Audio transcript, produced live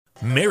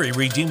Mary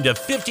redeemed a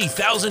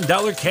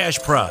 $50,000 cash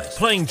prize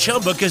playing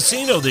Chumba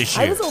Casino this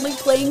year. I was only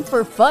playing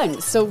for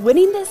fun, so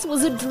winning this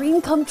was a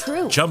dream come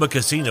true. Chumba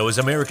Casino is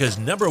America's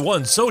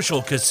 #1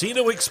 social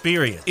casino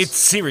experience. It's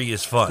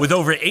serious fun. With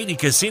over 80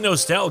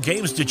 casino-style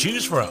games to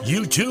choose from,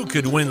 you too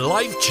could win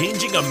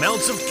life-changing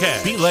amounts of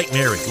cash. Be like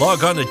Mary.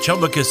 Log on to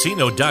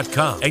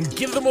ChumbaCasino.com and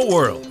give them a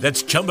whirl.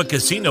 That's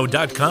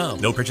ChumbaCasino.com.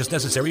 No purchase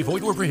necessary.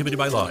 Void where prohibited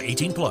by law.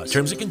 18+.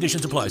 Terms and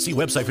conditions apply. See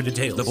website for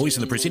details. The voice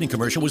in the preceding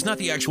commercial was not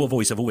the actual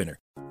voice of a winner.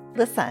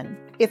 Listen,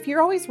 if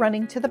you're always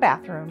running to the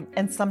bathroom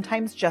and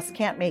sometimes just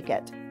can't make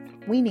it,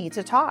 we need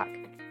to talk.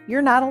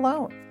 You're not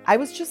alone. I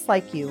was just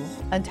like you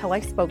until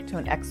I spoke to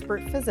an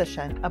expert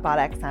physician about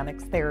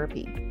Axonics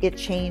therapy. It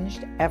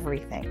changed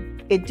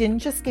everything. It didn't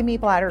just give me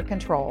bladder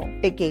control,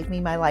 it gave me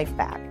my life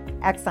back.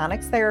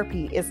 Axonics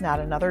therapy is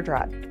not another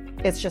drug.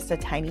 It's just a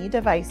tiny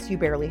device you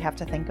barely have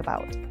to think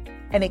about.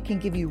 And it can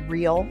give you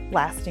real,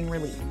 lasting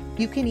relief.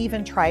 You can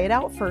even try it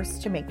out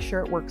first to make sure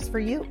it works for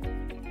you.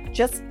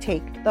 Just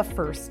take the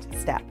first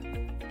step.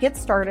 Get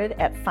started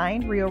at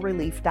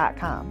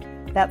findrealrelief.com.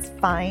 That's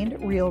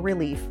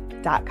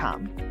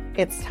findrealrelief.com.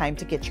 It's time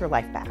to get your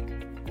life back.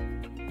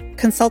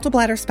 Consult a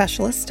bladder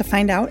specialist to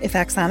find out if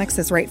Axonics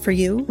is right for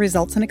you.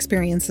 Results and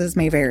experiences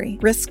may vary.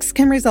 Risks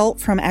can result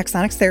from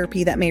Axonics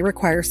therapy that may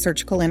require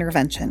surgical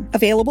intervention.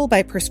 Available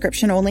by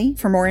prescription only.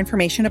 For more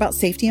information about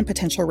safety and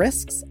potential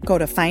risks, go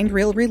to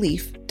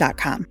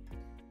findrealrelief.com.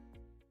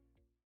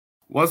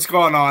 What's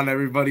going on,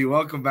 everybody?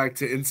 Welcome back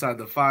to Inside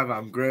the Five.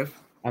 I'm Griff.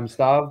 I'm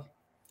Stav.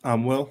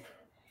 I'm Will.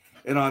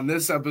 And on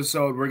this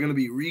episode, we're going to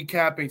be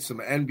recapping some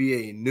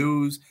NBA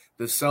news,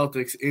 the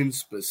Celtics in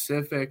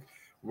specific.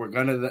 We're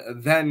going to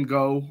then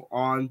go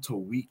on to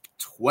week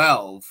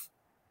 12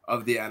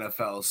 of the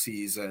NFL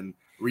season,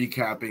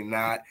 recapping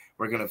that.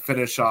 We're going to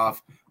finish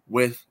off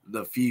with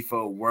the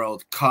FIFA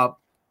World Cup.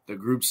 The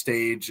group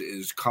stage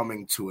is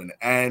coming to an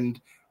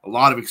end. A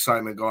lot of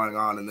excitement going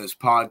on in this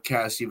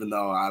podcast, even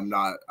though I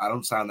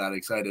don't sound that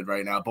excited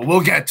right now, but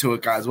we'll get to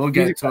it, guys. We'll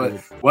get to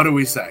it. What do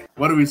we say?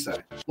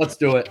 Let's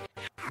do it.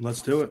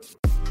 Let's do it.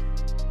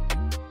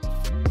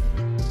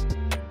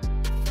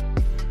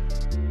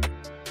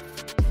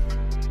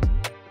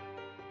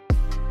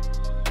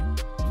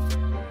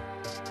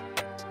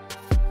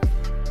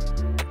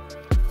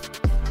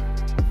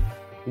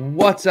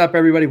 What's up,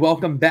 everybody?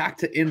 Welcome back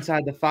to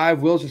Inside the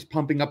Five. Will's just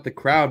pumping up the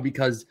crowd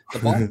because the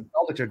Boston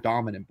Celtics are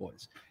dominant,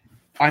 boys.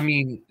 I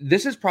mean,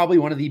 this is probably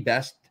one of the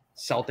best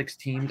Celtics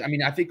teams. I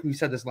mean, I think we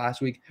said this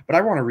last week, but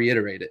I want to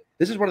reiterate it.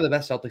 This is one of the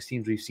best Celtics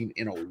teams we've seen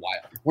in a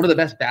while. One of the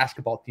best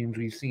basketball teams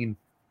we've seen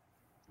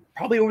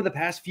probably over the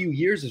past few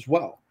years as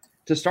well.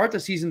 To start the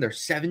season, they're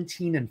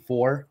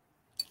 17-4,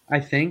 I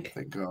think.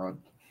 Thank God.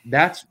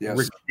 That's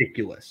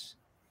ridiculous.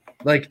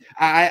 Like,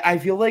 I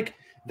feel like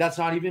that's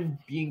not even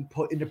being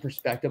put into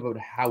perspective of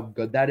how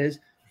good that is.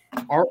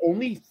 Our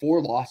only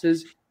 4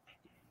 losses,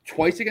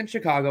 twice against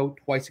Chicago,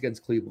 twice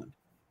against Cleveland.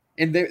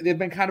 And they've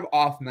been kind of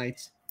off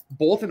nights,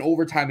 both in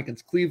overtime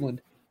against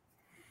Cleveland,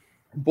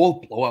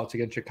 both blowouts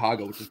against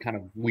Chicago, which is kind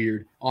of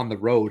weird on the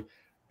road.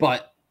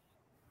 But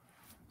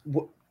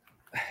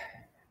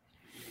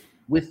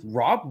with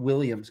Rob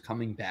Williams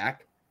coming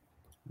back,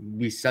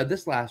 we said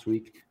this last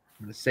week,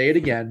 I'm going to say it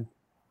again,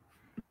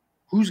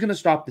 who's going to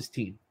stop this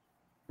team,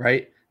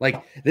 right?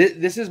 Like,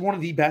 this is one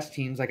of the best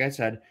teams, like I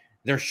said.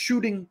 They're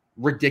shooting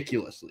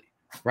ridiculously,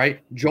 right?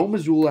 Joe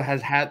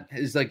Mazzulla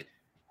is like,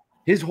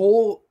 his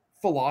whole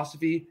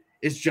philosophy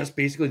is just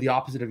basically the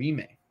opposite of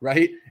Ime,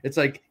 right? It's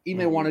like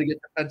Ime wanted to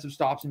get defensive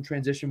stops in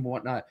transition and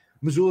whatnot.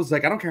 Mazzulla's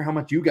like, I don't care how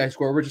much you guys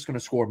score. We're just going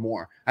to score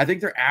more. I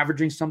think they're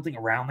averaging something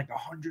around like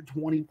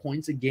 120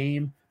 points a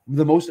game,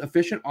 the most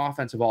efficient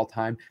offense of all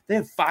time. They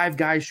have 5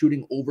 guys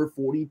shooting over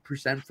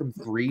 40% from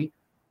 3,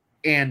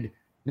 and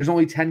there's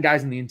only 10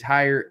 guys in the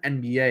entire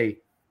NBA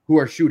who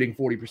are shooting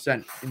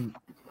 40% in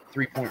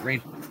three-point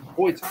range.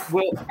 Boys,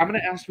 Will, I'm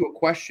going to ask you a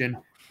question.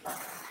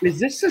 Is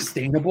this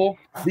sustainable?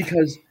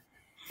 Because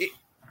it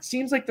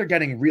seems like they're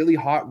getting really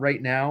hot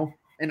right now,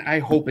 and I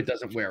hope it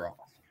doesn't wear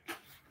off.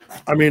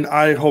 I mean,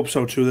 I hope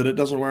so too, that it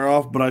doesn't wear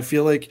off, but I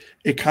feel like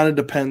it kind of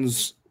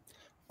depends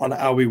on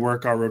how we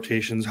work our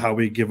rotations, how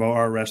we give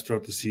our rest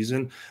throughout the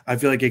season. I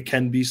feel like it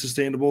can be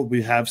sustainable.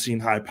 We have seen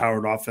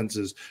high-powered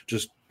offenses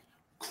just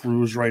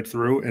cruise right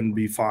through and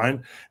be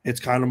fine.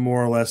 It's kind of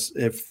more or less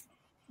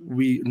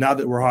now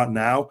that we're hot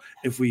now,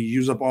 if we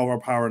use up all of our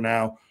power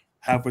now,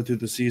 halfway through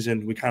the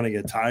season, we kind of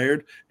get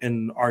tired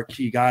and our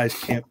key guys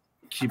can't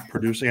keep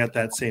producing at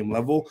that same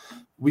level.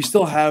 We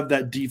still have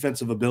that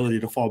defensive ability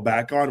to fall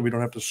back on. We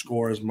don't have to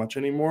score as much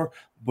anymore,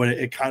 but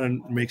it kind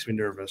of makes me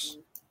nervous.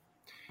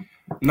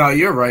 No,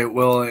 you're right,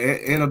 Will.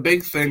 And a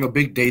big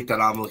date that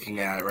I'm looking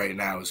at right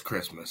now is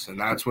Christmas. And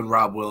that's when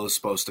Rob Will is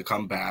supposed to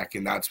come back.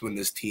 And that's when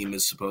this team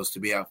is supposed to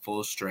be at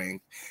full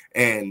strength.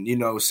 And,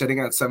 sitting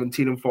at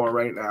 17-4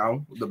 right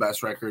now, the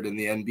best record in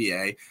the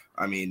NBA.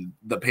 I mean,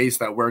 the pace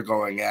that we're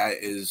going at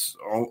is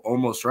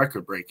almost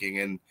record-breaking.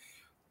 And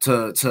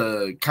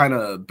to kind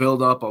of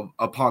build up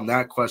upon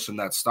that question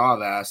that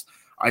Stav asked,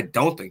 I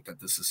don't think that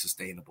this is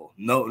sustainable.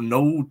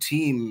 No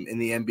team in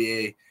the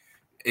NBA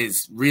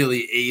is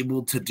really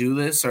able to do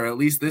this, or at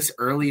least this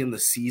early in the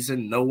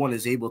season, no one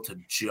is able to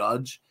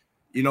judge.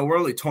 You know, we're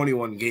only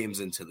 21 games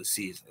into the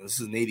season. This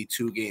is an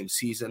 82-game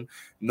season.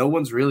 No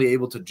one's really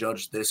able to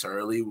judge this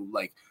early.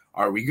 Like,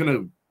 are we going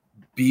to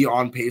be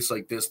on pace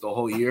like this the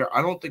whole year?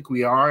 I don't think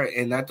we are,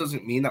 and that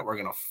doesn't mean that we're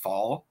going to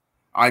fall.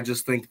 I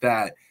just think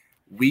that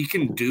we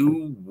can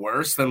do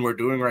worse than we're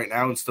doing right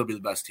now and still be the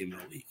best team in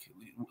the league.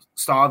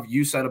 Stav,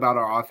 you said about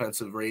our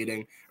offensive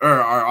rating, or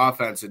our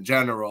offense in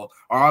general,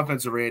 our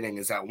offensive rating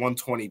is at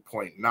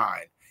 120.9.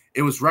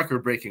 It was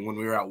record-breaking when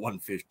we were at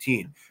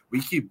 115.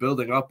 We keep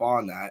building up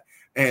on that.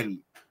 And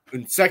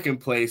in second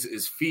place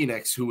is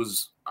Phoenix, who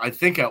was, I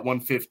think, at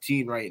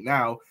 115 right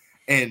now.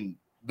 And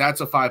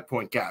that's a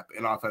 5-point gap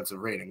in offensive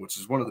rating, which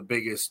is one of the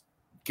biggest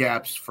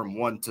gaps from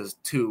 1 to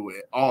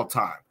 2 all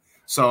time.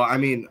 So, I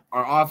mean,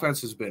 our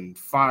offense has been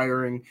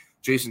firing.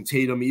 Jason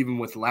Tatum, even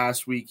with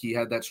last week, he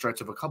had that stretch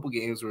of a couple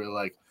games where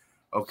like,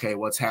 okay,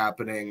 what's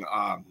happening?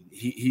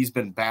 He's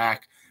been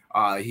back.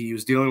 He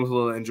was dealing with a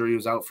little injury. He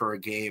was out for a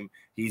game.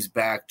 He's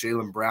back.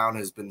 Jaylen Brown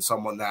has been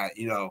someone that,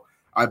 you know,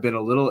 I've been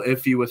a little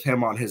iffy with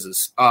him on his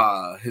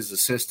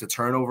assist to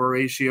turnover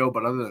ratio.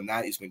 But other than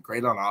that, he's been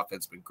great on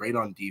offense, been great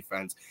on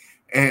defense.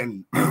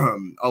 And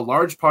a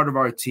large part of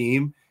our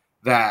team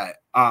that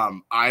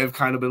I've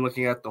kind of been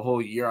looking at the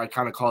whole year, I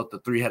kind of call it the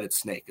three-headed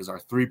snake, is our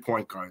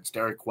 3-point guards,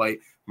 Derek White,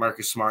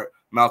 Marcus Smart,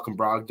 Malcolm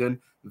Brogdon.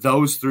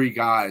 Those three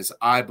guys,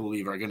 I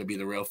believe, are going to be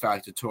the real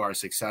factor to our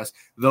success.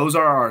 Those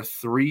are our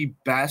 3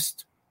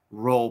 best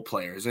role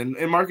players. And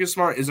Marcus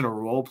Smart isn't a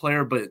role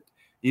player, but,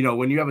 you know,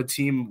 when you have a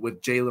team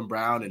with Jaylen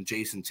Brown and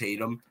Jason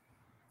Tatum,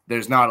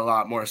 there's not a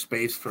lot more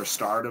space for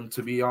stardom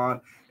to be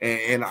on.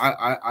 And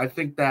I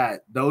think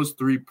that those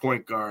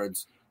 3-point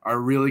guards are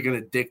really going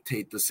to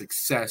dictate the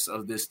success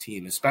of this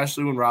team,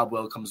 especially when Rob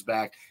Will comes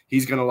back.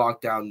 He's going to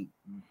lock down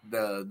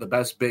the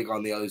best big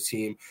on the other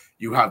team.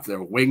 You have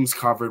their wings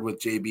covered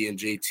with JB and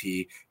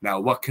JT. Now,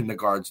 what can the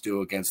guards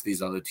do against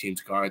these other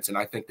teams' guards? And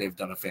I think they've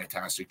done a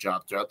fantastic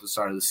job throughout the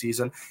start of the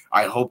season.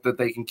 I hope that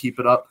they can keep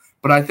it up,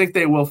 but I think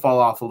they will fall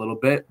off a little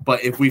bit.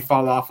 But if we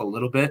fall off a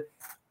little bit,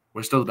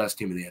 we're still the best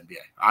team in the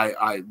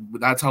NBA.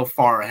 That's how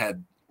far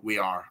ahead we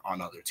are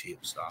on other team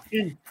stuff.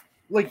 And,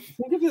 like,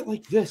 think of it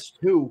like this,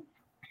 too.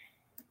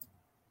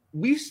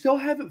 We still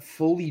haven't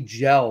fully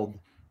gelled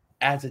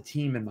as a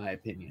team, in my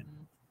opinion,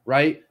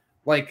 right?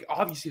 Like,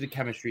 obviously the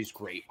chemistry is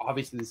great.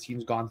 Obviously this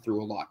team's gone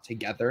through a lot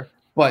together.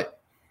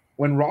 But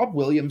when Rob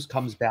Williams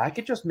comes back,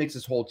 it just makes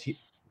this whole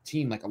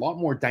team like a lot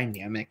more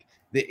dynamic.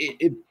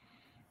 It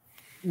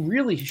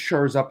really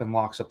shores up and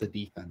locks up the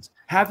defense.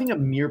 Having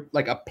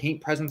a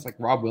paint presence like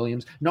Rob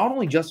Williams, not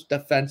only just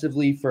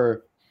defensively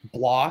for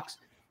blocks,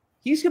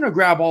 he's going to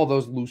grab all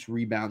those loose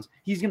rebounds.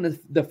 He's going to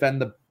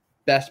defend the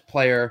best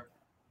player,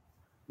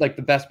 like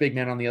the best big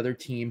man on the other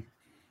team.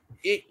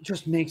 It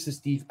just makes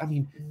this I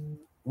mean,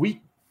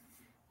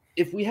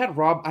 if we had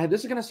Rob,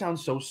 this is going to sound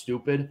so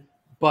stupid,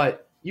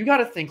 but you got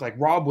to think like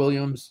Rob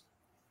Williams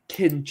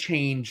can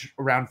change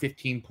around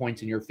 15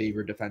 points in your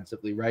favor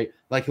defensively, right?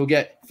 Like he'll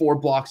get 4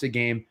 blocks a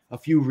game, a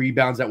few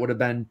rebounds that would have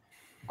been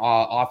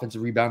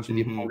offensive rebounds for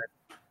the opponent.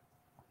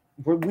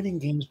 We're winning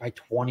games by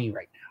 20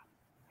 right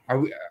now. Are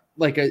we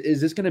like,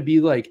 is this going to be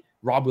like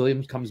Rob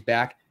Williams comes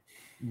back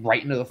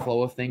right into the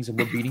flow of things and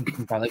we're beating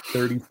teams by like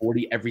 30,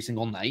 40 every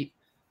single night?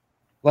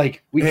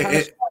 Like we kind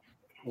of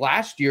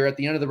last year at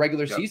the end of the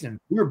regular season,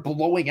 we were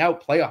blowing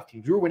out playoff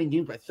teams. We were winning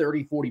games by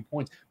 30, 40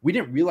 points. We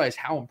didn't realize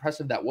how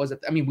impressive that was.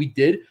 I mean, we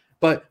did,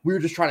 but we were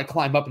just trying to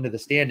climb up into the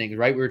standings,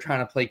 right? We were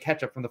trying to play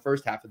catch up from the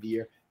first half of the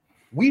year.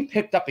 We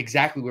picked up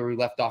exactly where we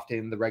left off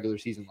in the regular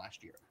season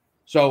last year.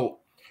 So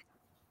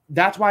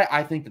that's why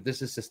I think that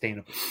this is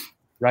sustainable,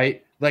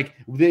 right? Like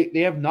they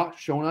have not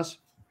shown us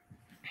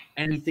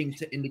anything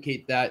to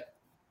indicate that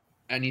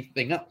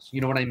anything else.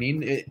 You know what I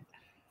mean?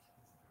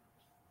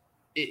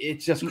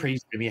 It's just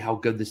crazy to me how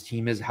good this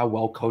team is, how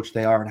well coached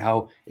they are, and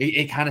how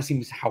it kind of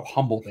seems how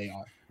humble they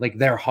are. Like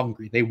they're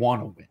hungry. They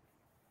want to win.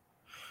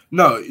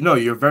 No,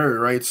 you're very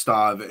right,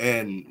 Stav.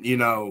 And, you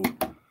know,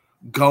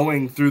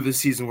 going through the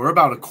season, we're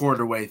about a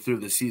quarter way through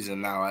the season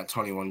now at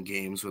 21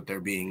 games with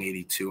there being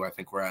 82. I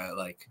think we're at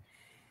like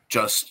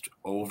just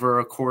over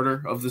a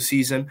quarter of the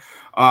season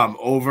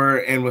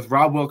and with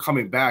Rob Will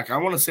coming back, I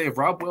want to say if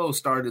Rob Will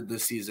started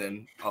this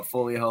season, a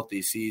fully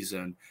healthy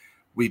season,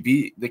 we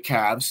beat the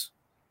Cavs.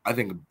 I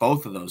think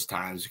both of those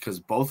times, because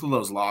both of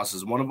those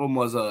losses, one of them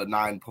was a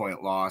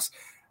 9-point loss.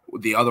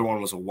 The other one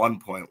was a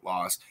 1-point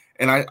loss.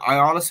 And I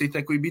honestly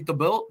think we beat the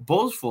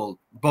Bulls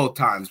both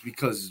times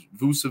because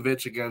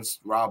Vucevic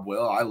against Rob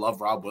Will. I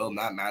love Rob Will in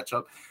that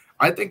matchup.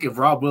 I think if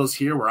Rob Will's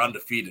here, we're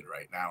undefeated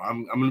right now.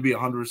 I'm going to be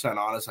 100%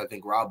 honest. I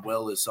think Rob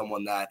Will is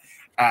someone that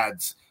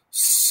adds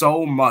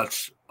so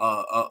much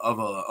of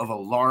a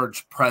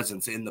large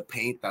presence in the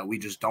paint that we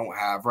just don't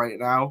have right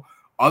now.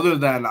 Other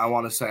than I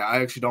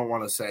actually don't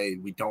want to say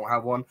we don't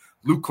have one.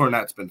 Luke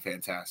Cornett's been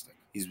fantastic.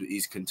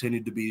 He's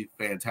continued to be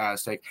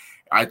fantastic.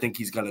 I think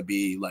he's going to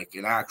be like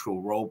an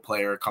actual role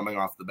player coming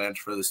off the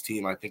bench for this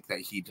team. I think that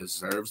he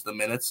deserves the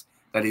minutes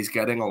that he's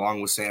getting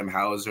along with Sam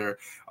Hauser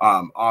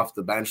off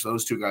the bench.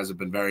 Those two guys have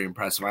been very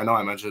impressive. I know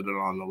I mentioned it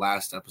on the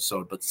last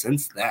episode, but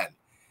since then,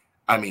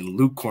 I mean,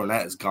 Luke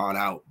Cornett has gone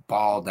out,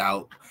 balled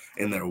out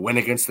in their win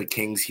against the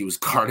Kings. He was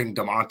guarding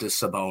Domantas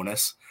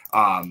Sabonis,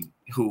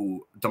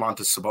 who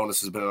Domantas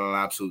Sabonis has been on an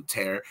absolute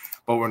tear.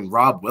 But when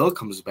Rob Will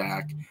comes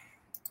back,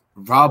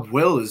 Rob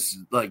Will is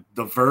like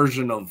the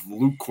version of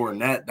Luke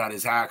Cornett that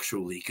is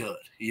actually good.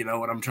 You know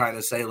what I'm trying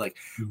to say? Like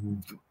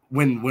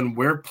when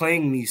we're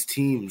playing these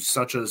teams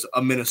such as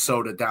a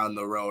Minnesota down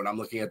the road, I'm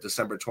looking at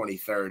December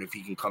 23rd if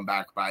he can come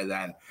back by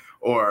then,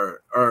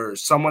 or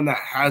someone that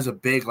has a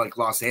big like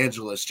Los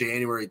Angeles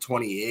January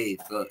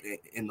 28th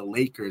in the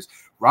Lakers.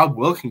 Rob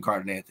Will can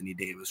guard Anthony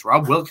Davis.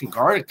 Rob Will can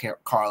guard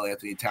Karl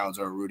Anthony Towns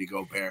or Rudy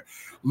Gobert.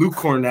 Luke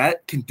Cornett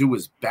can do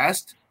his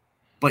best,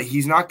 but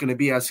he's not going to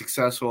be as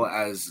successful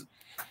as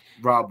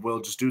Rob Will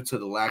just due to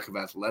the lack of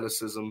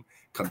athleticism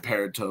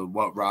compared to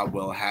what Rob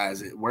Will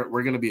has.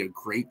 We're going to be a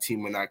great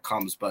team when that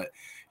comes. But,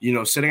 you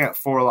know, sitting at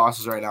 4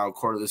 losses right now, a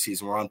quarter of the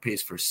season, we're on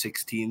pace for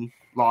 16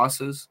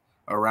 losses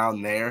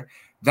around there.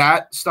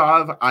 That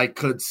stuff I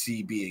could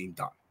see being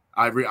done.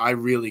 I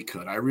really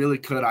could. I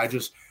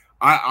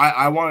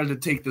wanted to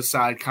take the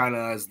side kind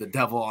of as the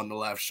devil on the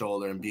left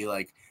shoulder and be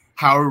like,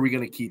 how are we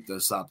going to keep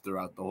this up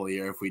throughout the whole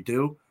year? If we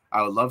do,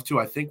 I would love to.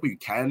 I think we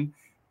can,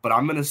 but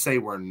I'm going to say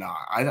we're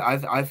not.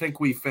 I think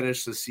we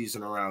finish the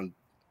season around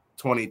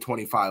 20,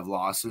 25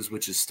 losses,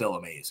 which is still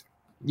amazing.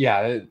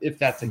 Yeah, if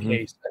that's the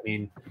case, I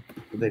mean,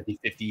 would they be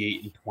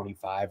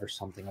 58-25 or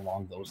something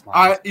along those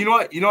lines? You know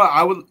what?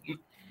 I would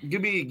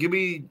give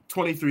me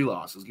 23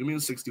 losses. Give me a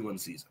 61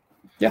 season.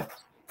 Yeah.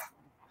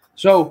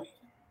 So,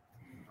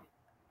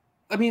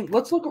 I mean,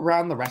 let's look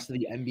around the rest of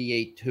the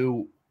NBA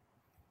too.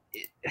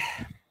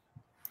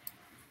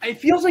 It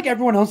feels like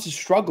everyone else is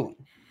struggling,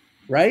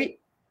 right?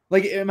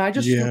 Like, am I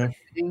just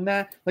seeing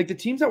that? Like the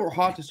teams that were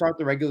hot to start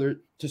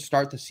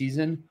the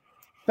season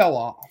fell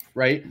off,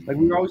 right? Like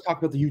we always talk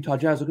about the Utah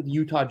Jazz. Look at the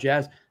Utah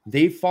Jazz.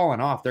 They've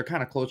fallen off. They're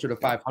kind of closer to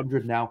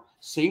 500 now.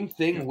 Same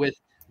thing with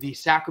the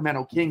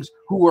Sacramento Kings,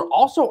 who were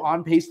also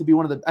on pace to be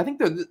one of the, I think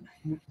they're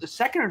the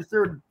second or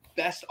third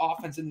best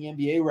offense in the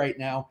NBA right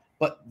now,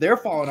 but they're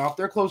falling off.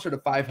 They're closer to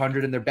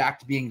 500 and they're back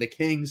to being the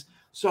Kings.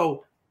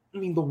 So, I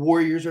mean, the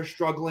Warriors are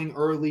struggling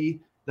early.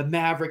 The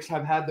Mavericks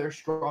have had their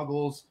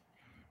struggles.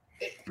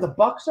 The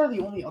Bucks are the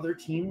only other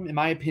team, in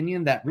my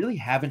opinion, that really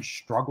haven't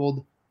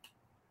struggled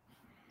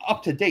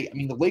up to date. I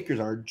mean, the Lakers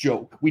are a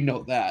joke. We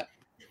know that.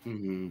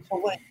 So,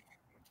 like,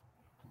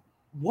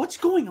 what's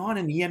going on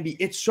in the NBA?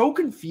 It's so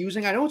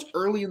confusing. I know it's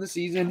early in the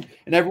season,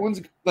 and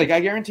everyone's like, I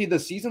guarantee the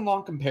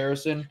season-long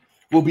comparison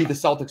will be the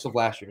Celtics of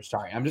last year.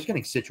 Sorry, I'm just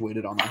getting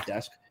situated on my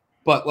desk.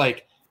 But,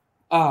 like,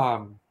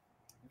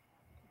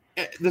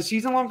 the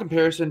season-long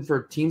comparison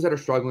for teams that are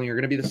struggling are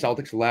going to be the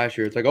Celtics of last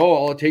year. It's like, oh,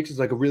 all it takes is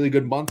like a really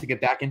good month to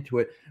get back into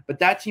it. But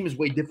that team is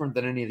way different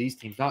than any of these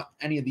teams. Not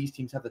any of these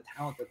teams have the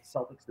talent that the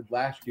Celtics did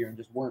last year and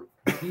just weren't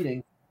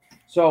competing.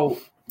 So,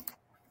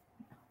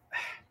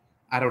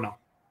 I don't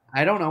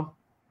know.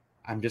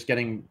 I'm just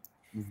getting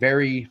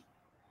very,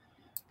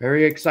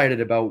 very excited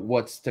about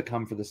what's to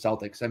come for the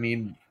Celtics. I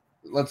mean,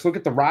 let's look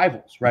at the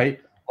rivals, right?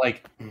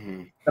 Like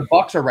the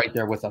Bucks are right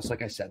there with us.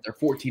 Like I said, they're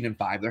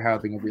 14-5. They're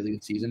having a really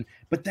good season,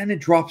 but then it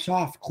drops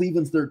off.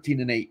 Cleveland's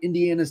 13-8.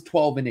 Indiana's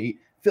 12-8.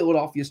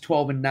 Philadelphia's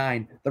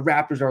 12-9. The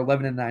Raptors are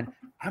 11-9.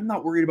 I'm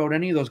not worried about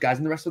any of those guys,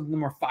 and the rest of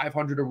them are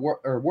 500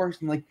 or worse.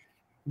 And like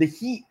the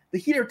Heat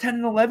are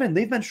 10-11.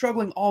 They've been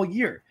struggling all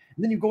year.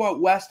 And then you go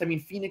out west. I mean,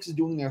 Phoenix is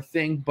doing their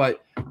thing,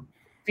 but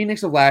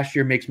Phoenix of last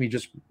year makes me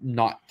just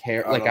not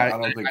care. I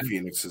don't think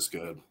Phoenix is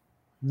good.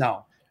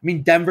 No, I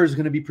mean Denver's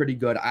going to be pretty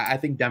good. I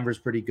think Denver's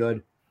pretty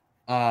good.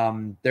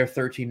 They're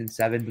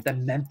 13-7, but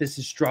then Memphis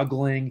is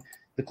struggling.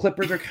 The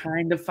Clippers are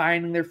kind of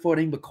finding their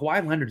footing, but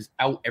Kawhi Leonard is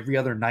out every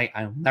other night.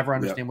 I'll never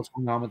understand what's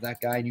going on with that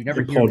guy. And you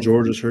never hear Paul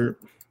George is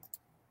hurt.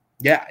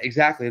 Yeah,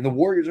 exactly. And the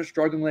Warriors are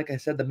struggling. Like I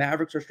said, the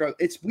Mavericks are struggling.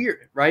 It's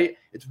weird, right?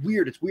 It's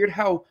weird. It's weird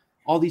how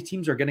all these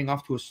teams are getting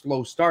off to a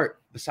slow start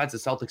besides the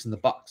Celtics and the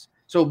Bucks.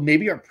 So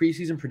maybe our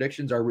preseason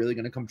predictions are really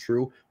going to come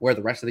true where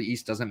the rest of the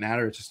East doesn't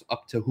matter. It's just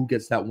up to who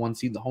gets that one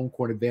seed, the home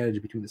court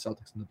advantage between the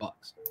Celtics and the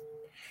Bucks.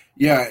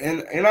 Yeah,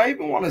 and I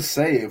even want to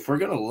say if we're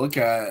gonna look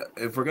at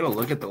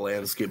the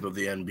landscape of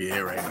the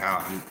NBA right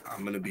now,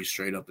 I'm gonna be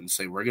straight up and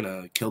say we're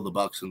gonna kill the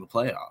Bucks in the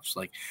playoffs.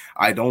 Like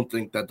I don't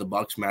think that the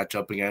Bucks match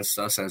up against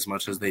us as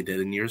much as they did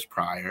in years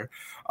prior.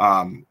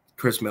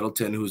 Chris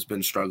Middleton, who's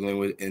been struggling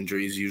with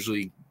injuries,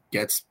 usually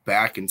gets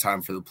back in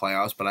time for the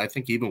playoffs. But I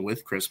think even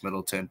with Chris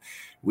Middleton,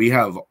 we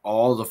have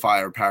all the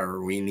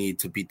firepower we need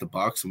to beat the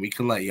Bucks, and we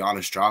can let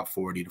Giannis drop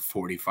 40 to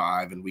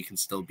 45, and we can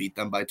still beat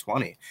them by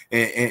 20.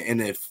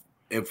 And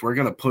if we're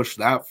going to push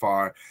that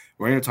far,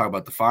 we're going to talk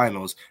about the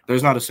finals.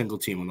 There's not a single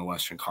team in the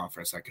Western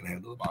Conference that can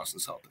handle the Boston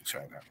Celtics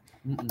right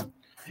now.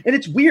 And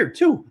it's weird,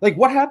 too. Like,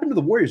 what happened to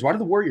the Warriors? Why do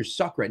the Warriors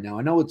suck right now?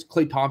 I know it's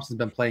Klay Thompson's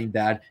been playing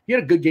bad. He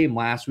had a good game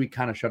last week,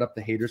 kind of shut up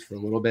the haters for a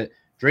little bit.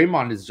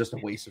 Draymond is just a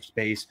waste of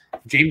space.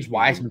 James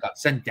Wiseman got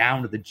sent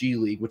down to the G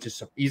League, which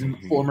is he's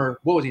former,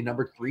 what was he,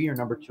 number 3 or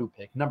number 2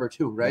 pick? Number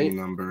 2, right?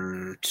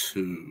 Number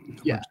 2.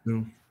 Yeah.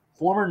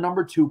 Former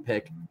number 2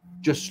 pick,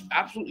 just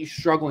absolutely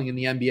struggling in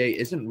the NBA,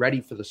 isn't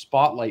ready for the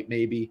spotlight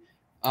maybe.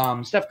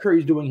 Steph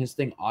Curry's doing his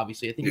thing,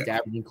 obviously. I think he's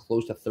averaging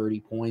close to 30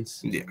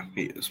 points. Yeah,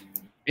 he is.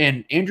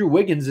 And Andrew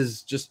Wiggins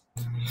is just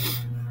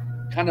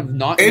kind of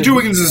not. Andrew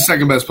Wiggins is the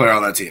second best player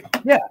on that team.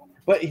 Yeah,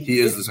 but he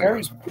is the second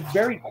best. It's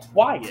very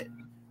quiet.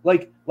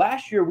 Like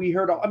last year, we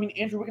heard. I mean,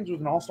 Andrew Wiggins was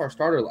an all-star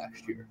starter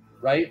last year,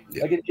 right?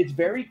 Yeah. Like it's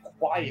very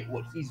quiet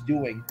what he's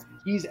doing.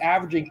 He's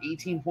averaging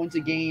 18 points a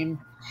game,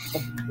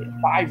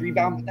 5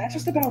 rebounds, but that's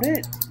just about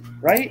it,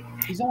 right?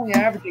 He's only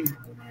averaging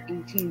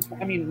 18.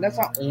 I mean, that's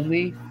not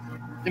only.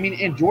 I mean,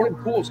 and Jordan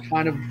Poole's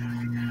kind of.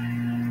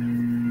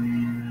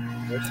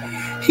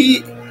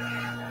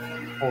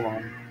 Hold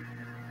on.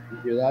 You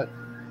hear that?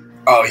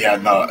 Oh yeah,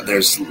 no.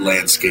 There's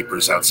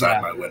landscapers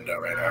outside my window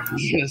right now.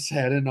 Yes,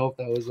 I didn't know if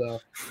that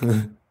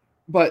was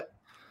But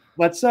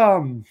let's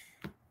sorry,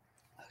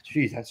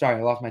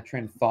 I lost my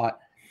train of thought.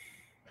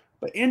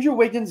 But Andrew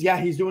Wiggins, yeah,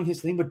 he's doing his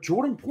thing. But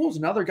Jordan Poole's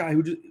another guy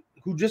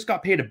who just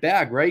got paid a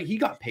bag, right? He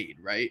got paid,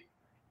 right?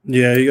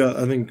 Yeah, he got.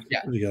 I think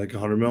he got like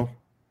 100 mil.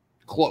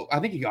 I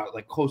think he got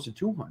like close to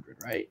 200,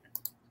 right?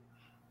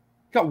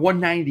 He got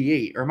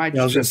 198. Or am I?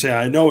 I was gonna say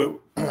I know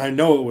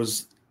it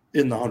was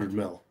in the 100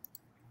 mil.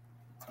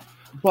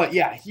 But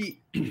yeah,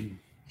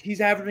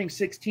 he's averaging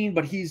 16,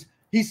 but he's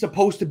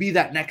supposed to be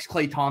that next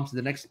Klay Thompson,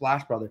 the next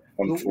Splash Brother.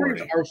 The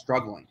Warriors are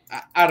struggling.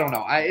 I don't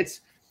know.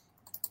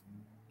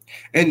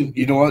 And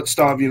you know what,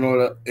 Stav? You know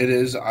what it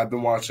is? I've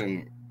been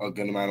watching a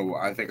good amount of.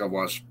 I think I've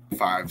watched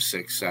 5,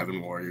 6,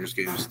 7 Warriors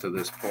games to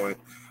this point.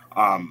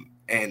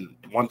 And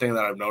one thing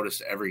that I've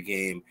noticed every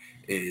game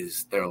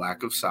is their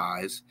lack of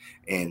size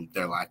and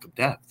their lack of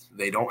depth.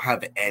 They don't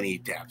have any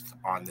depth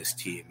on this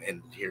team.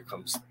 And here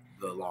comes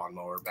the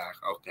lawnmower back.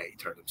 Okay, he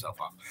turned himself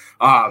off.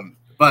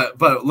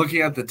 But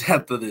looking at the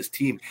depth of this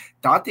team,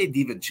 Dante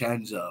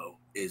DiVincenzo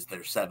is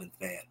their 7th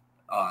man.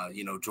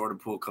 Jordan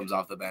Poole comes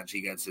off the bench.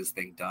 He gets his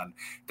thing done.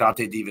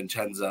 Dante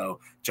DiVincenzo,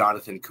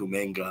 Jonathan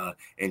Kuminga,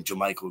 and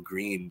JaMychal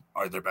Green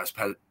are their best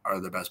bench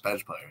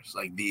players.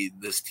 Like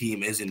this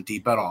team isn't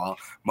deep at all.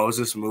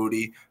 Moses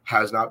Moody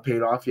has not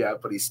paid off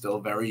yet, but he's still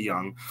very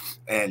young.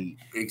 And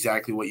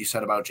exactly what you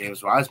said about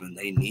James Wiseman.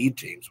 They need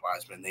James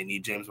Wiseman. They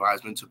need James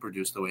Wiseman to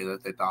produce the way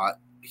that they thought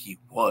he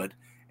would.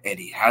 And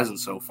he hasn't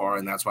so far,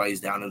 and that's why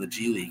he's down in the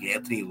G League.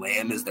 Anthony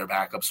Lamb is their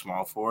backup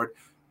small forward.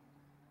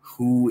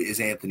 Who is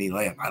Anthony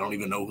Lamb? I don't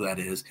even know who that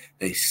is.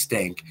 They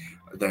stink.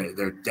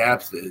 Their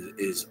depth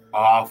is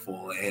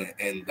awful,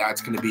 and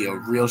that's going to be a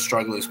real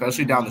struggle,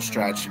 especially down the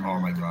stretch. Oh,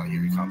 my God,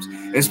 here he comes.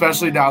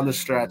 Especially down the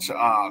stretch,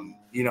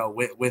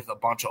 with a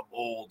bunch of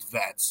old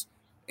vets,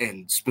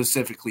 and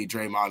specifically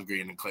Draymond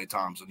Green and Klay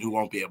Thompson, who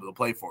won't be able to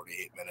play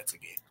 48 minutes a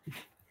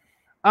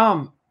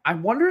game. I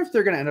wonder if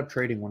they're going to end up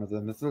trading one of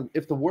them.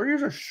 If the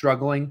Warriors are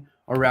struggling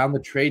around the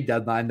trade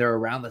deadline, they're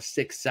around the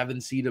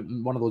 6-7 seed of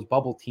one of those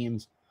bubble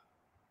teams.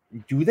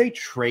 Do they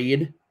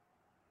trade?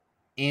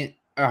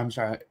 I'm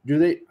sorry.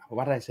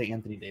 Why did I say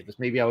Anthony Davis?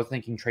 Maybe I was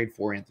thinking trade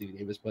for Anthony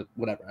Davis, but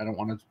whatever. I don't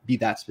want to be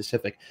that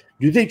specific.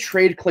 Do they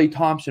trade Klay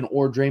Thompson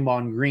or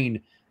Draymond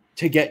Green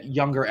to get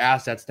younger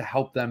assets to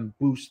help them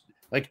boost?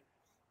 Like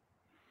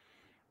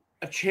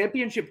a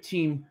championship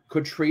team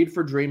could trade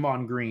for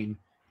Draymond Green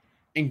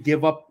and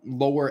give up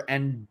lower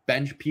end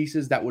bench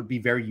pieces that would be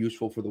very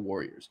useful for the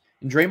Warriors.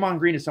 And Draymond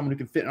Green is someone who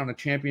can fit on a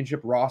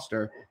championship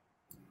roster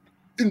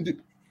and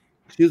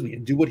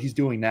do what he's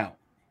doing now.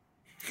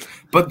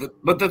 But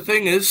the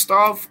thing is,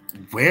 Stav,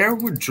 where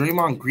would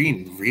Draymond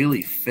Green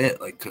really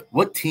fit? Like,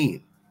 what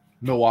team?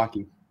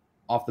 Milwaukee,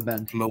 off the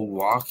bench.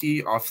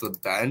 Milwaukee off the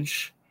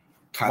bench?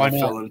 Kind of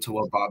fell into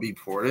what Bobby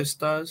Portis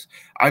does.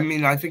 I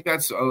mean, I think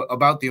that's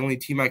about the only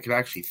team I could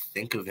actually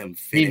think of him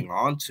fitting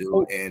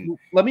onto. And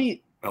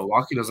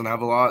Milwaukee doesn't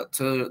have a lot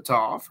to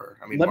offer.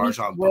 I mean,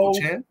 Marjon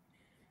Beauchamp.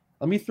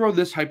 Let me throw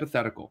this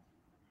hypothetical.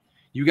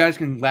 You guys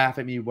can laugh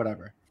at me,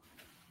 whatever.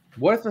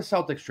 What if the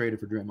Celtics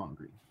traded for Draymond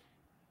Green?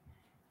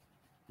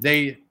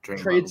 They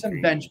trade some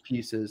bench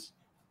pieces,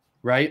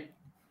 right?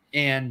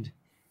 And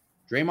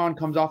Draymond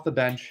comes off the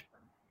bench,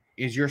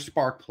 is your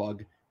spark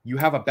plug. You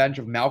have a bench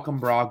of Malcolm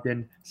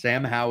Brogdon,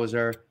 Sam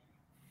Hauser,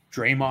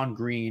 Draymond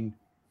Green,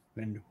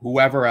 and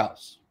whoever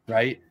else,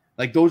 right?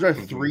 Like those are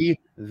 3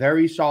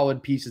 very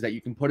solid pieces that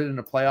you can put it in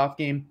a playoff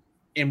game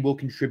and will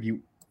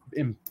contribute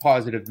in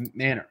positive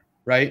manner,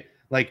 right?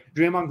 Like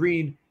Draymond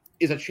Green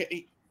is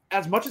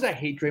as much as I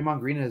hate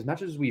Draymond Green and as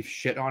much as we've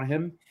shit on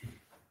him,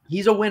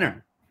 he's a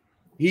winner.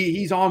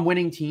 He's on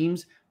winning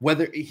teams,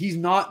 whether he's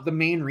not the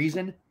main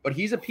reason, but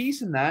he's a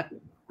piece in that,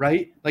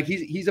 right? Like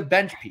he's a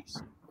bench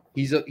piece.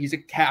 He's a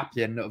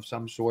captain of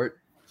some sort.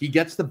 He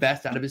gets the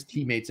best out of his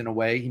teammates in a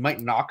way. He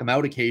might knock them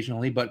out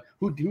occasionally, but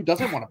who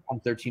doesn't want to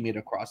pump their teammate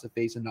across the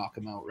face and knock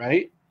him out,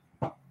 right?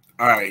 All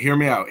right, hear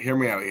me out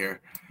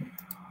here.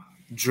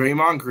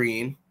 Draymond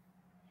Green,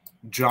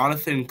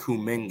 Jonathan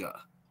Kuminga.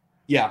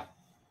 Yeah.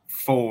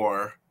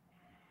 For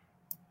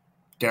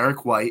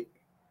Derek White,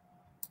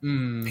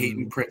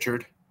 Peyton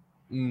Pritchard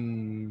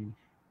in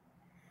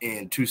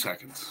 2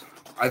 seconds.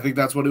 I think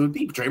that's what it would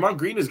be. Draymond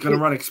Green is going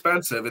to run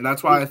expensive, and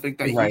that's why I think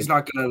that he's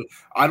not going to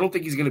 – I don't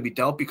think he's going to be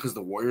dealt because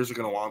the Warriors are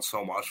going to want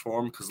so much for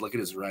him because look at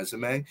his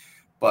resume.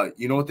 But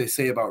you know what they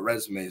say about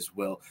resumes,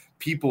 Will?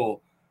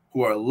 People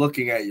who are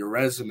looking at your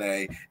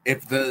resume,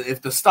 if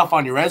the stuff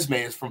on your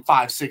resume is from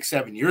 5, 6,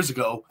 7 years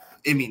ago,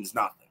 it means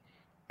nothing.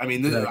 I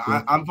mean,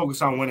 I'm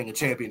focused on winning a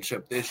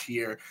championship this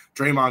year.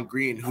 Draymond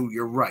Green, who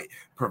you're right,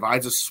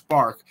 provides a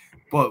spark,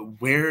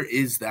 but where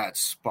is that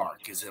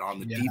spark? Is it on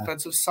the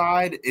defensive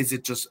side? Is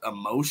it just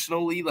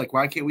emotionally? Like,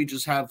 why can't we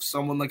just have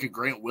someone like a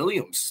Grant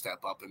Williams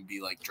step up and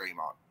be like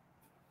Draymond?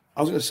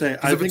 I was going to say,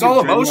 I think it's all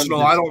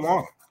emotional. I don't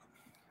want.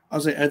 I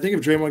was saying, I think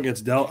if Draymond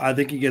gets dealt, I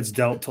think he gets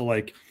dealt to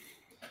like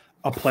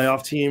a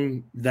playoff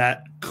team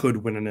that could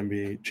win an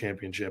NBA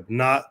championship,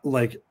 not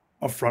like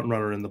a front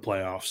runner in the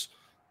playoffs.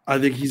 I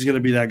think he's going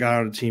to be that guy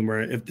on a team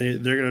where if they're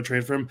going to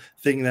trade for him,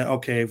 thinking that,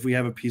 okay, if we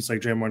have a piece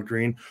like Draymond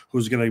Green,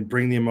 who's going to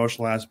bring the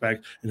emotional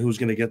aspect and who's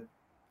going to get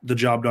the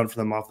job done for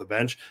them off the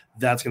bench,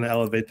 that's going to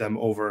elevate them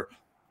over,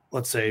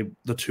 let's say,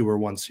 the 2 or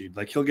 1 seed.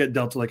 Like he'll get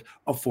dealt to like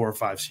a 4 or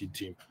 5 seed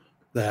team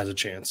that has a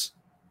chance.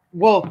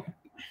 Well,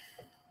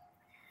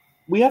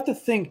 we have to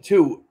think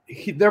too.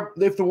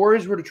 If the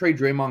Warriors were to trade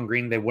Draymond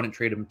Green, they wouldn't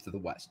trade him to the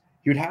West.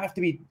 He would have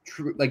to be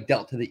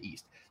dealt to the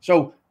East.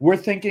 So we're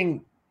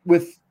thinking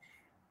with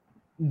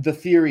the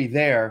theory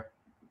there.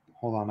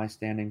 Hold on, my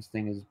standings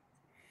thing is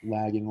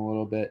lagging a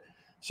little bit.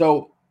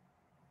 So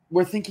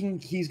we're thinking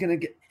he's going to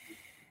get.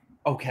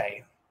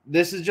 Okay,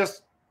 this is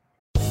just.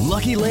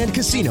 Lucky Land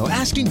Casino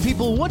asking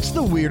people, what's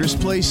the weirdest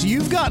place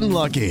you've gotten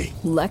lucky?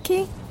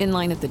 Lucky? In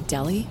line at the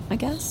deli, I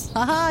guess?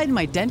 Aha, in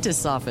my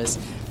dentist's office.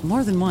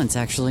 More than once,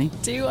 actually.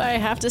 Do I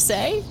have to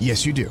say?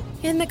 Yes, you do.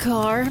 In the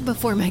car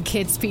before my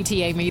kids'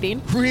 PTA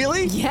meeting.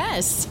 Really?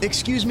 Yes.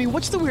 Excuse me,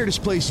 what's the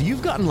weirdest place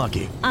you've gotten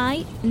lucky?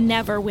 I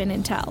never win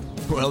and tell.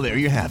 Well, there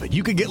you have it.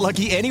 You can get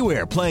lucky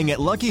anywhere, playing at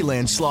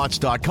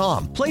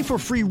LuckyLandSlots.com. Play for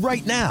free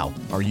right now.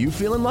 Are you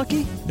feeling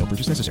lucky? No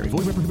purchase necessary. Void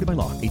where prohibited by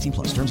law.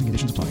 18+. Terms and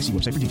conditions apply. See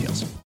website for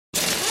details.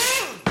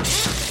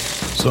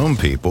 Some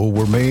people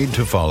were made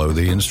to follow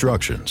the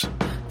instructions.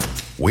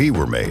 We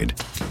were made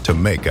to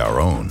make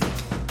our own.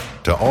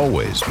 To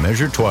always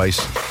measure twice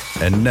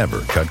and never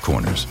cut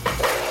corners.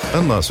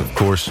 Unless, of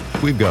course,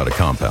 we've got a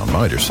compound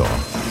miter saw.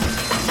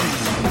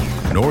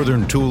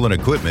 Northern Tool and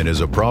Equipment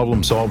is a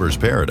problem solver's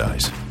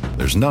paradise.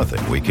 There's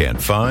nothing we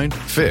can't find,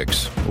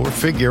 fix, or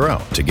figure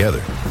out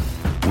together.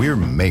 We're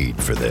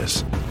made for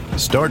this.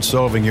 Start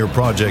solving your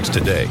projects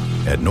today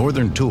at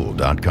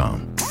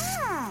northerntool.com.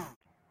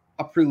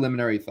 A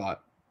preliminary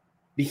thought.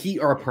 The Heat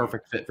are a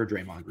perfect fit for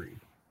Draymond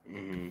Green.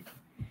 Mm-hmm.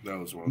 That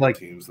was one of the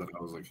teams that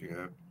I was looking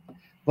at.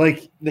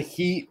 Like the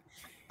Heat,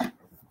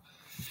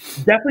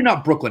 definitely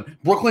not Brooklyn.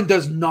 Brooklyn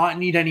does not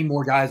need any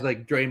more guys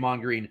like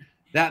Draymond Green.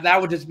 That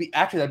would just be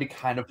that'd be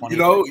kind of funny.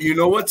 You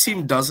know what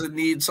team doesn't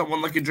need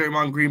someone like a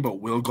Draymond Green,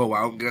 but will go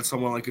out and get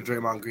someone like a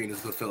Draymond Green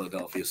is the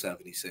Philadelphia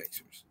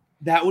 76ers.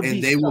 That would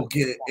they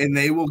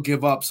will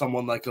give up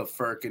someone like a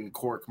Furkan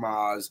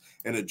Korkmaz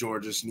and a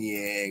Georges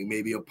Niang,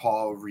 maybe a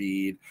Paul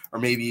Reed, or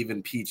maybe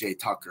even PJ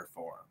Tucker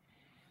for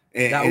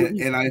him.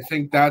 And I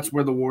think that's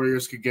where the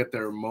Warriors could get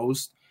their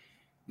most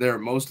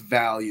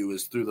value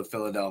is through the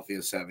Philadelphia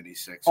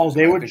 76ers. Oh,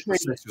 they would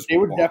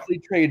definitely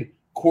trade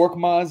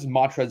Korkmaz,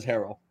 Montrezl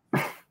Harrell.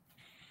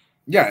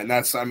 Yeah, and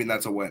that's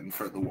a win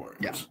for the Warriors.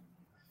 Yeah.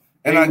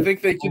 And I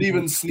think they could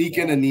even sneak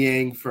in a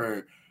Niang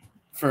for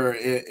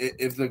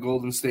if the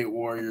Golden State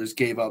Warriors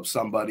gave up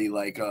somebody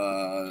like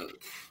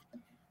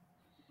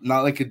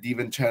not like a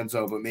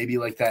DiVincenzo, but maybe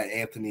like that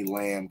Anthony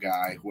Lamb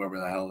guy, whoever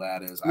the hell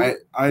that is.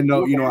 I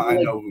know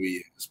who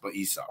he is, but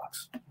he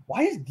sucks.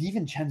 Why is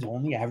DiVincenzo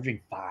only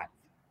averaging 5?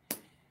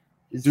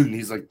 Dude,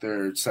 he's like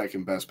their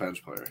second best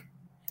bench player.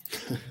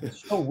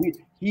 It's so weird.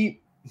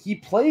 He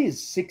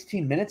plays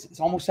 16 minutes. It's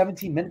almost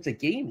 17 minutes a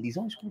game, and he's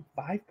only scoring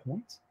 5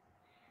 points.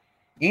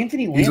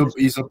 Anthony Lamb.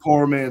 He's a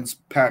poor man's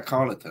Pat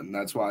Connaughton.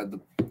 That's why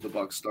the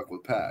Bucks stuck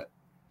with Pat.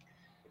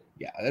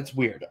 Yeah, that's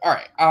weird. All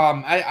right.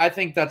 I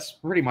think that's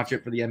pretty much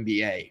it for the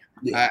NBA.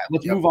 Yeah.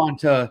 Let's move on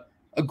to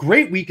a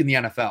great week in the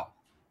NFL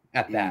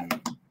at that.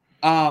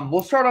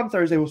 We'll start on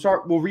Thursday. We'll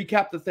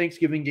recap the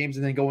Thanksgiving games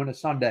and then go into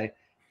Sunday.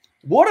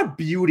 What a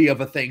beauty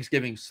of a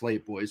Thanksgiving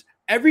slate, boys.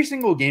 Every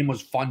single game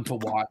was fun to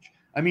watch.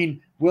 I mean,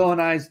 Will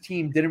and I's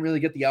team didn't really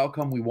get the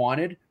outcome we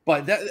wanted,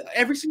 but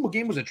every single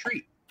game was a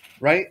treat,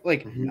 right?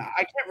 Like,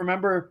 I can't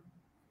remember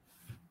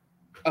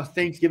a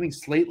Thanksgiving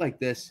slate like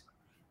this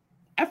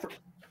ever,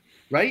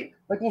 right?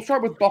 Like, we'll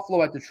start with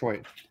Buffalo at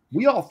Detroit.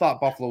 We all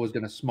thought Buffalo was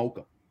going to smoke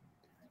them.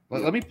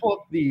 Let me pull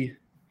up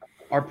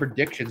our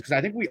predictions, because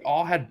I think we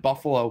all had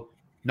Buffalo.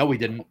 No, we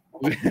didn't.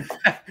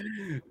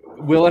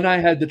 Will and I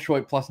had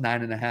Detroit plus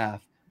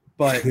 9.5,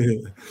 but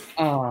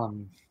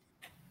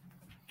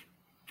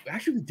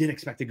actually we did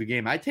expect a good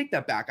game. I take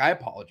that back. I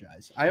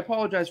apologize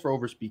for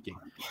overspeaking,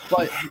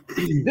 but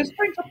this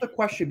brings up the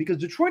question, because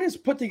Detroit has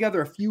put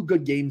together a few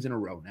good games in a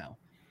row now.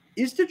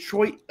 Is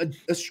Detroit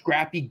a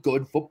scrappy,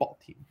 good football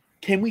team?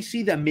 can we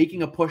see them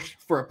making a push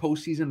for a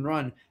postseason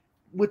run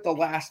with the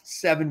last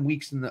 7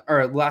 weeks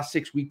last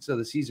 6 weeks of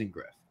the season,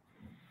 Griff?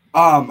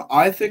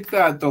 I think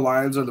that the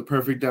Lions are the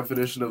perfect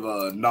definition of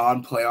a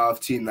non-playoff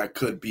team that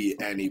could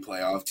beat any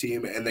playoff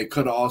team, and they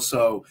could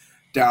also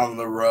down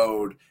the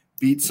road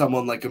beat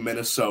someone like a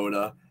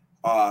Minnesota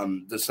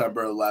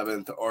December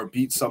 11th, or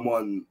beat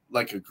someone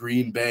like a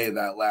Green Bay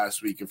that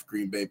last week if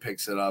Green Bay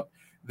picks it up.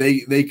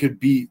 They could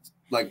beat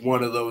like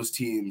one of those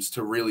teams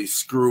to really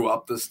screw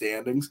up the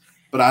standings,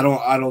 but I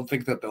don't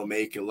think that they'll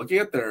make it. Looking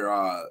at their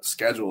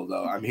schedule,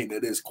 though, I mean,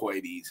 it is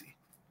quite easy.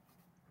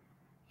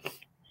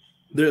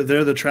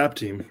 They're the trap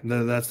team.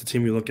 That's the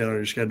team you look at on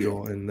your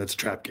schedule, and that's a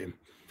trap game.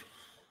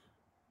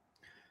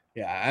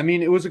 Yeah, I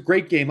mean, it was a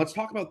great game. Let's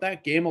talk about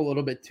that game a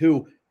little bit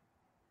too.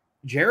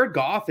 Jared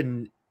Goff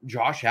and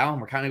Josh Allen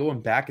were kind of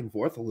going back and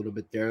forth a little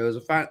bit there.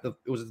 It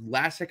was a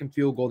last-second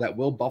field goal that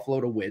willed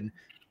Buffalo to win.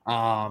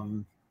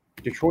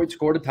 Detroit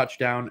scored a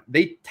touchdown.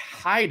 They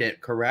tied it,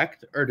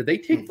 correct? Or did they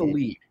take the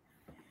lead?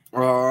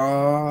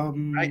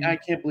 I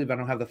can't believe I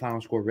don't have the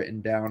final score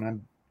written down.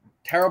 I'm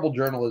terrible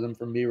journalism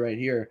from me right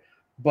here.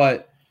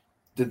 But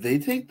did they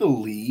take the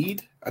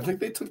lead? I think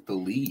they took the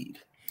lead.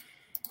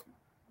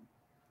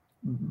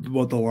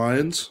 What, the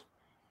Lions?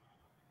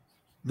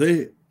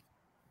 Bad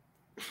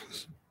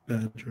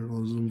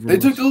journalism. They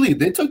took the lead.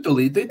 They took the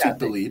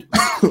lead.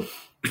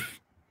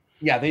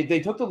 Yeah, they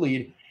took the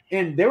lead,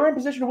 and they were in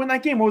position to win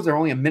that game. What was there?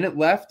 Only a minute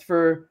left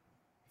for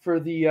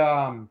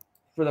the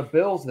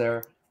Bills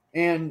there.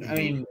 And I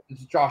mean,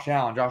 it's Josh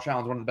Allen. Josh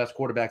Allen's one of the best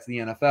quarterbacks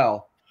in the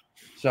NFL.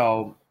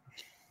 So,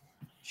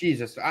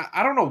 Jesus,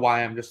 I don't know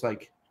why I'm just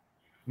like,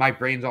 my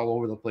brain's all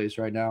over the place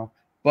right now.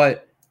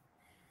 But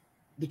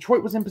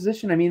Detroit was in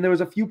position. I mean, there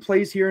was a few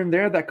plays here and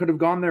there that could have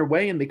gone their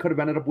way, and they could have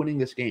ended up winning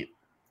this game,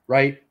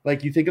 right?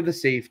 Like, you think of the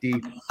safety.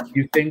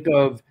 You think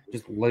of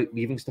just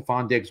leaving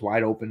Stephon Diggs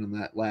wide open in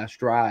that last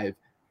drive.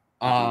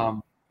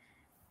 And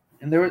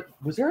no,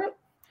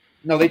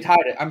 they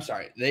tied it. I'm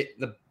sorry.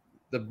 The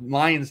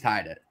Lions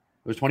tied it.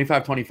 It was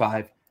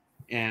 25-25,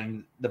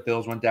 and the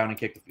Bills went down and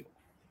kicked the field.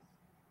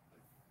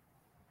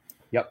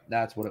 Yep,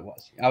 that's what it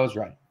was. I was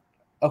right.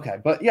 Okay,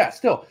 but yeah,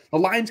 still, the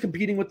Lions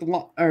competing with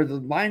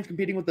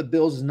the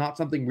Bills is not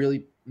something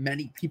really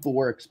many people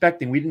were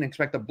expecting. We didn't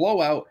expect a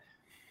blowout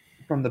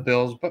from the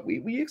Bills, but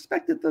we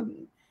expected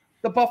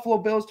the Buffalo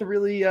Bills to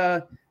really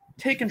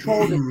take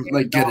control of the game,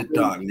 like get it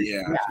done.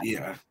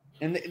 Yeah.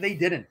 And they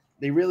didn't.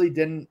 They really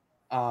didn't.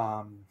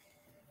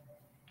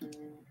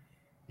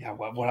 Yeah,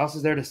 what else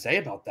is there to say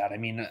about that? I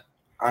mean,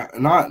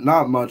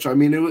 not much. I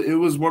mean, it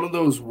was one of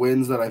those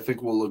wins that I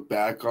think we'll look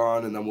back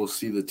on, and then we'll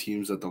see the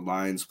teams that the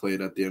Lions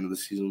played at the end of the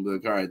season and be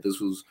like, all right, this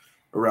was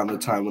around the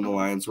time when the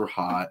Lions were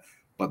hot,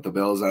 but the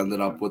Bills ended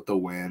up with the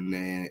win.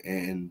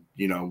 And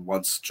you know,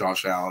 once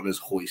Josh Allen is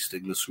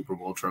hoisting the Super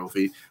Bowl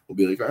trophy, we'll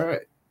be like, all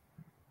right.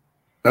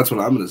 That's what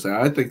I'm going to say.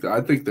 I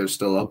think they're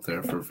still up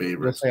there for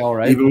favorites, all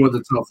right, even with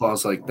a tough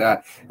loss like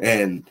that.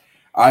 And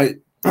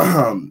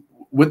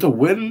with the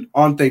win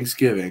on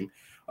Thanksgiving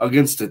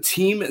against a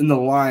team in the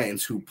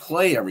Lions who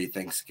play every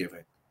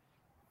Thanksgiving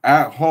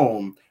at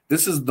home,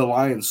 this is the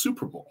Lions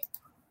Super Bowl.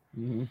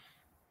 Mm-hmm.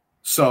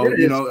 So,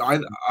 you know,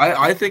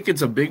 I think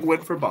it's a big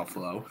win for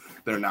Buffalo.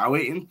 They're now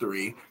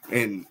 8-3,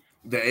 and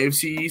the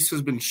AFC East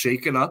has been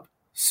shaken up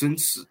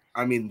since,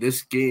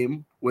 this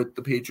game with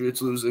the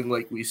Patriots losing,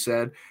 like we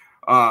said,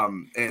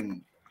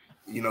 and,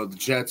 you know, the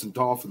Jets and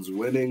Dolphins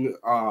winning.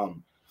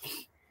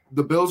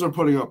 The Bills are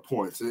putting up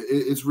points.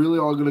 It's really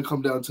all going to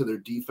come down to their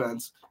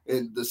defense,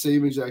 and the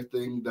same exact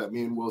thing that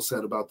me and Will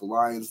said about the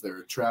Lions.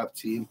 They're a trap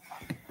team,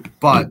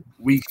 but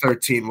Week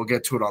 13, we'll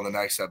get to it on the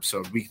next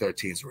episode. Week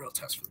 13 is a real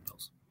test for the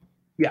Bills.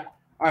 Yeah.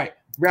 All right.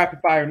 Rapid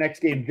fire.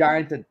 Next game,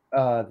 Giants and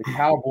the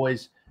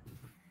Cowboys.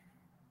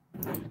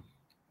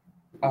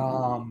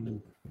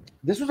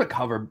 This was a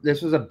cover.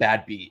 This was a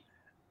bad beat.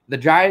 The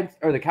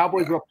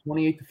Cowboys were up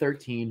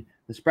 28-13.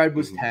 The spread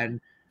was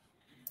 10.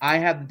 I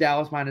had the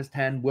Dallas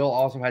 -10. Will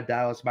also had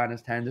Dallas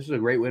 -10. This was a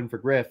great win for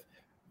Griff,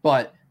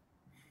 but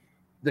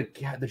the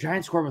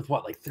Giants scored with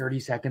 30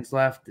 seconds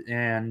left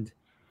and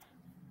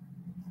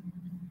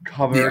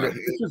covered. Yeah,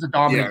 this was a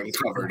dominant.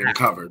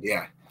 Covered.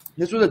 Yeah.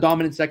 This was a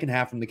dominant second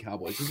half from the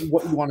Cowboys. This is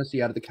what you want to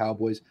see out of the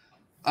Cowboys.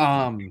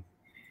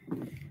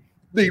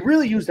 They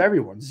really used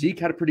everyone. Zeke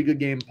had a pretty good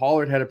game.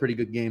 Pollard had a pretty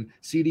good game.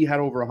 CD had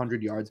over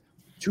 100 yards.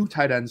 2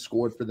 tight ends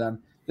scored for them.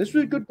 This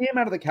was a good game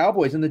out of the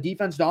Cowboys, and the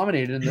defense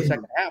dominated in the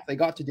second half. They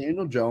got to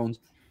Daniel Jones.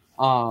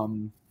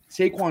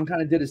 Saquon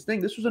kind of did his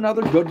thing. This was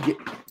another good game.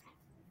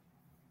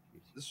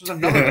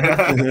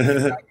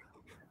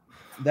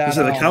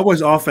 The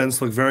Cowboys'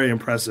 offense looked very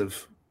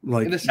impressive.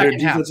 Like in the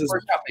second half,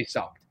 first half they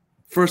sucked.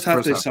 First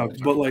half they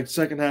sucked, but like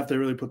second half they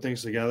really put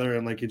things together,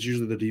 and like it's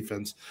usually the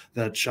defense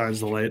that shines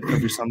the light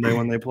every Sunday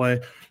when they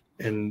play.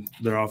 And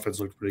their offense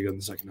looked pretty good in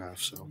the second half.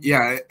 So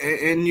yeah,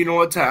 and you know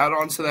what? To add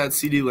on to that,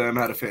 CeeDee Lamb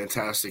had a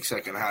fantastic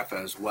second half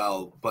as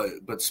well.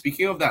 But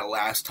speaking of that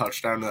last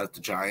touchdown that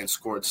the Giants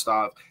scored,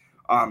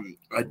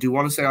 I do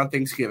want to say on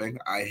Thanksgiving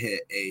I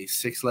hit a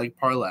 6-leg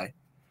parlay.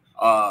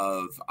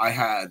 I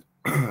had,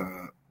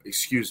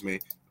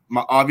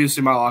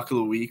 obviously my lock of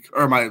the week,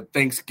 or my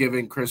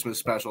Thanksgiving Christmas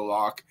special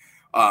lock,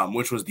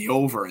 which was the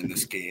over in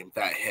this game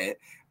that hit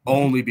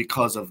only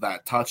because of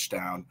that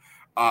touchdown.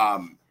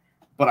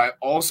 But I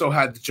also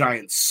had the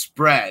Giants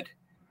spread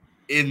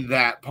in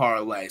that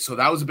parlay. So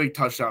that was a big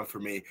touchdown for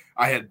me.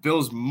 I had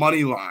Bills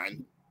money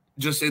line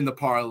just in the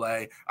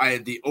parlay. I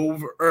had the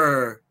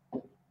over,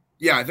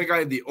 I think I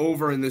had the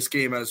over in this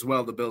game as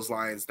well, the Bills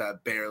Lions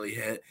that barely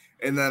hit.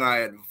 And then I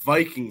had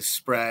Vikings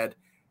spread.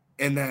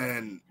 And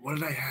then what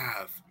did I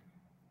have?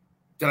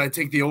 Did I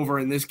take the over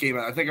in this game?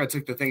 I think I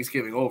took the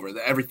Thanksgiving over.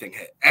 Everything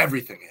hit.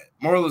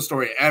 Moral of the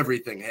story,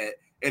 everything hit.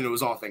 And it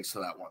was all thanks to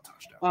that one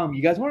touchdown.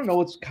 You guys want to know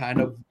what's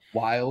kind of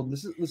wild?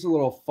 This is a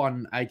little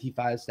fun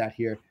IT5 stat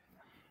here.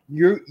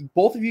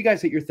 Both of you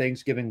guys hit your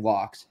Thanksgiving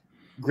locks.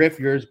 Griff,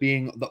 yours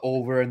being the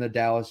over in the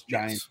Dallas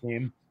Giants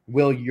game.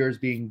 Will, yours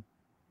being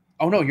 –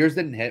 oh, no, yours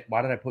didn't hit.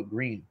 Why did I put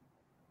green?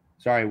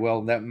 Sorry,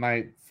 Will, that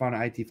my fun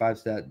IT5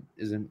 stat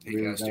isn't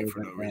really relevant for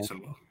no reason,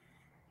 Will.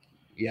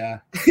 Yeah.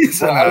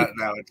 So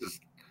now it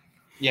just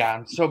 –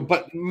 yeah, so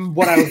but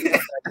what I was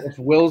if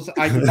Will's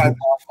IT5 lock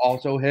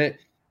also hit,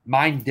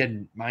 mine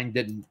didn't.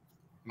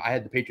 I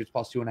had the Patriots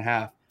plus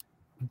 2.5.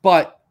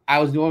 But I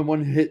was the only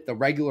one who hit the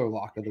regular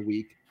lock of the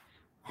week.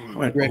 I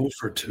went 0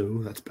 for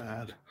 2. That's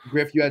bad.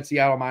 Griff, you had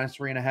Seattle minus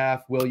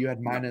 3.5. Will, you had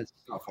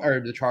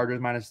the Chargers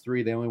minus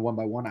 3. They only won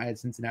by 1. I had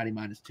Cincinnati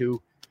minus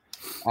 2.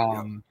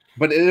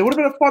 But it would have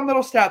been a fun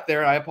little stat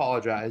there. I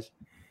apologize.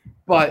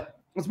 But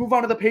let's move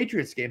on to the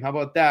Patriots game. How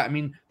about that? I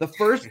mean,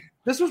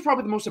 this was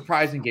probably the most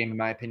surprising game in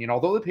my opinion.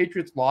 Although the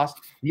Patriots lost,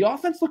 the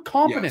offense looked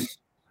confident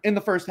in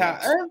the first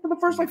half. For the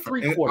first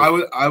 3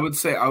 quarters. I would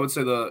say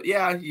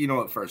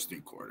first 3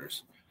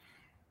 quarters.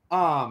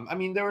 I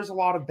mean, there was a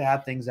lot of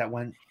bad things that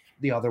went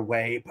the other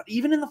way, but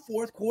even in the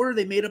fourth quarter,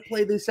 they made a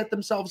play. They set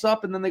themselves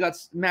up, and then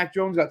Mac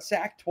Jones got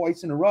sacked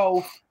twice in a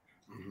row,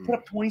 put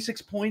up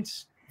 26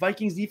 points.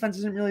 Vikings defense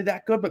isn't really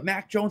that good, but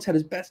Mac Jones had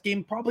his best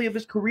game probably of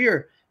his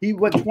career. He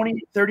went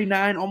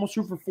 20-39, almost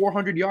threw for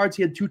 400 yards.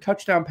 He had 2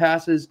 touchdown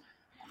passes,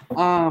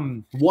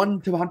 one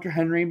to Hunter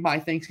Henry, my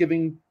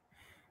Thanksgiving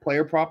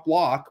player prop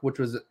lock, which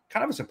was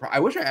kind of a surprise. I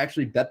wish I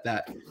actually bet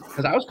that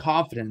because I was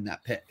confident in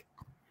that pick.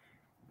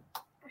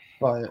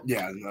 But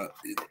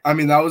I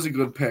mean, that was a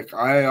good pick.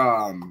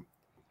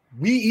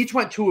 We each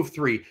went 2 of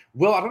 3.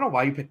 Will, I don't know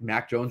why you picked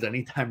Mac Jones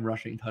anytime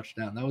rushing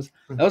touchdown. That was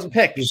a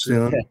pick.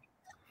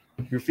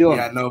 You're feeling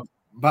it. No,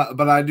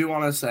 but I do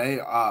want to say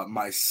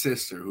my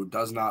sister, who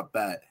does not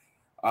bet,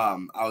 I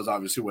was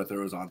obviously with her.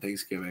 It was on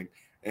Thanksgiving,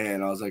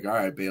 and I was like, all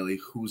right,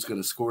 Bailey, who's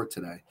going to score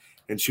today?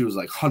 And she was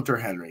like, Hunter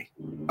Henry.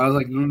 I was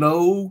like,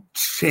 no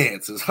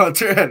chances.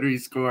 Hunter Henry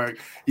scoring.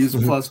 He's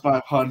plus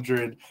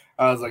 500.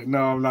 I was like,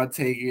 no, I'm not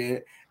taking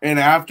it. And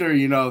after,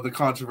 the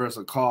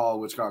controversial call,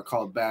 which got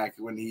called back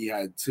when he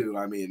had 2,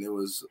 I mean, it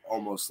was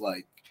almost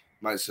like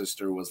my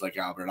sister was like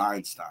Albert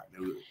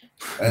Einstein.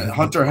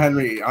 Hunter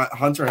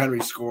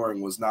Henry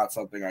scoring was not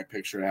something I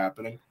pictured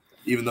happening,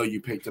 even though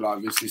you picked it,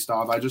 obviously,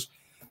 Stav.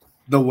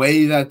 The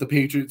way that the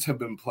Patriots have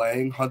been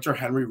playing, Hunter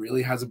Henry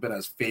really hasn't been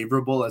as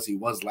favorable as he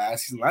was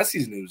last season. Last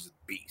season, he was a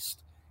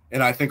beast.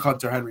 And I think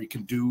Hunter Henry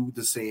can do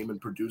the same and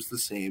produce the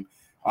same.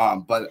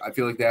 But I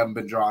feel like they haven't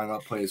been drawing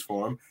up plays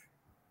for him.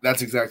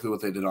 That's exactly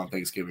what they did on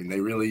Thanksgiving. They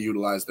really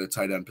utilized their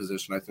tight end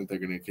position. I think they're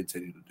going to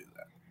continue to do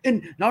that.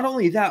 And not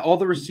only that, all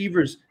the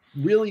receivers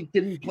really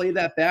didn't play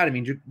that bad. I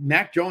mean,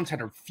 Mac Jones had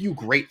a few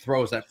great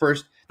throws. The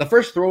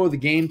first throw of the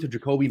game to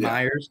Jacoby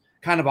Myers,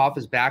 kind of off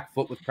his back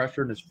foot with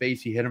pressure in his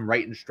face. He hit him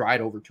right in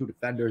stride over 2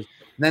 defenders.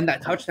 And then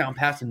that touchdown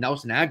pass to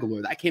Nelson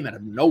Aguilar, that came out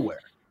of nowhere,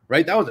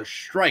 right? That was a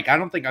strike. I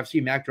don't think I've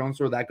seen Mac Jones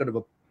throw that good of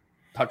a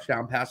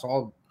touchdown pass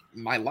all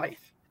my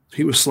life.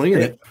 He was slinging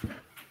it.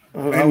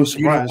 I was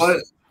surprised. You know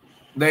what?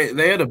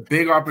 They had a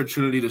big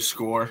opportunity to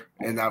score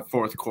in that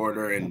fourth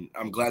quarter, and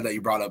I'm glad that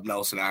you brought up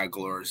Nelson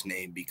Aguilar's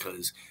name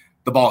because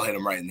the ball hit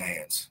him right in the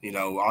hands.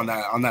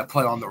 On that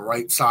play on the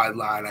right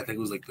sideline, I think it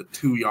was like the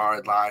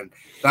 2-yard line.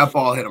 That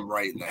ball hit him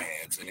right in the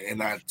hands,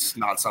 and that's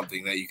not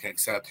something that you can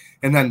accept.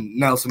 And then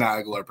Nelson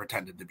Aguilar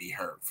pretended to be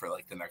hurt for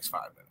like the next 5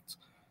 minutes.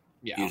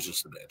 Yeah, he was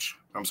just a bitch.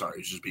 I'm sorry, he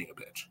was just being a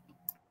bitch.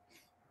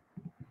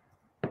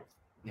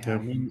 Yeah.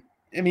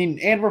 I mean,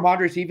 and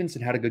Ramondre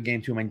Stevenson had a good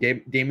game too. I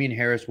mean, Damian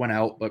Harris went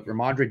out, but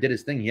Ramondre did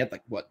his thing. He had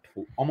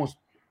almost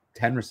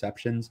 10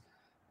 receptions,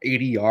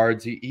 80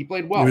 yards. He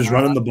played well. He was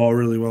running the ball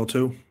really well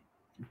too.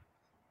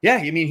 Yeah,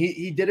 I mean,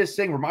 he did his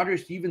thing. Ramondre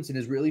Stevenson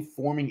is really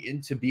forming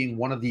into being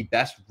one of the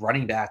best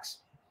running backs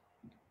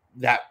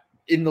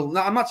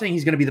I'm not saying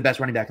he's going to be the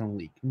best running back in the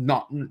league.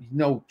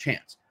 No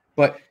chance.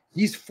 But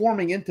he's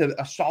forming into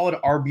a solid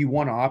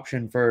RB1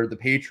 option for the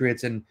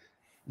Patriots, and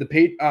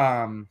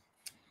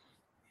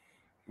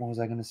what was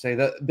I going to say?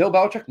 Bill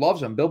Belichick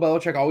loves him. Bill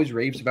Belichick always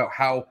raves about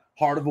how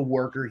hard of a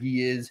worker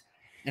he is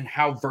and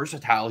how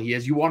versatile he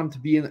is. You want him to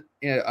be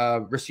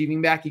a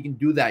receiving back, he can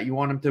do that. You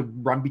want him to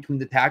run between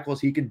the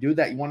tackles, he can do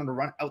that. You want him to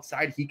run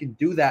outside, he can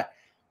do that.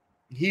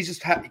 He's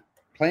just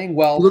playing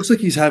well. It looks like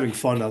he's having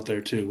fun out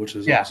there too, which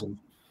is awesome.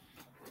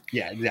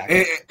 Yeah,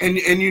 exactly. And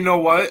you know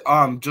what?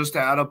 Just to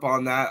add up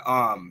on that,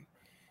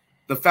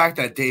 the fact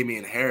that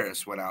Damian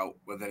Harris went out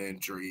with an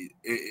injury,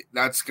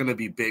 that's going to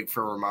be big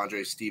for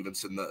Ramondre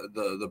Stevenson.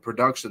 The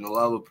production, the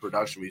level of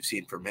production we've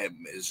seen from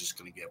him is just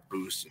going to get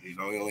boosted. He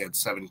only had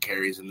 7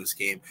 carries in this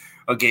game,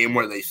 a game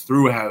where they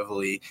threw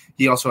heavily.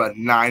 He also had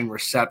 9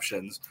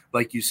 receptions,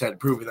 like you said,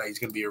 proving that he's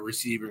going to be a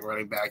receiving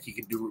running back. He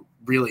can do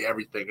really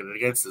everything. And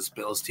against this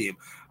Bills team,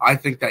 I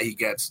think that he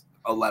gets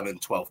 11,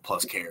 12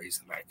 plus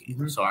carries in that game.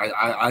 Mm-hmm. So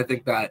I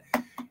think that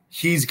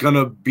he's going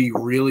to be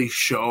really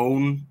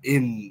shown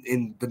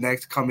in the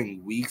next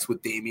coming weeks with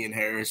Damian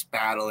Harris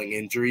battling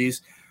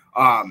injuries.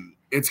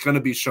 It's going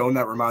to be shown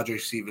that Ramondre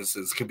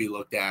Stevenson can be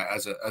looked at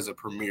as a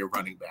premier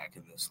running back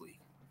in this league.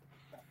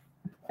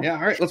 Yeah,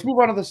 all right. Let's move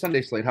on to the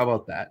Sunday slate. How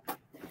about that?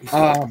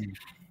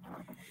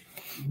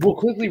 We'll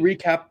quickly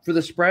recap for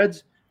the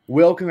spreads.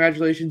 Will,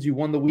 congratulations. You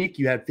won the week.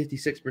 You had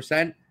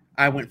 56%.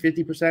 I went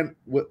 50%.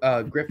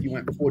 Griff, you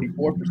went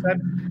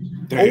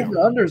 44%.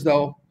 Over-unders,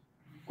 though.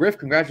 Griff,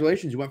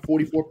 congratulations. You went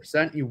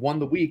 44%. You won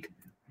the week,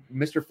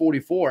 Mr.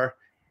 44.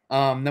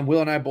 Then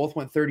Will and I both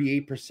went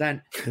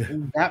 38%.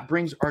 And that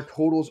brings our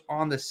totals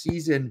on the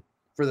season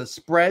for the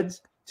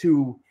spreads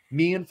to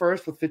me in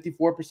first with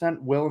 54%,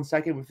 Will in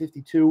second with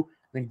 52%,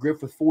 then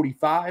Griff with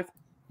 45%.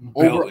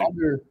 Over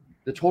under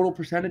the total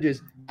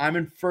percentages, I'm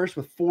in first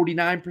with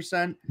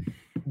 49%.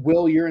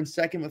 Will, you're in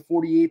second with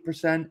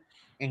 48%.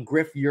 And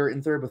Griff, you're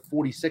in third with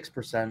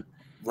 46%.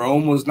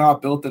 Rome was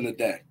not built in a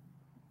day.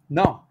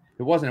 No.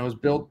 It wasn't. It was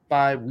built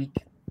by week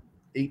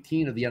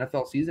 18 of the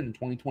NFL season in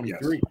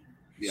 2023.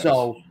 Yes.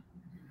 So,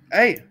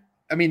 hey,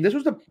 I mean, it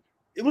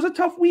was a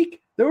tough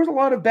week. There was a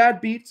lot of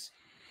bad beats.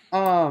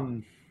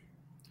 But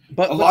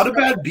a lot of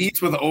bad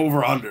beats with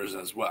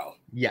over-unders as well.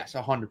 Yes,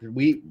 100%.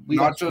 We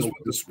not just with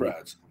the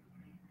spreads.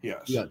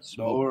 Yes.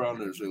 The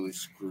over-unders really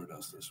screwed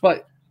us this week.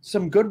 But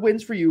some good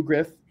wins for you,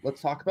 Griff. Let's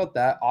talk about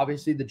that.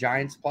 Obviously, the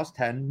Giants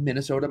 +10,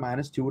 Minnesota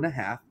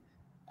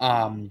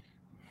 -2.5.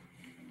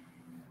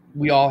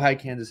 We all had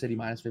Kansas City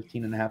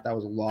 -15.5. That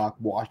was a lock.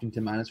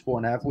 Washington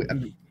 -4.5. I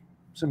mean,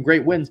 some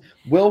great wins.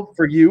 Will,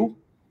 for you,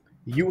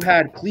 you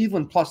had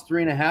Cleveland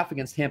 +3.5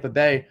 against Tampa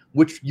Bay,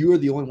 which you were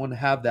the only one to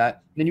have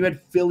that. Then you had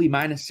Philly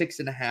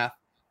 -6.5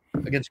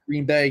 against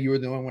Green Bay. You were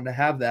the only one to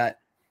have that.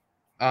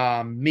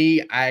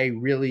 Me, I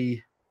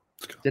really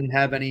didn't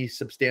have any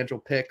substantial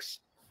picks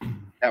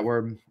that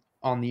were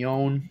on the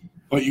own.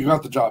 But you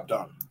got the job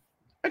done.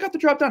 I got the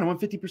job done. I went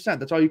 50%.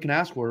 That's all you can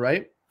ask for,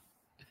 right?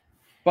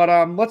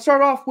 But let's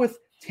start off with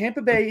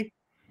Tampa Bay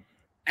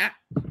at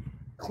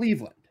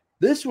Cleveland.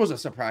 This was a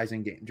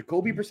surprising game.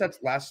 Jacoby Brissett's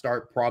last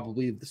start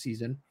probably of the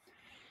season.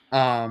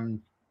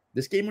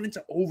 This game went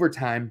into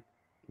overtime.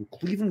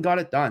 Cleveland got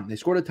it done. They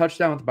scored a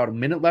touchdown with about a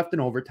minute left in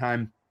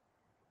overtime.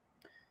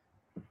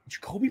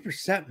 Jacoby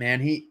Brissett,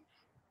 man,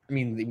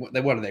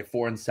 what are they,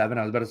 4-7?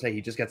 I was about to say he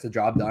just gets the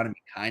job done. I mean,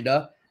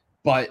 kinda.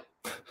 But,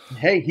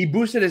 hey, he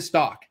boosted his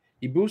stock.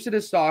 He boosted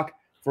his stock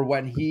for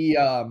when he's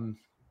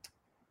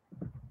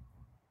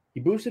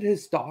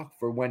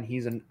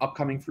an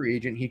upcoming free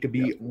agent. He could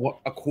be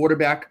a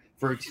quarterback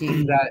for a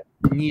team that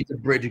needs a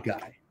bridge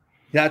guy.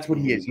 That's what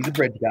he is. He's a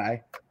bridge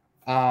guy.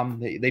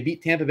 They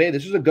beat Tampa Bay.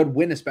 This was a good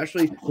win,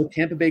 especially with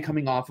Tampa Bay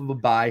coming off of a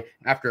bye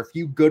after a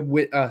few good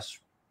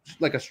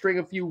like a string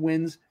of few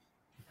wins,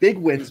 big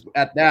wins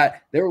at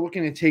that. They were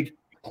looking to take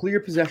clear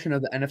possession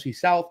of the NFC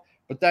South,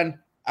 but then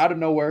out of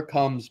nowhere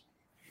comes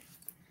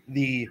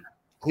the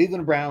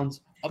Cleveland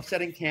Browns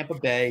upsetting Tampa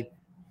Bay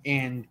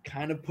and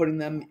kind of putting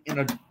them in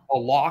a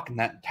lock in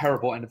that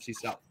terrible NFC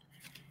South.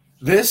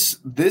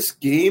 This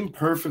game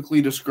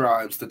perfectly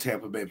describes the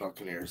Tampa Bay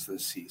Buccaneers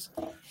this season.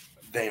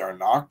 They are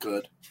not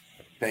good.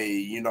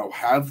 They,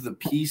 have the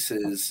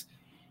pieces,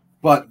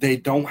 but they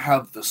don't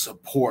have the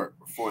support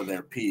for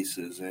their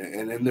pieces.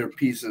 And in their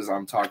pieces,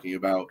 I'm talking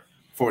about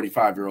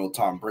 45-year-old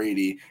Tom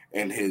Brady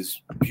and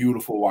his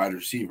beautiful wide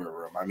receiver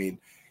room. I mean,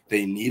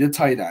 they need a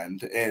tight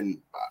end. And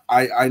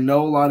I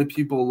know a lot of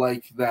people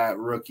like that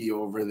rookie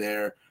over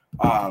there,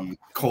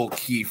 Cole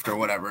Keefe or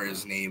whatever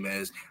his name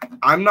is.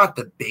 I'm not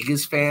the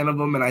biggest fan of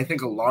him, and I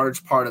think a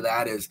large part of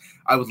that is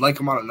I would like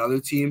him on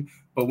another team.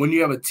 But when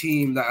you have a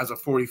team that has a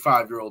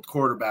 45-year-old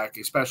quarterback,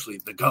 especially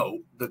the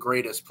GOAT, the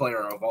greatest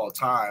player of all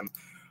time,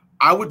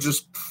 I would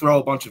just throw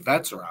a bunch of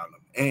vets around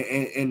them.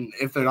 And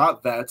if they're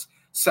not vets,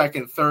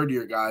 second,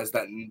 third-year guys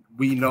that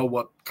we know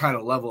what kind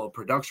of level of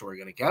production we're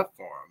going to get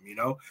for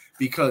them,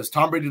 because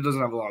Tom Brady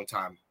doesn't have a long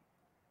time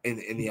in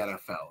the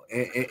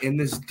NFL. In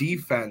this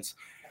defense,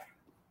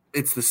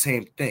 it's the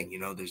same thing.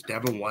 There's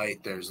Devin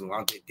White, there's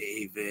Levante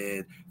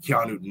David,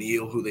 Keanu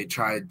Neal, who they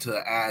tried to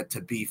add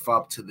to beef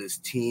up to this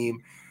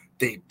team.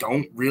 They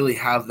don't really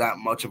have that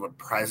much of a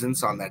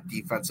presence on that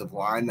defensive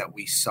line that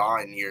we saw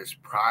in years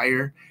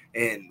prior.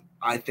 And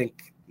I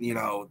think,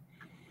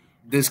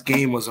 this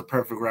game was a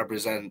perfect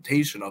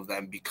representation of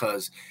them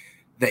because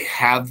they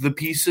have the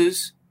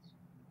pieces,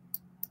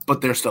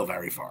 but they're still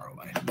very far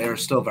away. They're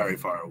still very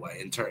far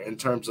away in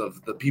terms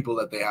of the people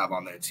that they have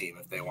on their team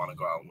if they want to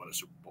go out and win a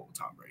Super Bowl with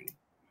Tom Brady.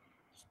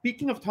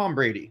 Speaking of Tom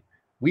Brady,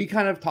 we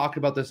kind of talked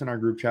about this in our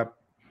group chat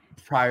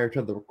prior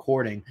to the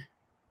recording.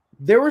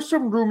 there were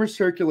some rumors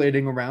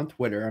circulating around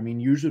Twitter. I mean,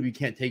 usually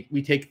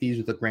we take these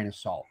with a grain of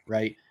salt,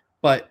 right?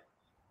 But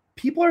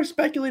people are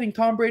speculating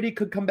Tom Brady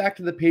could come back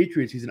to the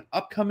Patriots. He's an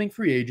upcoming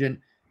free agent.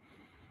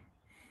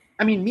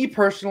 I mean, me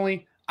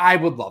personally, I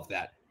would love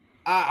that.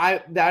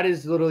 That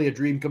is literally a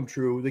dream come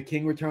true. The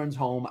king returns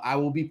home. I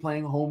will be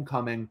playing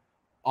Homecoming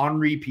on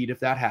repeat if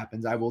that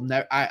happens. I will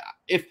never.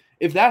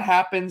 If that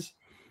happens,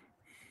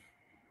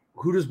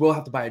 who does Will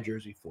have to buy a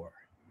jersey for?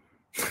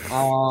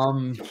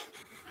 I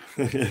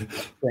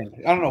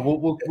don't know.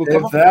 We'll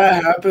if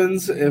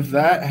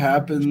that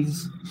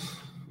happens,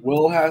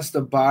 Will has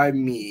to buy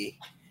me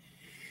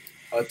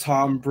a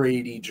Tom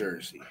Brady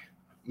jersey.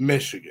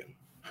 Michigan.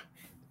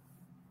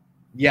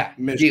 Yeah,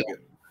 Michigan. Deal.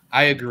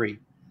 I agree.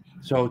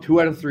 So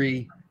 2 out of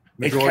 3.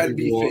 It can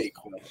be fake.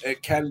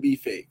 It can be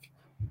fake.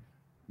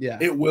 Yeah,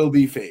 it will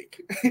be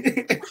fake.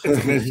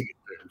 It's Michigan.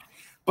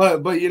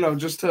 But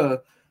just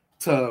to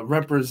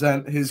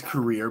represent his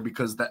career,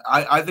 because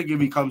I think if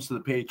he comes to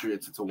the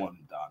Patriots, it's a one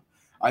and done.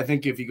 I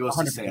think if he goes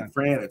 100%. To San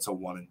Fran, it's a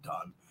one and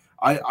done.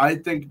 I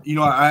think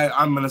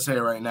I'm going to say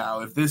it right now.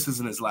 If this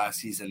isn't his last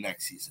season,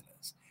 next season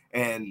is.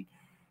 And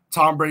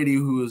Tom Brady,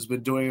 who has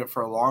been doing it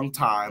for a long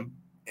time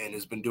and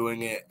has been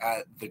doing it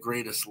at the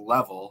greatest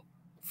level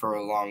for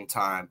a long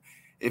time,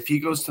 if he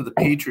goes to the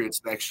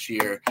Patriots next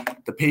year,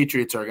 the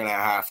Patriots are going to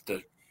have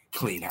to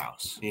clean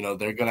house. They're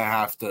going to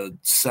have to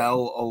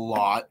sell a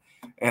lot,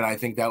 and I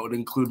think that would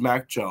include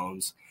Mac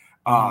Jones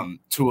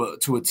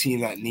to a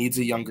team that needs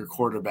a younger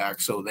quarterback,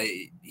 so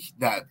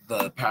that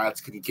the Pats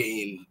can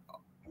gain,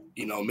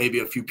 maybe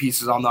a few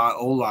pieces on the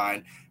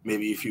O-line,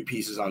 maybe a few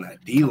pieces on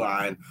that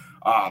D-line,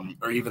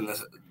 or even the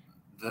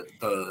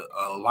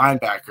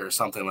linebacker or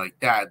something like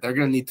that. They're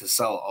going to need to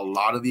sell a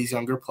lot of these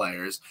younger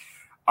players.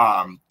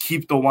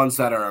 Keep the ones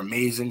that are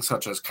amazing,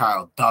 such as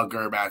Kyle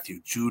Duggar,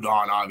 Matthew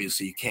Judon.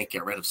 Obviously, you can't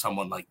get rid of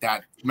someone like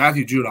that.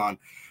 Matthew Judon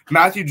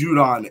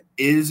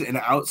is an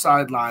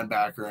outside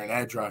linebacker and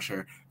edge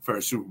rusher for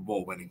a Super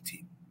Bowl winning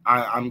team.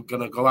 I'm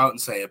going to go out and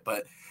say it,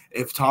 but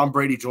if Tom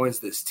Brady joins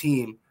this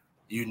team,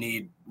 you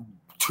need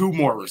 2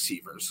 more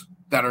receivers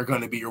that are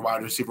going to be your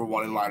wide receiver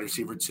 1 and wide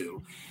receiver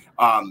 2.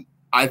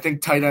 I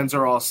think tight ends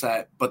are all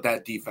set, but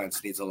that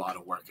defense needs a lot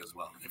of work as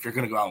well if you're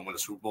going to go out and win a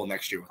Super Bowl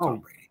next year with Tom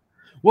Brady.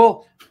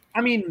 Well,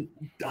 I mean,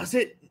 does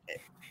it?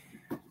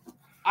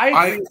 I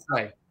agree with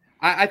Clay.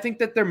 I think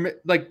that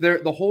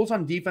the holes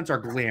on defense are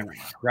glaring,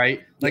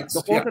 right? Like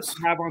the holes that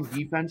they have on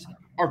defense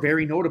are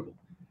very notable,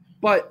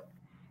 but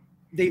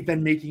they've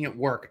been making it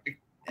work,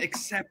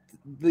 except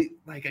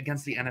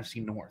against the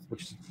NFC North,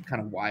 which is kind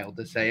of wild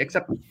to say.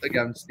 Except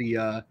against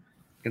the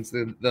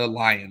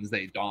Lions,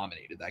 they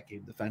dominated that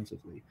game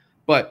defensively.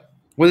 But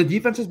when the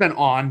defense has been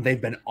on,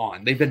 they've been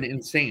on. They've been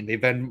insane. They've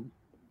been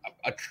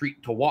a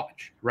treat to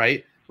watch,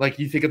 right? Like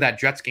you think of that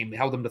Jets game, they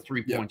held them to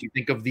 3 points. You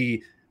think of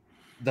the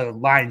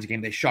Lions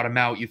game, they shut them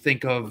out. You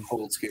think of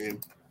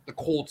the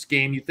Colts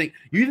game. You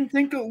even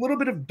think a little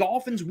bit of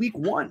Dolphins week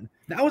 1.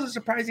 That was a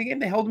surprising game.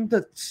 They held them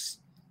to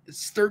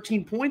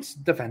 13 points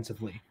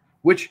defensively,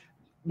 which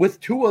with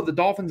Tua, the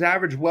Dolphins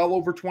averaged well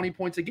over 20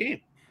 points a game.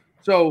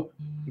 So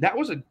that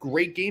was a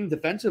great game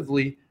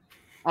defensively.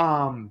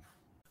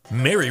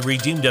 Mary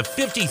redeemed a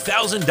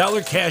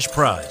 $50,000 cash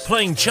prize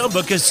playing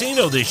Chumba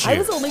Casino this year. I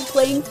was only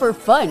playing for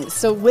fun,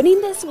 so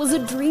winning this was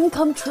a dream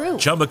come true.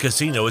 Chumba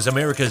Casino is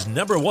America's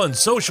 #1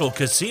 social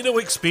casino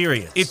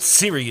experience. It's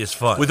serious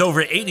fun. With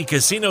over 80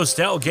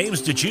 casino-style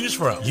games to choose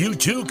from, you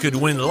too could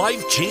win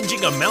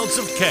life-changing amounts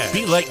of cash.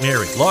 Be like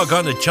Mary. Log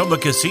on to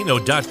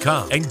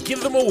ChumbaCasino.com and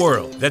give them a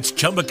whirl. That's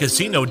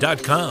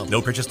ChumbaCasino.com.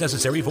 No purchase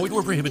necessary. Void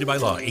where prohibited by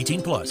law.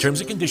 18+.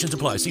 Terms and conditions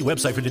apply. See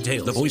website for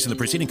details. The voice in the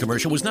preceding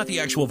commercial was not the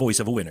actual voice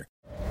of a winner.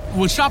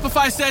 When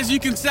Shopify says you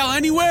can sell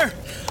anywhere,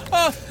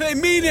 they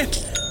mean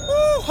it.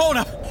 Woo, hold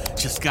up.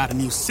 Just got a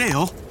new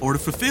sale. Order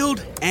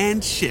fulfilled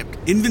and shipped.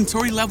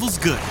 Inventory levels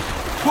good.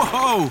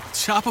 Whoa,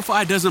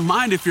 Shopify doesn't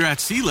mind if you're at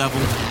sea level.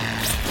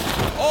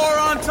 Or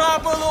on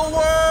top of the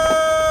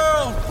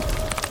world.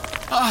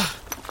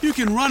 You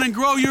can run and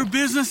grow your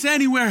business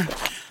anywhere.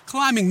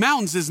 Climbing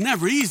mountains is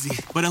never easy,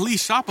 but at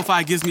least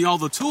Shopify gives me all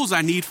the tools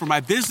I need for my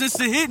business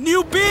to hit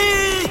new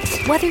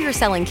peaks. Whether you're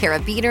selling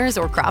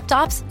carabiners or crop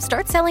tops,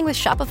 start selling with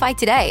Shopify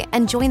today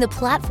and join the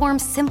platform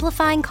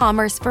simplifying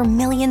commerce for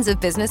millions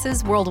of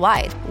businesses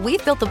worldwide.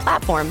 We've built the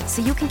platform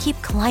so you can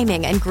keep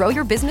climbing and grow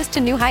your business to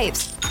new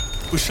heights.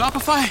 With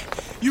Shopify,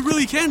 you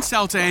really can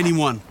sell to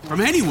anyone,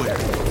 from anywhere.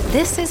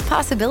 This is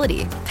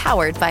Possibility,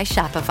 powered by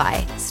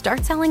Shopify.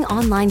 Start selling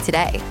online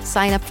today.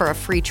 Sign up for a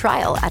free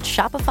trial at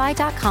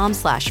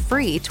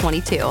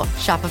shopify.com/free22.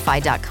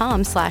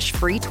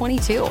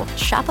 Shopify.com/free22.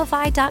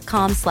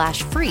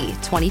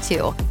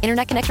 Shopify.com/free22.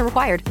 Internet connection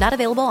required. Not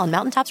available on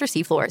mountaintops or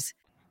seafloors.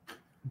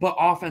 But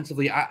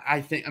offensively,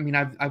 I think,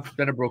 I've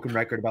been a broken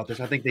record about this.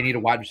 I think they need a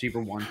wide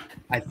receiver 1.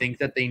 I think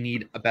that they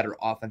need a better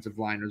offensive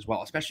line as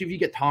well, especially if you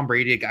get Tom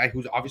Brady, a guy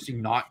who's obviously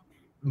not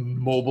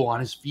mobile on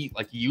his feet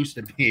like he used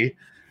to be.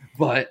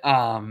 But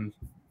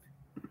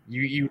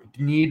you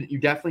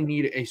definitely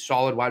need a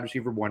solid wide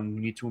receiver 1.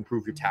 You need to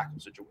improve your tackle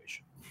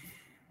situation.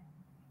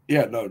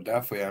 Yeah, no,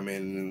 definitely. I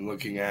mean,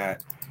 looking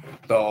at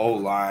the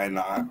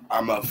O-line,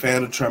 I'm a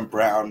fan of Trent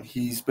Brown.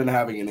 He's been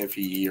having an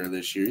iffy year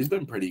this year. He's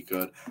been pretty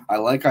good. I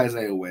like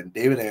Isaiah Wynn.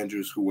 David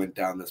Andrews, who went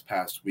down this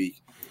past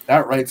week.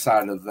 That right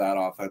side of that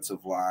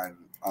offensive line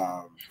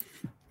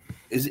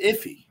is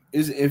iffy,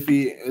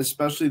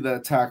 especially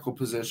that tackle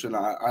position.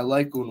 I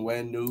like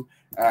Onwenu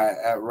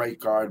at right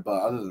guard,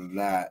 but other than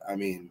that, I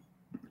mean,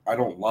 I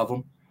don't love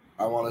him,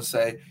 I want to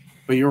say.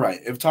 But you're right.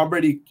 If Tom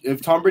Brady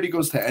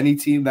goes to any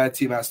team, that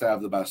team has to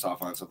have the best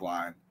offensive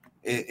line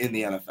in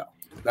the NFL.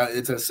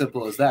 It's as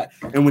simple as that.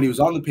 And when he was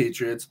on the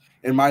Patriots,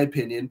 in my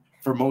opinion,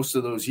 for most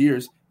of those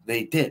years,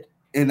 they did.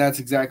 And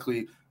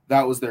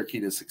that was their key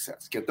to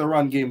success. Get the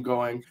run game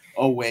going.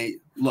 Oh,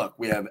 wait, look,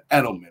 we have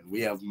Edelman.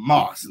 We have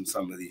Moss in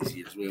some of these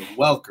years. We have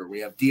Welker. We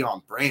have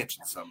Deion Branch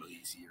in some of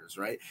these years,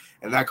 right?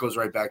 And that goes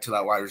right back to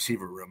that wide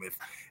receiver room.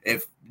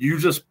 If you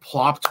just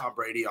plop Tom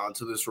Brady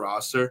onto this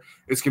roster,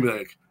 it's going to be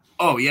like,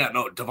 oh, yeah,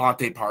 no,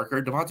 Devontae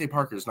Parker. Devontae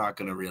Parker is not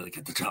going to really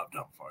get the job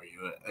done for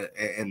you.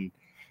 And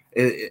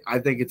I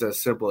think it's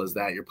as simple as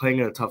that. You're playing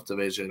in a tough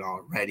division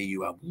already.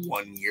 You have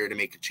 1 year to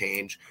make a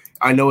change.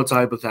 I know it's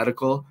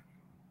hypothetical.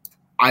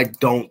 I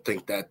don't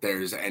think that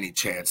there's any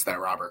chance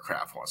that Robert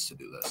Kraft wants to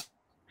do this.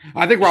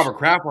 I think Robert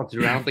Kraft wants to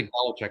do it. I don't think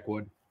Belichick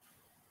would.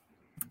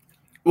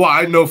 Well,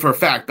 I know for a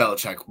fact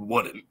Belichick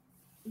wouldn't.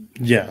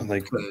 Yeah,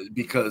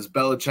 because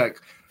Belichick,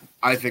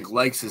 I think,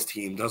 likes his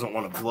team, doesn't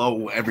want to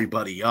blow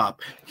everybody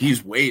up.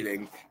 He's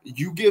waiting.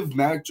 You give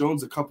Mac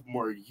Jones a couple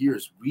more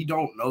years, we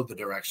don't know the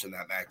direction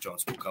that Mac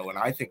Jones will go, and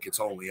I think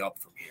it's only up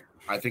from here.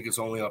 I think it's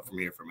only up from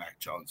here for Mac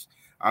Jones.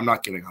 I'm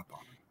not giving up on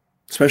him.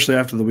 Especially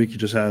after the week you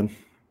just had.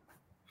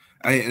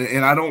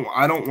 I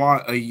don't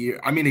want a year.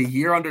 I mean, a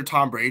year under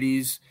Tom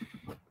Brady's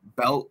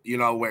belt,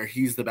 where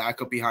he's the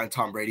backup behind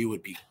Tom Brady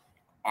would be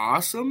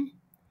awesome,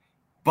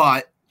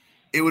 but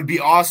it would be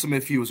awesome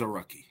if he was a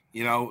rookie.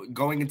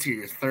 Going into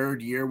your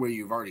third year where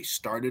you've already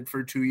started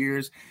for 2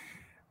 years,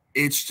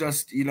 it's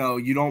just, you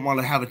don't want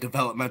to have a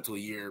developmental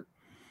year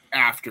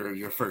after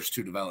your first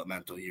 2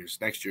 developmental years.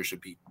 Next year should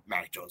be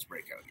Mac Jones'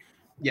 breakout year.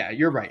 Yeah,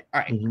 you're right.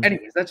 All right. Mm-hmm.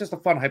 Anyways, that's just a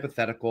fun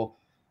hypothetical.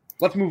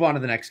 Let's move on to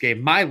the next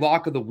game. My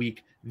lock of the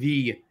week,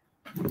 the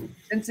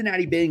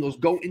Cincinnati Bengals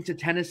go into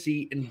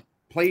Tennessee and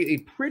play a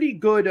pretty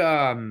good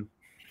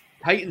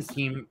Titans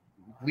team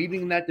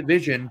leading that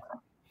division.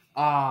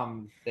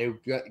 They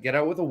get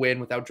out with a win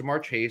without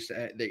Jamar Chase.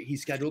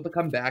 He's scheduled to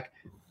come back.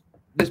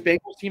 This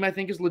Bengals team, I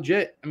think, is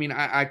legit. I mean,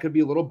 I could be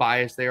a little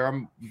biased. They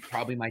are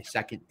probably my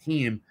second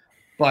team,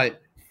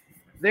 but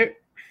they're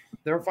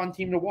a fun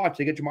team to watch.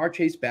 They get Jamar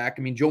Chase back.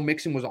 I mean, Joe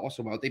Mixon was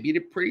also out. They beat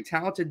a pretty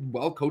talented,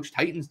 well-coached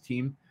Titans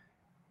team.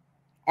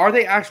 Are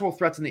they actual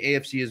threats in the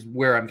AFC is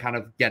where I'm kind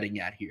of getting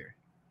at here.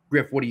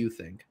 Griff, what do you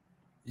think?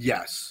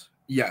 Yes.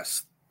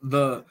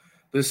 The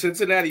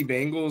Cincinnati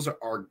Bengals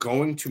are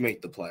going to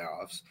make the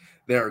playoffs.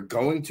 They're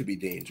going to be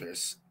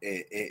dangerous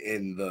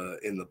in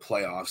the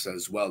playoffs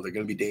as well. They're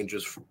going to be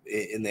dangerous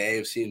in the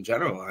AFC in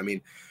general. I mean,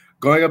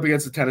 going up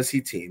against a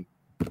Tennessee team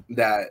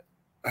that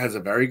has a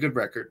very good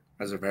record,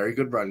 has a very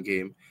good run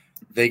game,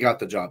 they got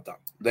the job done.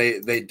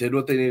 They did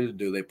what they needed to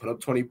do. They put up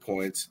 20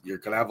 points. You're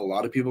going to have a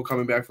lot of people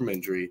coming back from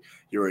injury.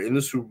 You were in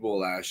the Super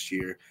Bowl last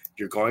year.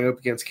 You're going up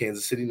against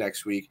Kansas City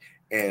next week,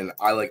 and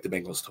I like the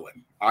Bengals to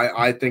win.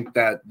 I think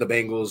that the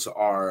Bengals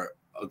are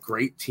a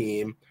great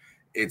team.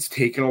 It's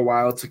taken a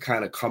while to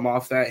kind of come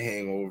off that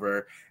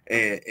hangover,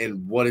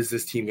 and what is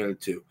this team going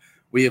to do?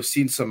 We have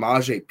seen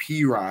Samaje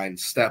Perine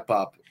step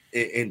up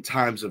in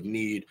times of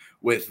need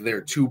with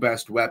their 2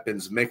 best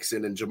weapons,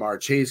 Mixon and Jamar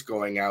Chase,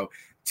 going out.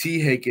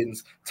 T.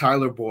 Higgins,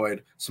 Tyler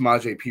Boyd,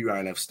 Samaje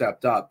Perine have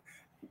stepped up.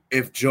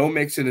 If Joe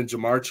Mixon and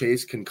Jamar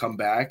Chase can come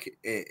back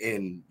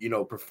and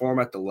perform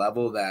at the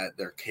level that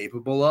they're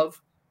capable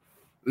of,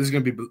 this is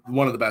going to be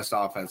one of the best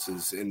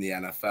offenses in the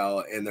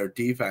NFL, and their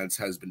defense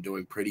has been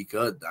doing pretty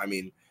good. I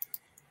mean,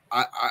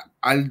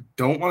 I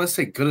don't want to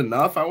say good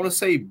enough. I want to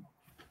say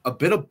a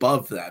bit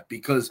above that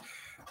because,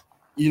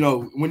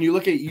 when you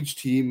look at each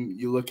team,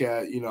 you look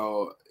at,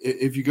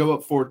 if you give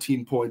up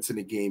 14 points in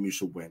a game, you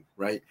should win,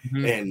 right?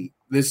 Mm-hmm. And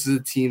this is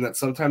a team that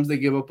sometimes they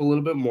give up a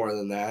little bit more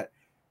than that.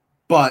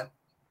 But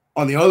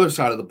on the other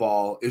side of the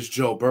ball is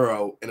Joe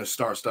Burrow in a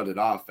star-studded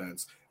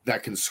offense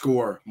that can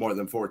score more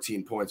than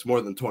 14 points,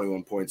 more than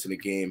 21 points in a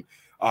game.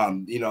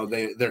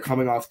 They're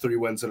coming off 3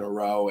 wins in a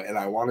row, and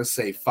I want to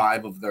say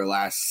 5 of their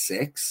last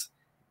 6.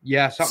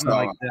 Yeah, something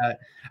like that.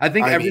 I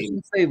think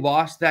since they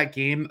lost that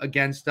game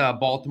against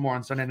Baltimore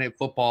on Sunday Night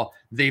Football,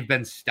 they've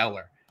been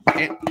stellar.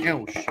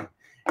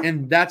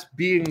 And that's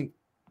being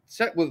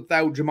set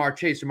without Jamar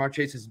Chase. Jamar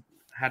Chase has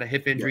had a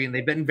hip injury, and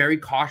they've been very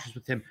cautious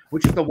with him,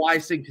 which is the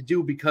wise thing to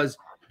do because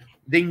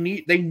they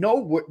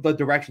know the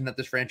direction that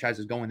this franchise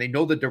is going. They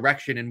know the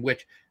direction in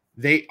which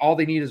all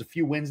they need is a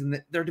few wins,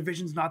 and their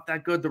division's not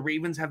that good. The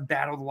Ravens have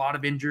battled a lot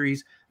of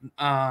injuries.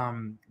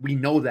 We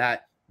know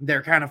that.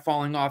 They're kind of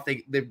falling off.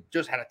 They've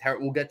just had a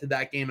terrible. We'll get to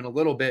that game in a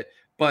little bit,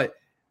 but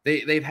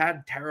they've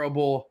had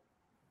terrible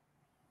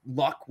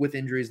luck with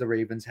injuries. The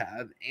Ravens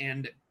have,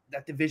 and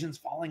that division's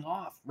falling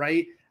off,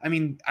 right? I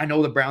mean, I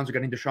know the Browns are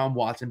getting Deshaun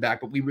Watson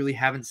back, but we really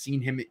haven't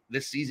seen him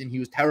this season. He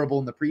was terrible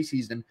in the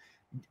preseason.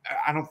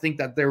 I don't think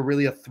that they're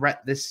really a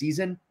threat this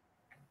season,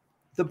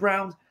 the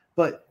Browns,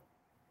 but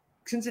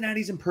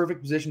Cincinnati's in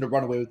perfect position to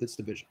run away with this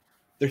division.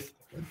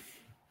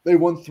 They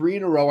won 3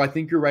 in a row. I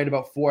think you're right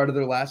about 4 out of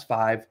their last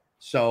 5.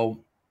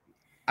 So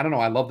I don't know.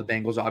 I love the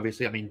Bengals,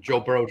 obviously. I mean, Joe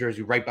Burrow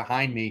jersey right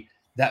behind me.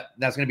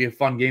 That's going to be a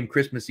fun game.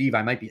 Christmas Eve,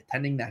 I might be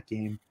attending that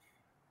game.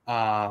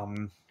 Yeah,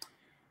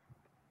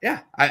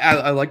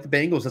 I like the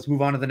Bengals. Let's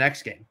move on to the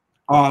next game.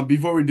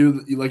 Before we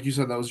do, like you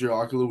said, that was your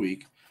lock of the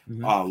week.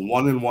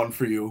 1-1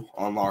 for you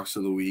on locks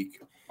of the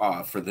week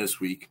for this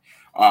week.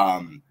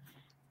 I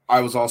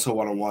was also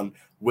 1-1.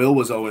 Will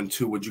was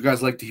 0-2. Would you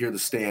guys like to hear the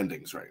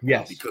standings right now?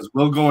 Yes. Because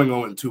Will going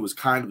 0-2 is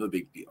kind of a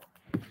big deal.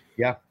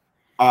 Yeah.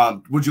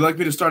 Would you like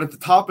me to start at the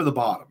top or the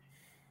bottom?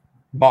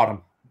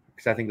 Bottom,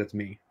 because I think that's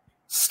me.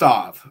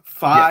 Stav,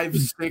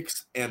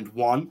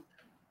 5-6-1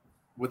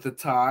 with a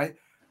tie,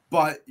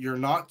 but you're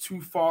not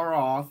too far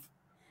off.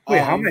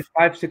 Wait, how many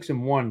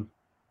 5-6-1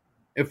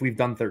 if we've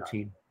done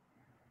 13?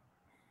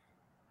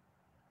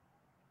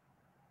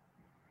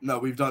 No,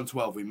 we've done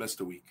 12. We missed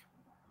a week,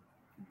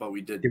 but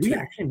we did. Did we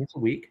actually miss a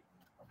week?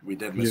 We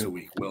did miss a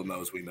week. Will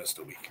knows we missed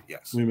a week.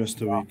 Yes, we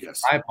missed a week.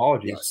 Yes, I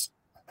apologize.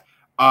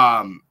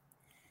 Yes.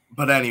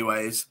 But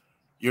anyways,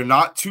 you're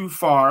not too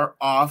far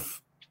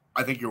off.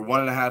 I think you're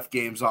 1.5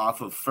 games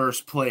off of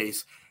first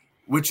place,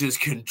 which is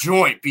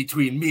conjoint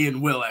between me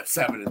and Will at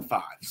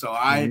 7-5. So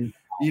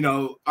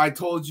I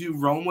told you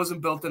Rome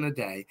wasn't built in a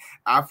day.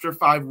 After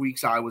 5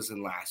 weeks, I was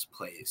in last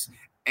place.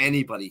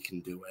 Anybody can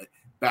do it.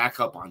 Back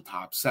up on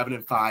top,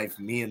 7-5.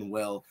 Me and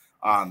Will.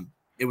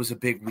 It was a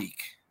big week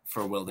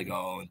for Will to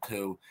go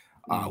 0-2.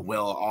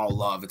 Will, all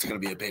love. It's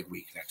going to be a big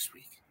week next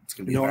week. It's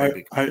going to be a very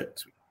big week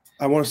next week.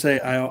 I want to say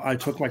I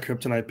took my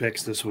kryptonite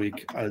picks this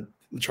week.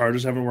 The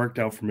Chargers haven't worked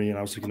out for me, and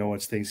I was like, you know what,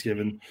 it's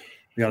Thanksgiving.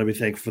 We got to be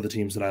thankful for the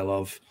teams that I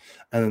love.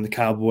 And then the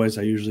Cowboys,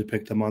 I usually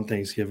pick them on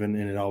Thanksgiving,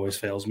 and it always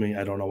fails me.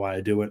 I don't know why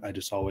I do it. I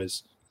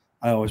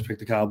always pick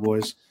the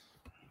Cowboys.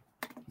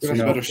 So,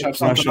 better shut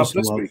something up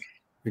this week.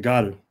 We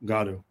got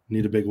to.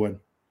 Need a big win.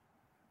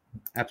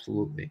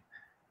 Absolutely.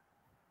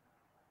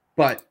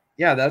 But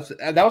yeah,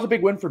 that was a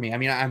big win for me. I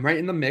mean, I'm right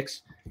in the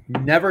mix.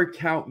 Never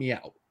count me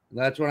out.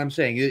 That's what I'm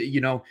saying.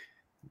 You know,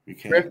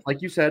 Griff,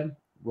 like you said,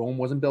 Rome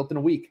wasn't built in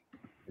a week.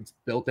 It's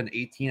built in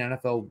 18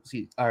 NFL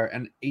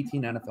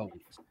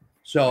weeks.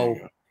 So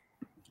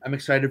I'm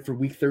excited for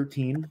week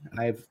 13.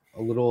 I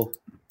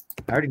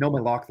already know my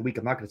lock of the week.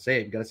 I'm not going to say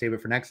it. I've got to save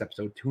it for next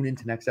episode. Tune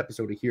into next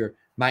episode to hear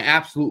my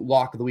absolute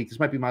lock of the week. This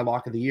might be my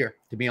lock of the year,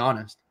 to be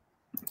honest.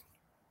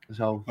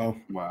 So,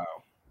 wow.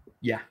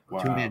 Yeah,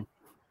 tune in.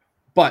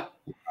 But,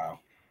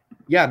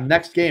 yeah,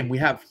 next game, we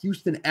have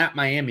Houston at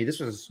Miami.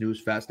 This was a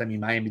snooze fest. I mean,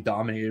 Miami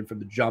dominated from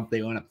the jump.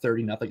 They went up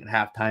 30-0 at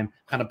halftime,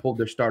 kind of pulled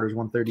their starters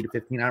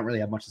 130-15. I don't really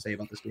have much to say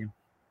about this game.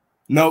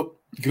 Nope.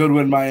 Good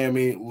win,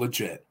 Miami.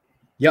 Legit.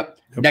 Yep.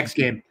 Next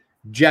game,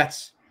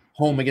 Jets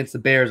home against the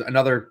Bears.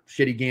 Another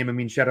shitty game. I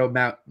mean, shout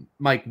out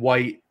Mike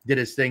White. Did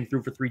his thing,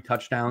 threw for 3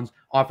 touchdowns.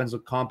 Offense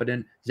looked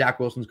competent. Zach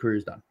Wilson's career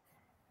is done.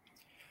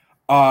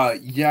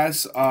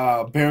 Yes.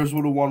 Bears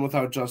would have won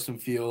without Justin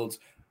Fields.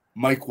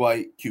 Mike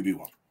White,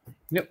 QB1.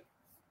 Yep.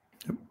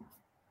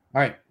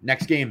 All right,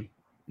 next game,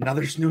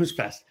 another snooze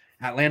fest.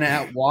 Atlanta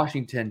at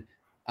Washington.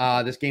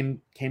 This game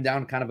came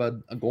down kind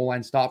of a goal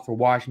line stop for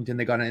Washington.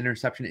 They got an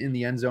interception in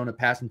the end zone, a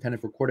pass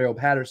intended for Cordero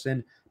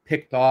Patterson,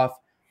 picked off.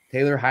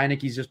 Taylor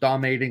Heineke's just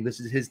dominating.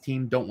 This is his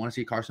team. Don't want to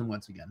see Carson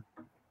Wentz again.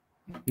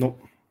 Nope.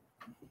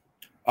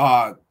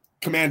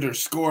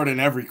 Commanders scored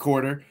in every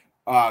quarter.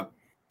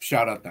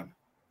 Shout out them.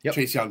 Yep.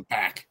 Chase Young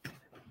back.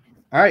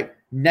 All right,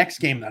 next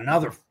game,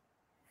 another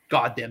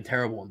goddamn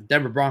terrible one. The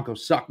Denver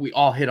Broncos suck. We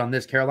all hit on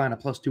this. Carolina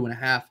plus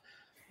 2.5.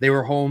 They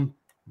were home.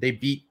 They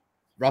beat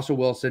Russell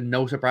Wilson.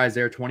 No surprise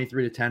there.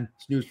 23-10.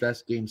 Snooze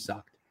fest. Game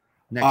sucked.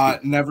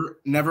 Next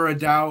never a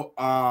doubt.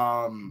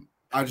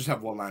 I just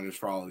have one-liners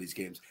for all of these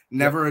games.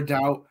 Never a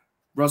doubt.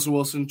 Russell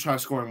Wilson try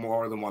scoring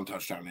more than 1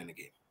 touchdown in a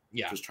game.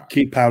 Yeah. Just try.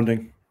 Keep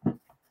pounding.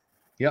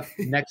 Yep.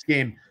 Next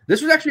game.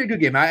 This was actually a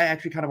good game. I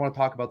actually kind of want to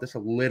talk about this a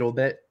little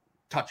bit.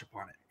 Touch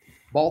upon it.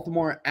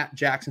 Baltimore at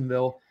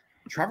Jacksonville.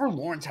 Trevor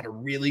Lawrence had a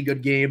really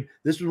good game.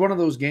 This was one of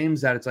those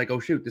games that it's like, oh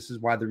shoot, this is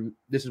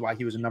why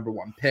he was a number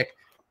 1 pick.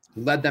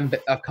 Led them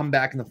come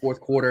back in the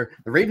fourth quarter.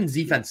 The Ravens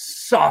defense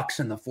sucks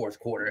in the fourth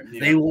quarter.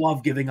 Yeah. They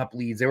love giving up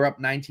leads. They were up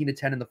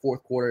 19-10 in the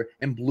fourth quarter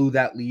and blew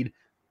that lead.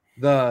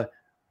 The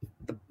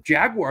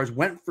Jaguars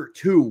went for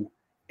 2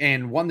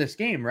 and won this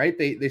game, right?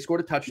 They scored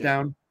a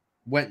touchdown.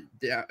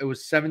 Yeah. It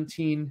was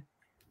 17.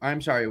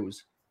 I'm sorry, it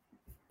was.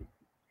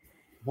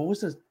 What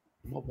was this?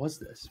 What was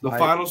this? The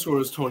final score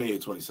was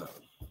 28-27.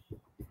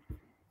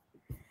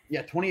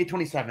 Yeah,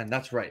 28-27.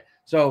 That's right.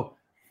 So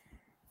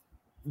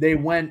they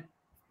went.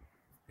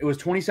 It was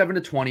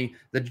 27-20.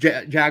 The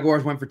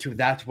Jaguars went for 2.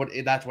 That's what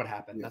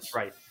happened. Yes. That's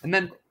right. And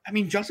then, I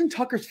mean, Justin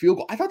Tucker's field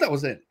goal. I thought that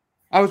was it.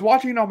 I was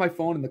watching it on my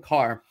phone in the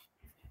car.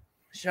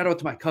 Shout out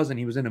to my cousin.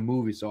 He was in a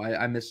movie, so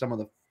I missed some of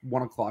the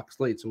 1 o'clock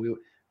slate. So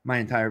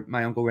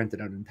My uncle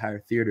rented out an entire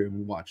theater and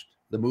we watched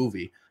the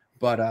movie.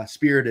 But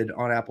Spirited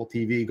on Apple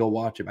TV, go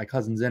watch it. My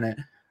cousin's in it.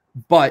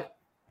 But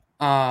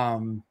yeah,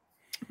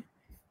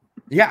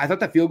 I thought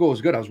that field goal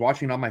was good. I was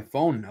watching it on my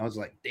phone and I was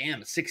like,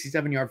 damn, a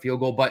 67-yard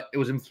field goal, but it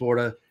was in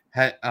Florida,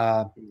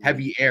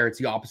 heavy air. It's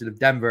the opposite of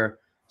Denver.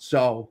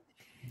 So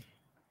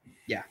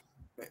yeah.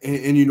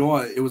 And you know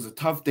what? It was a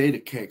tough day to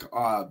kick.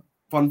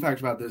 Fun fact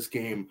about this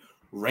game,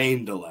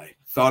 rain delay,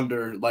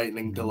 thunder,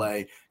 lightning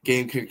delay.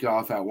 Game kicked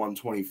off at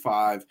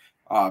 1:25.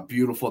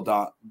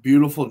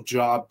 Beautiful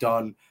job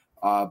done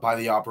by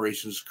the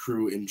operations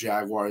crew in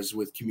Jaguars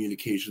with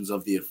communications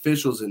of the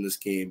officials in this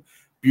game.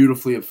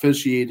 Beautifully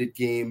officiated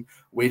game,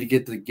 way to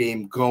get the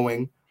game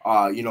going.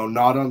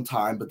 Not on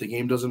time, but the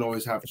game doesn't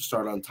always have to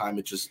start on time.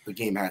 It just, the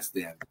game has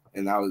to end.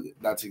 And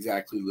that's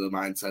exactly the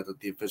mindset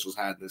that the officials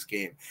had in this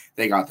game.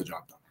 They got the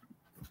job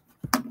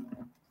done.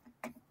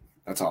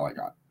 That's all I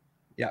got.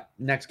 Yeah,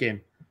 next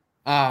game.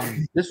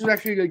 This was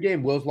actually a good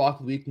game. Will's lock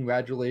of the week.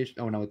 Congratulations.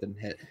 Oh, no, it didn't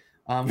hit.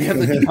 We have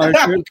the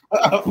Chargers.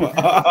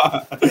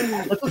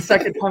 That's the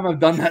second time I've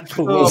done that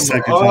to Will.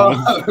 Second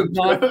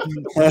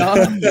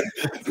time.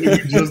 We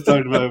just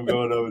talked about him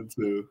going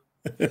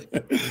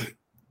 0-2.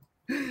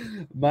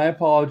 My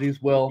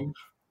apologies, Will.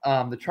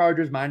 The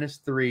Chargers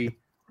 -3.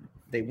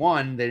 They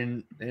won. They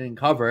didn't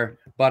cover.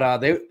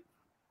 But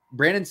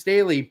Brandon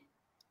Staley,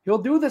 he'll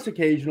do this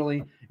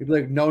occasionally. He'd be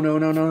like,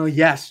 no.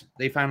 Yes,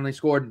 they finally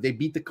scored. They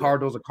beat the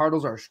Cardinals. The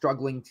Cardinals are a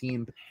struggling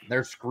team.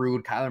 They're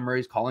screwed. Kyler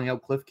Murray's calling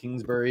out Cliff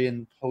Kingsbury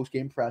in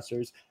post-game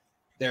pressers.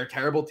 They're a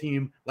terrible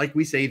team. Like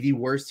we say, the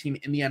worst team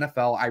in the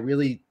NFL.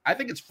 I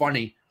think it's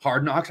funny.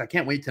 Hard Knocks. I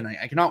can't wait tonight.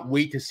 I cannot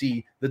wait to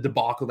see the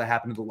debacle that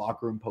happened in the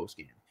locker room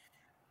post-game.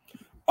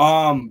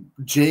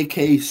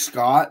 J.K.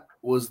 Scott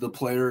was the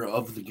player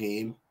of the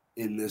game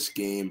in this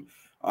game.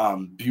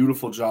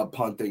 Beautiful job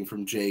punting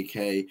from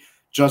J.K.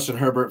 Justin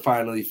Herbert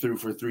finally threw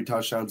for 3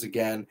 touchdowns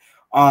again.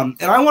 And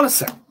I want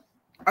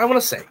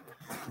to say,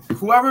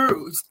 whoever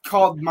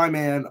called my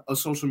man a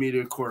social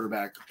media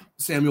quarterback,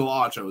 Samuel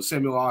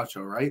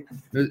Acho, right?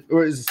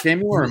 Or is it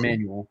Samuel or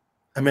Emmanuel?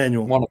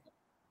 Emmanuel. One of them.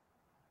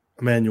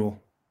 Emmanuel.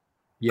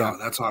 Yeah. Oh,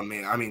 that's on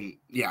me. I mean,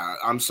 yeah,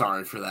 I'm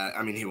sorry for that.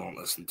 I mean, he won't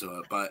listen to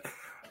it, but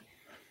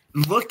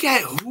look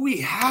at who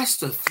he has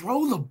to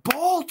throw the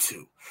ball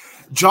to.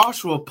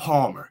 Joshua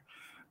Palmer,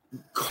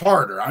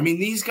 Carter. I mean,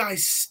 these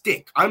guys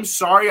stink. I'm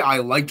sorry. I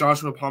like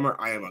Joshua Palmer.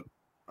 I'm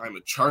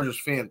a Chargers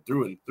fan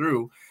through and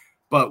through.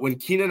 But when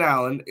Keenan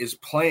Allen is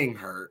playing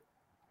hurt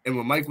and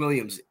when Mike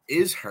Williams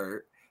is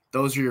hurt,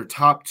 those are your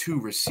top 2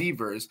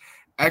 receivers.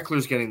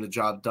 Eckler's getting the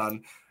job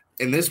done.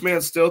 And this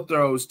man still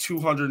throws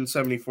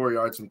 274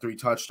 yards and 3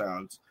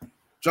 touchdowns.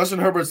 Justin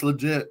Herbert's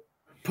legit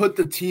put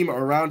the team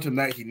around him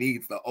that he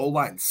needs. The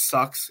O-line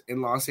sucks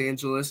in Los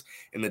Angeles,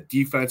 and the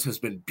defense has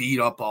been beat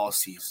up all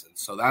season.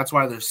 So that's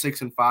why they're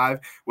 6-5.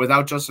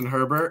 Without Justin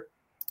Herbert,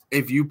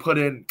 if you put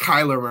in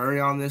Kyler Murray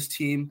on this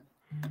team,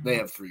 they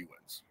have 3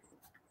 wins.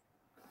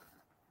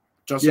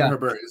 Justin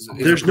Herbert is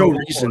there's no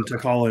reason to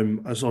call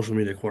him a social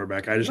media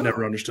quarterback. I just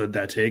never understood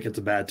that take. It's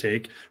a bad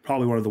take.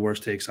 Probably one of the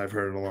worst takes I've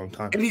heard in a long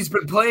time. And he's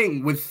been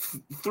playing with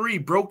 3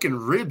 broken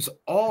ribs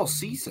all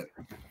season.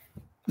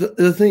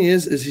 The thing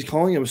is he's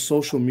calling him a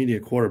social media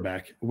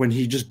quarterback when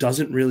he just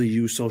doesn't really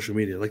use social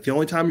media. Like the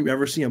only time you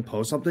ever see him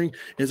post something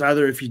is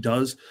either if he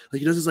does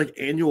his like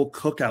annual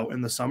cookout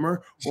in the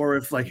summer, or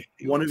if like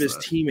one of his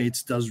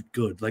teammates does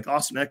good, like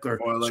Austin Eckler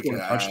scored a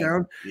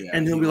touchdown,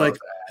 and he'll be like,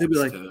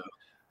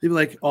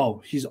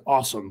 oh, he's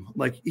awesome.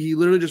 Like he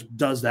literally just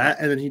does that,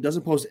 and then he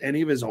doesn't post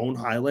any of his own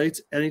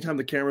highlights. Anytime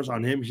the camera's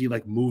on him, he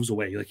like moves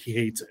away, like he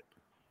hates it.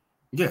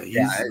 Yeah,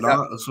 he's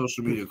not a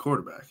social media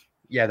quarterback.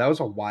 Yeah, that was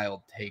a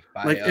wild take.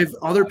 By if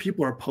other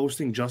people are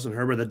posting Justin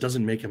Herbert, that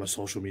doesn't make him a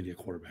social media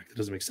quarterback. That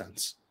doesn't make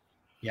sense.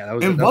 Yeah, that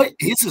was. And what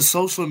is a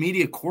social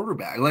media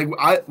quarterback? Like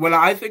when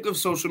I think of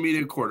social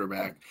media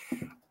quarterback,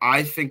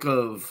 I think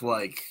of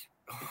like,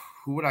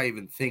 who would I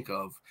even think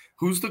of?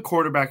 Who's the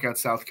quarterback at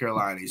South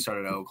Carolina? He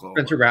started at Oklahoma.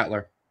 Spencer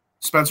Rattler.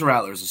 Spencer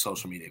Rattler is a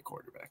social media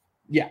quarterback.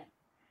 Yeah,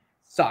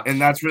 sucks. And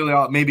that's really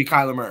all. Maybe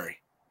Kyler Murray.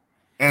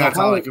 And that's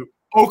all like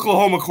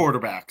Oklahoma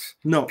quarterbacks.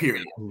 No.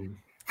 Period.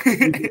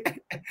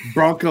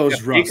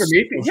 Broncos Russ.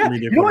 Yeah,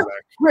 you know what,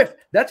 Griff,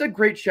 that's a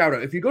great shout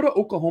out. If you go to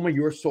Oklahoma,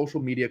 you're a social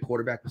media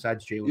quarterback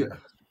besides Jalen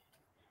Hurts.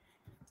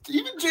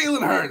 Even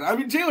Jalen Hurts. I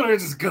mean, Jalen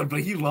Hurts is good, but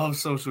he loves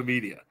social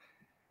media.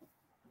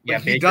 Yeah,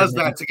 he does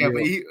that to get.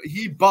 But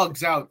he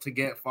bugs out to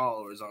get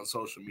followers on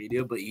social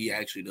media, but he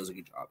actually does a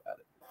good job at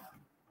it.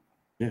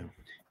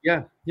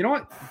 Yeah. You know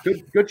what?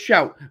 Good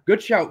shout.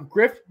 Good shout.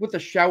 Griff with the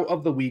shout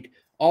of the week.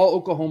 All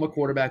Oklahoma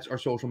quarterbacks are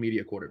social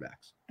media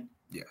quarterbacks.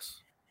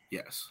 Yes.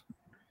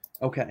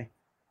 Okay.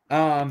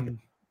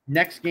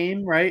 Next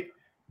game, right?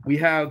 We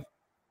have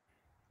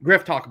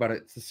Griff, talk about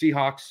it. It's the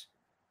Seahawks.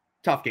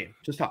 Tough game.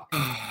 Just talk.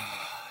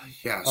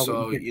 Yeah.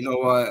 So you know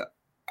what?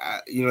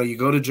 You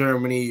go to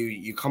Germany.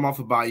 You come off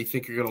a bye. You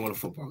think you're going to win a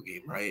football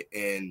game, right?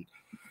 And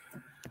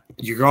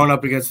You're going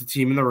up against a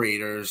team in the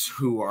Raiders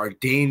who are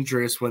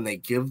dangerous when they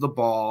give the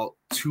ball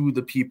to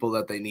the people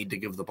that they need to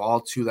give the ball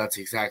to. That's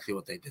exactly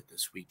what they did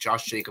this week.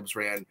 Josh Jacobs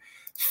ran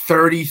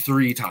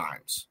 33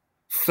 times,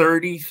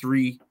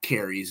 33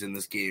 carries in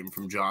this game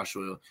from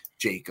Joshua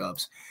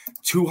Jacobs,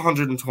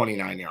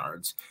 229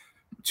 yards,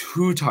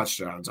 2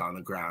 touchdowns on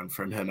the ground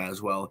from him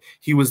as well.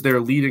 He was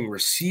their leading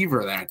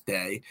receiver that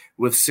day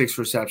with 6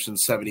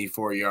 receptions,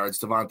 74 yards.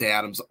 Devontae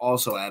Adams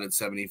also added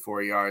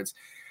 74 yards.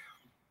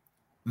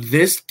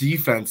 This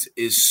defense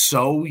is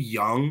so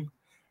young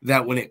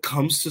that when it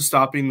comes to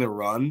stopping the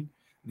run,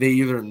 they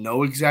either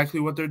know exactly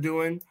what they're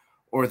doing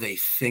or they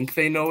think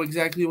they know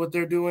exactly what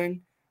they're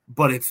doing,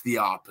 but it's the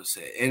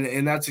opposite.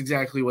 And that's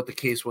exactly what the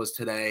case was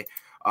today.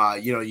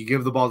 You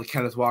give the ball to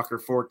Kenneth Walker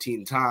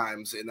 14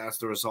 times, and that's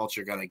the result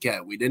you're going to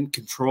get. We didn't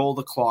control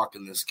the clock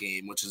in this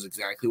game, which is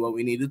exactly what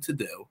we needed to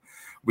do.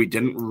 We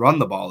didn't run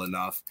the ball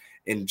enough,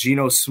 and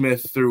Geno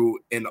Smith threw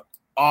an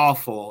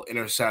awful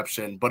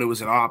interception, but it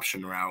was an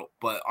option route.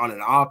 But on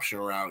an option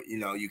route,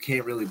 you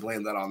can't really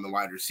blame that on the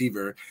wide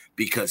receiver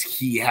because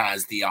he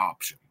has the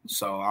option.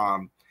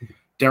 So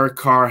Derek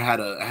Carr had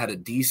a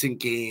decent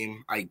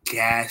game, I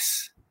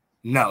guess.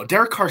 No,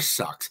 Derek Carr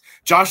sucks.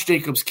 Josh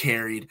Jacobs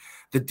carried.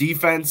 The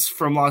defense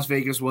from Las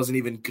Vegas wasn't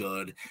even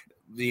good.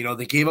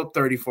 They gave up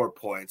 34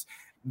 points.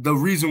 The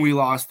reason we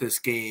lost this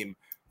game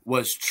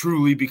was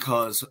truly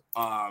because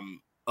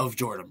of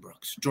Jordan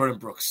Brooks. Jordan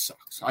Brooks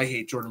sucks. I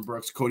hate Jordan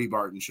Brooks. Cody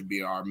Barton should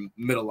be our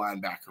middle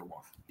linebacker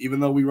one. Even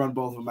though we run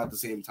both of them at the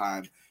same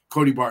time,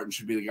 Cody Barton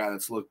should be the guy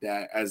that's looked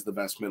at as the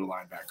best middle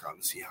linebacker on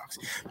the Seahawks.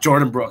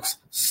 Jordan Brooks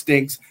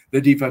stinks. The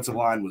defensive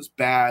line was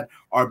bad.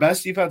 Our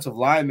best defensive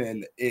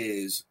lineman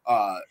is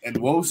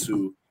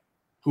Nwosu,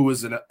 who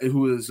is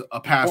a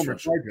pass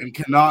rusher and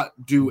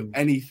cannot do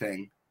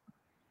anything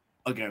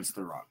against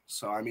the run.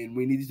 So,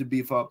 we need to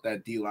beef up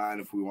that D-line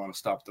if we want to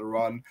stop the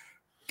run.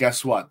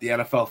 Guess what? The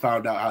NFL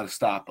found out how to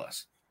stop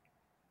us.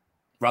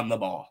 Run the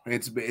ball.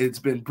 It's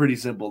been pretty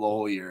simple the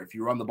whole year. If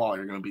you run the ball,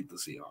 you're going to beat the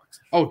Seahawks.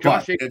 Oh,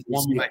 Josh Jacobs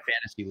won my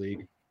fantasy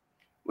league.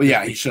 Well,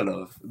 yeah, he should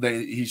have.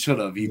 He should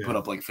have. He put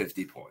up like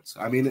 50 points.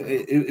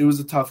 It was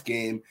a tough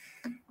game.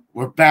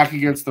 We're back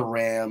against the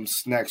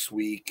Rams next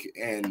week,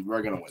 and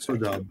we're going to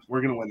win.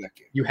 We're going to win that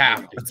game. You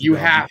have to. You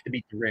have to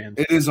beat the Rams.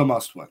 It is a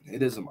must-win.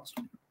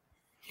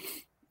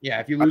 Yeah,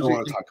 if you lose, I don't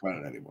want to talk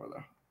about it anymore,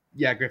 though.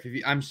 Yeah, Griff,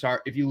 I'm sorry.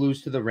 If you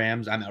lose to the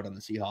Rams, I'm out on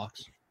the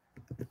Seahawks.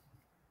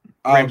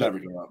 I'll never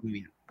give up.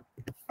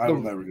 I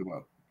will never give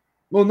up.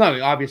 Well,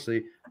 no,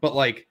 obviously. But,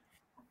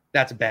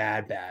 that's a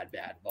bad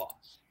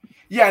loss.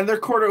 Yeah, and their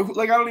quarter,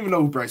 I don't even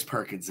know who Bryce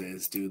Perkins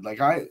is, dude.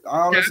 I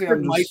honestly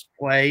might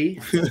play,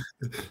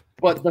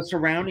 but the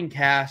surrounding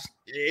cast,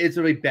 it's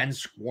really Ben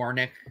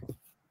Skwarnick.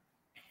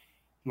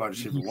 Wide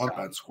receiver one,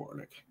 Ben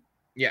Skwarnick.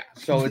 Yeah,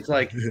 so it's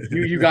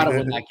you got to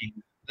win that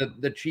game.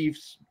 The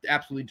Chiefs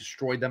absolutely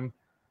destroyed them.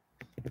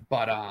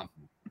 But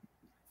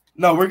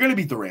no, we're going to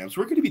beat the Rams.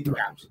 We're going to beat the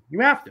Rams.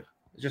 You have to.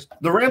 Just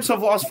the Rams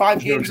have lost 5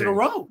 games in a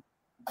row.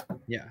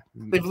 Yeah,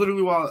 they've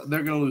literally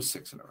they're going to lose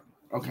 6 in a row.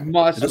 Okay, I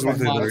don't think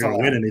they're going to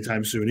win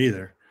anytime soon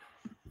either.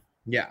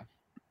 Yeah,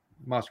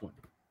 must win.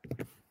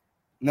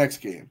 Next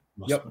game.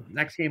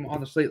 Next game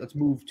on the slate. Let's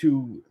move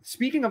to.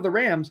 Speaking of the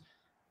Rams,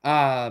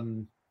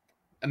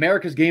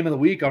 America's Game of the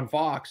Week on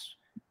Fox.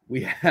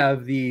 We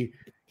have the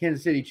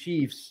Kansas City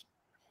Chiefs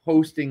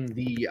hosting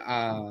the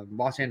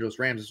Los Angeles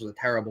Rams. This was a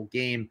terrible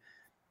game.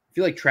 I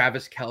feel like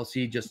Travis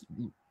Kelce just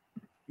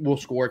will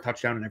score a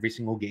touchdown in every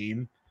single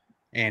game,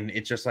 and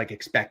it's just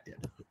expected,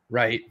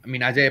 right?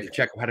 Isaiah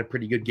Pacheco had a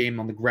pretty good game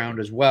on the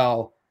ground as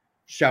well.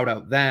 Shout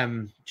out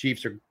them.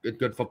 Chiefs are a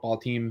good football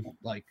team.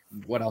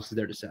 What else is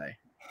there to say?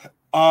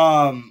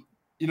 I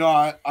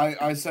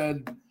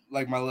said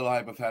my little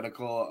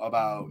hypothetical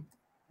about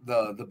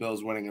the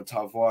Bills winning a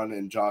tough one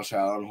and Josh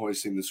Allen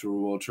hoisting the Super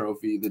Bowl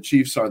trophy. The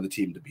Chiefs are the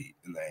team to beat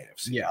in the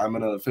AFC. Yeah. I'm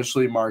going to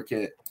officially mark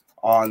it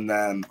on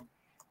them.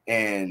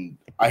 And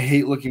I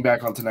hate looking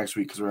back onto next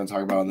week because we're going to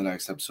talk about in the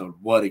next episode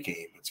what a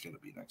game it's going to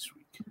be next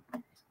week.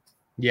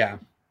 Yeah,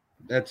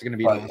 that's going to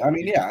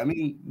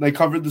be. They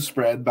covered the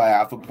spread by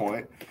half a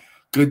point.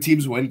 Good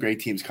teams win, great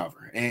teams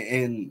cover.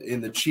 And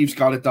the Chiefs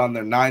got it done.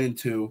 They're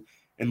 9-2.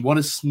 And what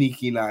a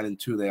sneaky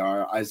 9-2 they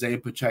are. Isaiah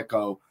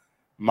Pacheco,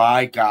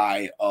 my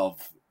guy of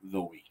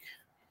the week.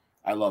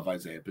 I love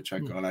Isaiah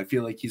Pacheco, and I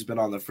feel like he's been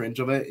on the fringe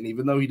of it. And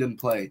even though he didn't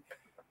play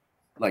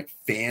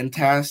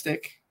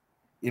fantastic,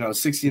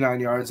 69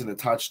 yards and a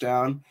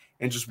touchdown,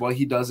 and just what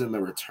he does in the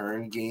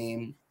return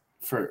game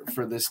for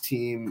this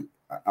team,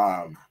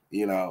 I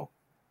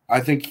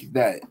think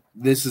that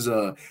this is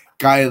a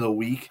guy of the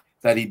week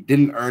that he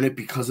didn't earn it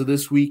because of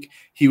this week.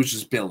 He was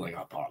just building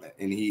up on it,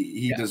 and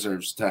he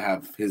deserves to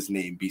have his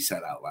name be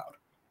said out loud.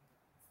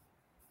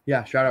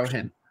 Yeah, shout out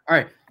him. All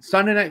right,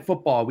 Sunday Night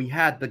Football. We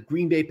had the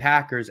Green Bay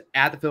Packers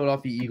at the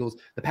Philadelphia Eagles.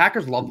 The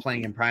Packers love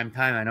playing in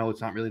primetime. I know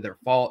it's not really their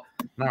fault.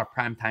 They're not a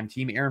primetime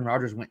team. Aaron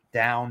Rodgers went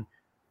down.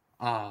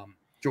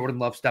 Jordan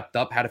Love stepped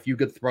up, had a few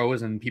good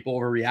throws, and people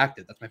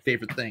overreacted. That's my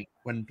favorite thing,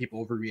 when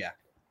people overreact.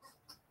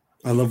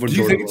 I love when Do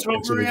you think it's an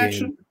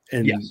overreaction?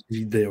 And yes,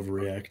 they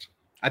overreact.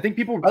 I think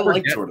people I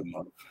like Jordan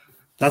Love.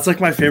 That's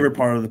like my favorite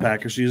part of the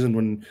Packers season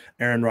when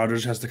Aaron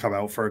Rodgers has to come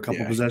out for a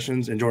couple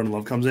possessions and Jordan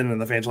Love comes in and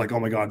the fans are like, oh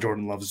my God,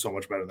 Jordan Love is so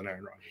much better than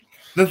Aaron Rodgers.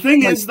 The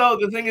thing is though,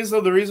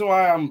 the reason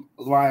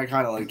why I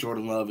kind of like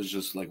Jordan Love is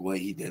just like what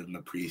he did in the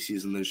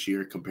preseason this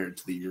year compared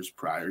to the years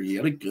prior. He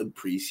had a good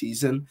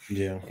preseason,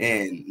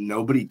 and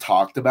nobody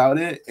talked about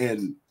it.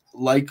 And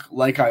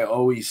like I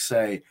always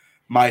say,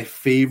 my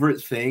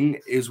favorite thing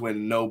is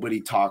when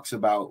nobody talks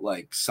about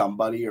like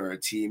somebody or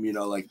a team. You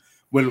know, like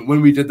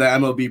when we did the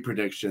MLB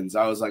predictions,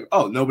 I was like,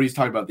 oh, nobody's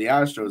talking about the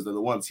Astros. They're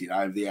the 1 seed.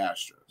 I have the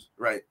Astros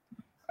right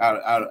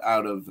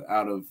out of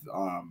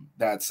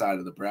that side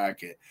of the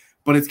bracket.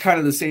 But it's kind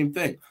of the same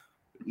thing.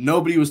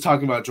 Nobody was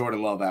talking about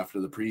Jordan Love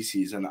after the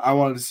preseason. I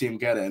wanted to see him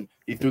get in.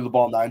 He threw the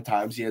ball 9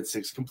 times. He had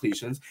 6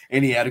 completions,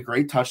 and he had a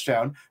great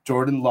touchdown.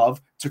 Jordan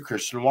Love to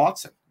Christian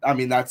Watson. I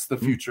mean, that's the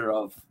future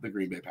of the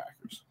Green Bay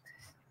Packers.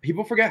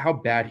 People forget how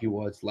bad he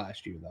was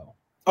last year, though.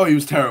 Oh, he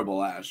was terrible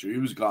last year. He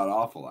was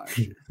god-awful last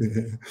year.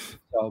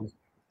 So,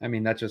 I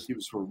mean, he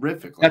was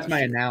horrific That's my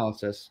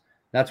analysis.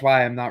 That's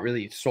why I'm not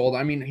really sold.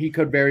 I mean, he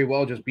could very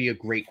well just be a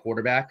great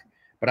quarterback,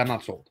 but I'm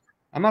not sold.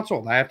 I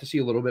have to see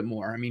a little bit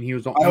more. I mean, he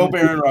was. I hope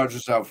Aaron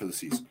Rodgers is out for the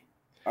season.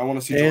 I want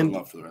to see Jordan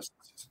Love for the rest of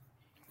the season.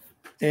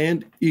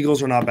 And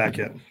Eagles are not back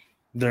yet.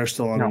 They're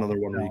still on another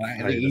 1 week.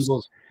 The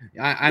Eagles.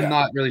 I'm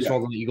not really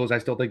sold on the Eagles. I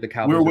still think the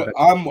Cowboys.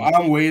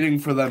 I'm waiting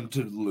for them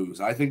to lose.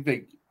 I think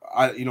you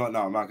know what?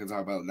 No, I'm not going to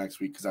talk about it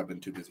next week because I've been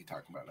too busy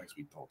talking about it next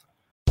week the whole time.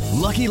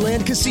 Lucky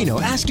Land Casino,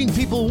 asking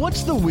people,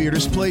 what's the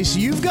weirdest place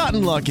you've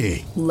gotten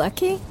lucky?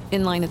 Lucky?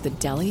 In line at the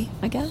deli,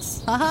 I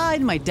guess? Aha,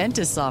 in my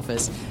dentist's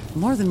office.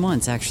 More than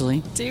once,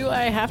 actually. Do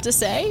I have to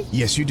say?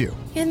 Yes, you do.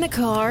 In the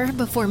car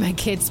before my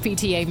kids'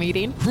 PTA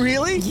meeting.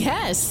 Really?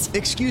 Yes.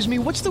 Excuse me,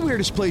 what's the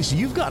weirdest place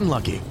you've gotten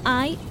lucky?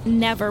 I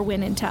never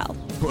win and tell.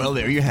 Well,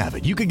 there you have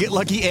it. You can get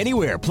lucky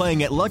anywhere,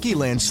 playing at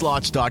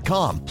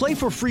LuckyLandSlots.com. Play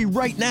for free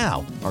right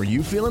now. Are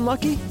you feeling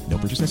lucky? No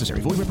purchase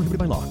necessary. Void where prohibited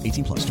by law.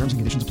 18 plus. Terms and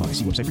conditions apply.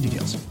 See website for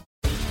details.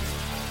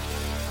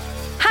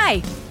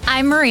 Hi,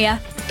 I'm Maria.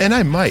 And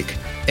I'm Mike.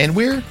 And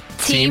we're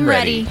Team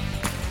Ready.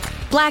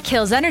 Black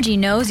Hills Energy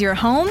knows your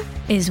home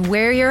is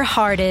where your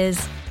heart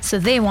is, so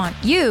they want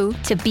you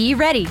to be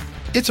ready.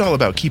 It's all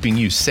about keeping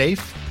you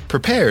safe,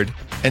 prepared,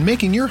 and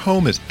making your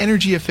home as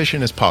energy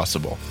efficient as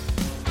possible.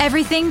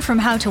 Everything from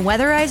how to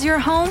weatherize your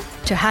home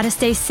to how to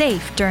stay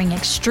safe during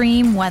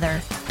extreme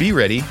weather. Be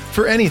ready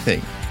for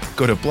anything.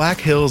 Go to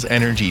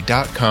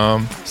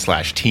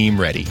blackhillsenergy.com/team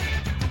ready.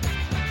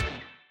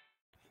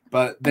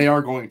 But they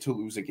are going to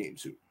lose a game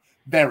soon.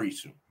 Very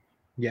soon.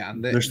 Yeah,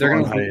 they're still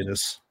on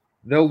hiatus.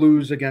 They'll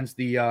lose against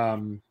the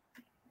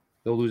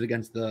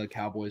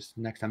Cowboys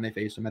next time they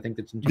face them. I think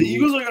that's in 2 the weeks.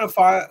 Eagles are going to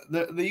find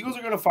the Eagles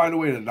are going to find a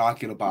way to not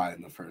get a bye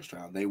in the first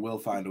round. They will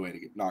find a way to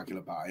not get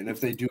a bye, and if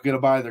they do get a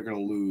bye, they're going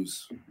to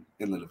lose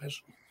in the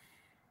division.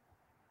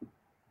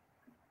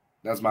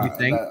 That's my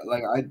dude.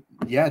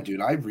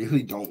 I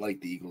really don't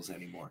like the Eagles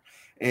anymore,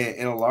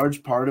 and a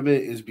large part of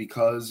it is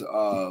because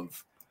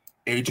of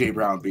AJ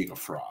Brown being a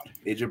fraud.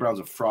 AJ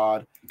Brown's a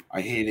fraud. I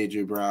hate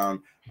AJ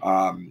Brown.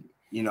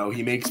 You know,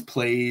 he makes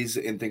plays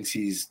and thinks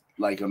he's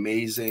like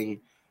amazing,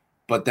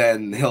 but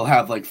then he'll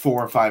have like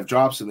 4 or 5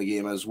 drops in the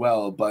game as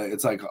well. But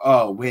it's like,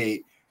 oh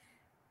wait,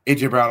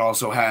 AJ Brown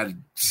also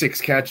had 6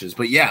 catches,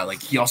 but yeah,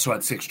 like he also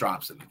had 6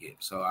 drops in the game.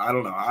 So I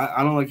don't know. I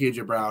don't like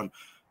AJ Brown.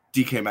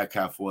 DK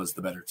Metcalf was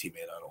the better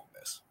teammate at Ole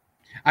Miss.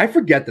 I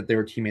forget that they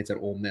were teammates at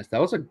Ole Miss.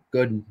 That was a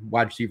good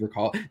wide receiver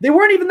call. They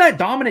weren't even that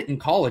dominant in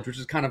college, which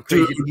is kind of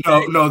crazy.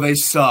 Dude, no, they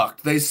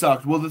sucked.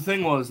 Well, the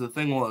thing was,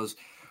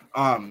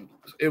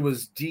 it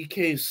was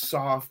DK's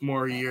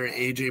sophomore year,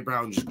 AJ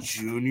Brown's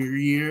junior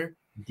year.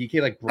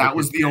 DK that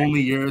was the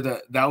only year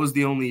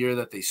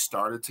that they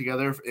started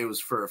together. It was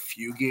for a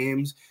few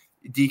games.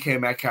 DK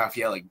Metcalf,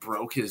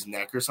 broke his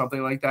neck or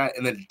something like that,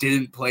 and then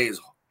didn't play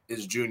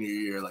his junior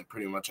year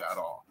pretty much at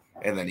all.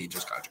 And then he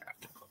just got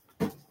drafted.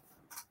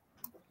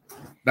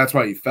 That's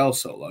why he fell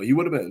so low.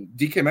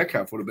 DK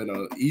Metcalf would have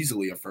been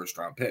easily a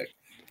first-round pick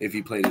if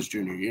he played his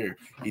junior year.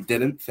 He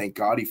didn't. Thank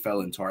God he fell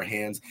into our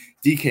hands.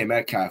 DK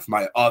Metcalf,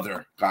 my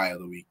other guy of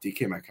the week.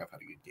 DK Metcalf had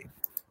a good game.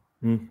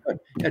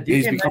 Yeah,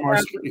 He's become our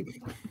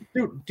security.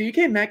 Dude,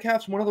 DK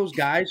Metcalf's one of those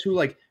guys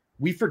who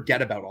we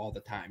forget about all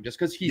the time just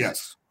because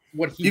he's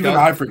what he even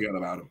does. I forget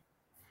about him.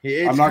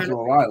 I'm not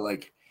gonna lie.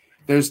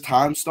 There's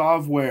time,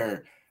 Stav,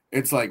 where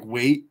it's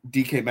wait,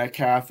 DK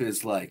Metcalf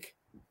is a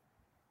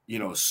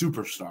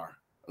superstar.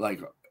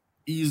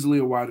 Easily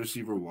a wide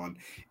receiver 1,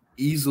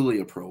 easily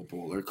a Pro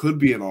Bowler, could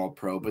be an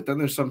All-Pro. But then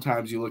there's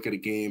sometimes you look at a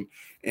game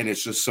and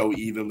it's just so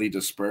evenly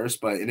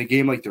dispersed. But in a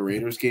game like the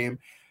Raiders game,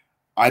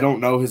 I don't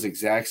know his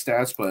exact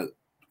stats, but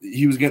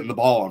he was getting the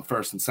ball on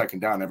first and second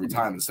down every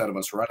time. Instead of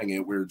us running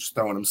it, we were just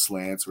throwing him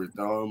slants, we were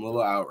throwing him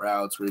little out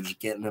routes, we were just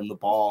getting him the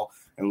ball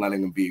and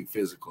letting him be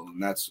physical.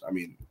 And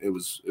it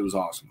was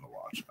awesome to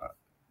watch.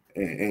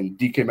 And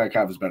DK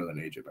Metcalf is better than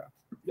AJ Brown.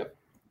 Yep.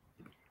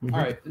 All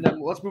right, and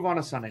then let's move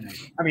on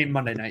to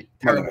Monday night.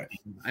 Terrible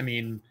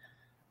game.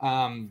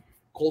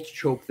 Colts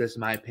choked this, in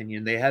my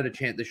opinion. They had a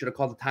chance. They should have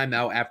called the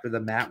timeout after the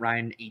Matt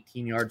Ryan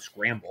 18-yard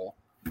scramble.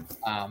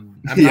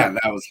 That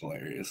was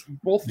hilarious.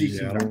 Both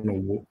these I teams don't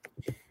know.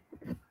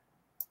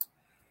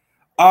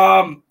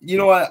 You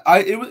know what?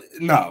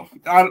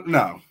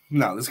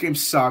 No. This game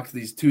sucked.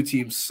 These two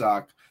teams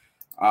suck.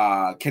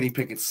 Kenny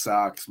Pickett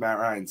sucks. Matt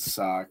Ryan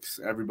sucks.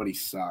 Everybody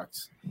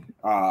sucks.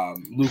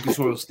 Lucas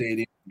Oil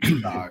Stadium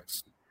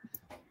sucks.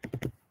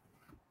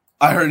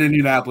 I heard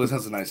Indianapolis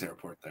has a nice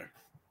airport there.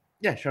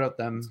 Yeah, shout out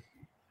them.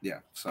 Yeah,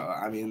 so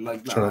I mean, I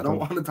don't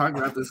want to talk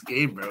about this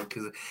game, bro,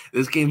 because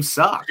this game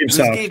sucked. This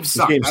game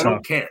sucked. I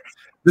don't care.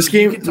 This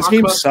game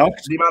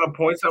sucked. The amount of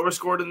points that were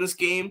scored in this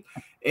game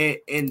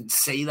and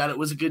say that it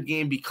was a good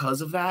game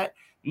because of that.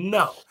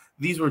 No,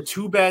 these were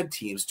two bad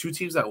teams, two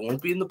teams that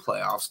won't be in the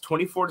playoffs.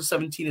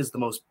 24-17 is the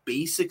most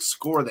basic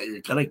score that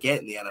you're gonna get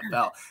in the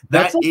NFL.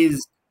 That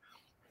is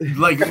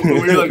like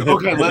we're like,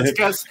 okay, let's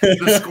guess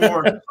the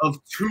score of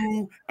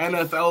two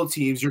NFL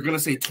teams. You're gonna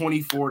say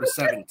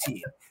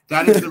 24-17.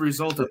 That is the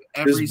result of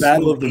every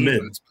single game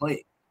that's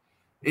played.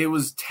 It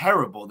was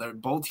terrible.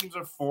 Both teams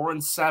are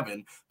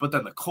 4-7, but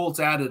then the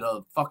Colts added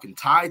a fucking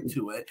tie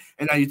to it.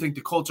 And now you think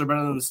the Colts are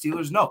better than the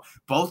Steelers? No,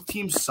 both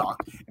teams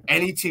suck.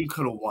 Any team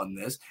could have won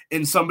this,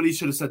 and somebody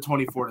should have said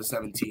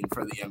 24-17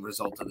 for the end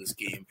result of this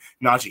game.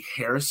 Najee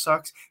Harris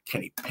sucks.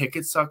 Kenny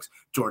Pickett sucks.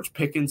 George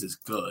Pickens is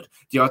good.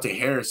 Deontay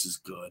Harris is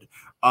good.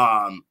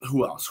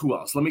 Who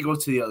else? Let me go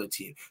to the other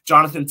team.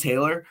 Jonathan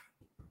Taylor,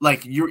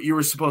 like you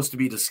were supposed to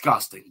be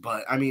disgusting,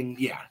 but I mean,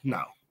 yeah,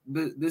 no.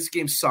 This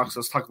game sucks.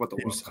 Let's talk about the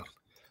World Cup.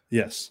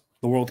 Yes,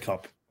 the World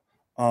Cup.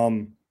 I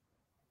want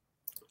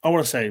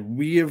to say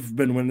we have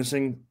been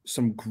witnessing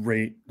some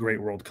great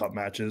World Cup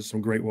matches,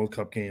 some great World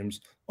Cup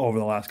games over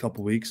the last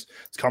couple of weeks.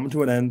 It's coming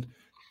to an end.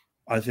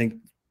 I think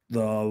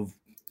the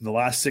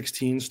last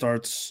 16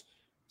 starts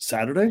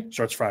Saturday.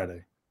 Starts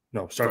Friday.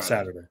 No, starts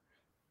Saturday.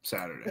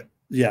 Saturday.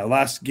 Yeah,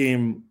 last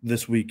game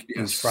this week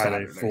is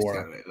Friday.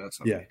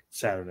 Saturday.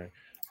 Saturday.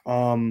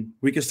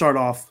 We can start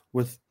off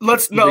with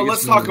let's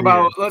talk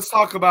about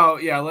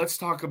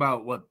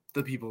what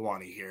the people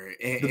want to hear.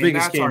 The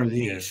biggest game of the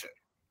year.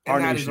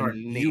 Our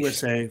nation,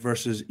 USA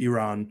versus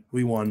Iran.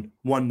 We won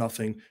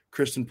 1-0.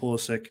 Christian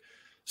Pulisic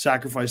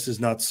sacrificed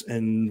his nuts,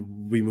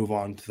 and we move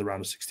on to the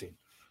round of 16.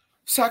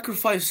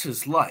 Sacrificed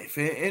his life,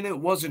 and it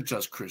wasn't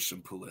just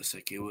Christian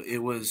Pulisic. It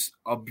was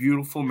a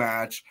beautiful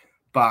match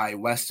by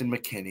Weston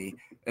McKennie,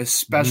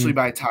 especially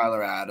by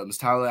Tyler Adams.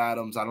 Tyler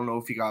Adams, I don't know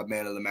if he got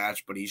man of the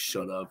match, but he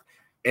should have.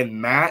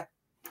 And Matt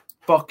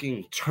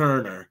fucking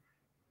Turner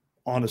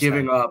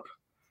giving up.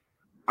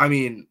 I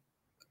mean,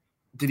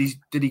 did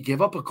he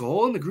give up a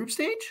goal in the group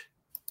stage?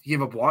 He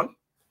gave up one?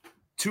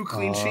 2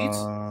 clean sheets?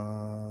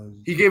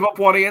 He gave up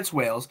one against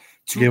Wales.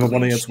 He gave up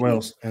one against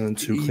Wales and then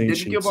 2 clean sheets.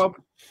 He didn't give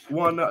up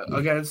one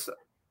against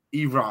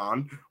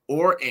Iran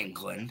or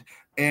England.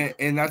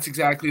 And that's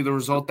exactly the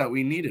result that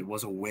we needed,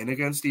 was a win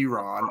against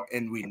Iran,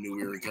 and we knew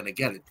we were going to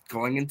get it.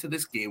 Going into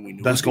this game, we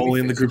knew best goalie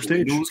in the group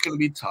stage. We knew it was going to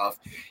be tough.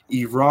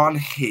 Iran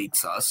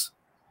hates us.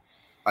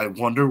 I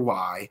wonder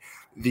why.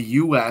 The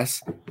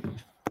U.S.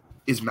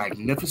 is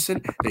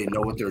magnificent. They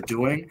know what they're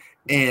doing,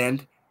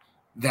 and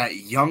that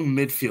young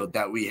midfield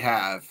that we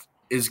have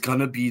is going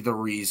to be the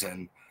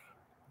reason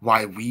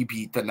why we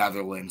beat the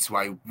Netherlands,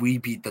 why we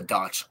beat the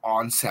Dutch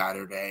on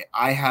Saturday.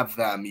 I have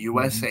them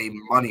USA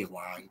money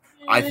line.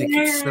 I think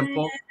it's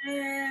simple.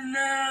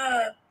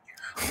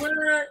 What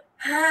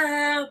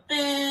happened?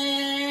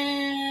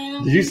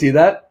 Did you see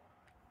that?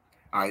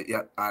 I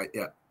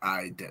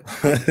did.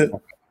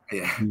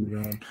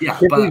 Yeah,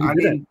 but I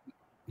mean,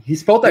 he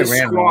spelled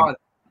Iran wrong.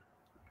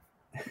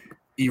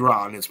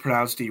 Iran, it's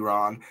pronounced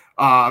Iran.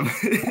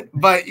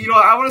 But you know,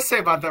 I want to say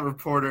about that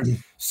reporter,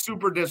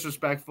 super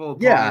disrespectful.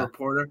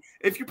 Reporter.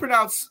 If you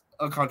pronounce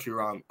a country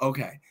wrong,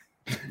 okay,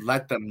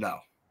 let them know.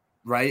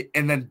 Right,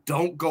 and then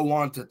don't go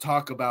on to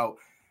talk about.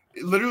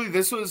 Literally,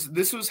 this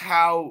was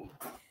how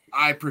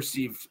I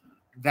perceived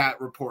that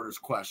reporter's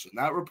question.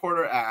 That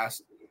reporter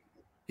asked.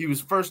 He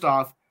was first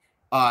off.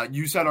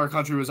 You said our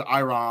country was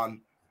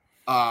Iran,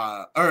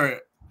 Iran.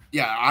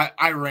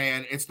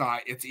 It's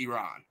not. It's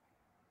Iran.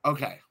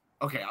 Okay.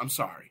 I'm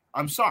sorry.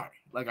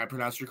 Like, I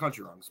pronounced your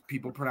country wrong.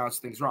 People pronounce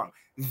things wrong.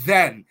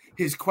 Then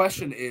his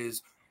question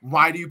is,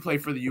 why do you play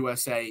for the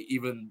USA,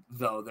 even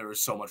though there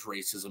is so much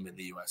racism in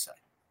the USA?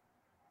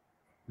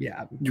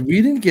 Yeah,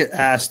 we didn't get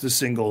asked a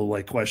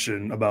single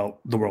question about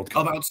the World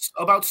Cup.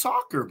 About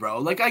soccer, bro.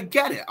 Like, I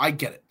get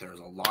it. There's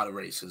a lot of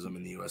racism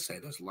in the USA.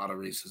 There's a lot of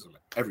racism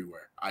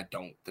everywhere. I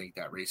don't think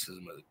that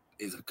racism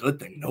is a good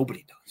thing.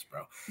 Nobody does,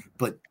 bro.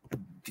 But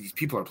these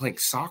people are playing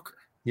soccer.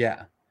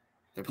 Yeah,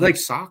 they're playing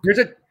soccer.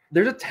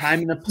 There's a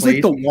time and a place. It's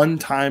like the one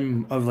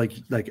time of like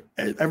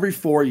every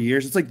 4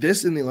 years. It's like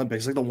this in the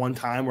Olympics. Like the one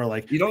time where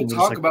you don't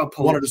talk about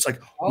want to just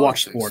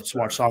watch sports,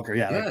 watch soccer.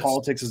 Yeah, yes.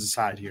 Politics is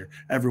aside here.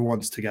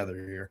 Everyone's together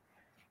here.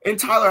 And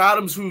Tyler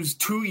Adams, who's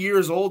 2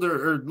 years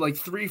older or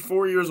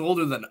 3-4 years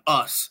older than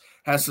us,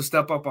 has to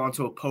step up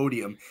onto a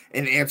podium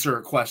and answer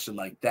a question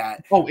like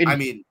that. Oh, I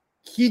mean,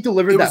 he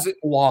delivered that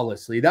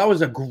flawlessly. That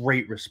was a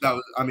great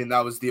response.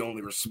 That was the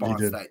only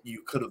response that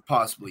you could have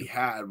possibly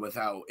had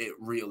without it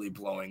really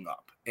blowing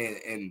up.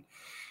 And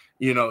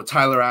you know,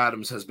 Tyler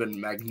Adams has been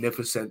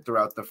magnificent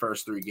throughout the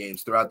first 3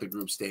 games, throughout the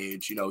group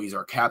stage. You know, he's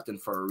our captain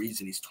for a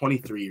reason. He's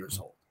 23 years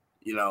old.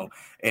 You know,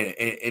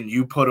 and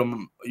you put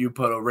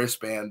a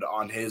wristband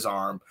on his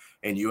arm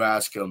and you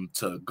ask him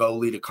to go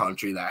lead a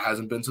country that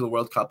hasn't been to the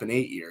World Cup in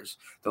 8 years.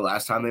 The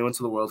last time they went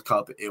to the World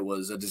Cup, it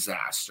was a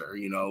disaster.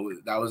 You know,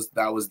 that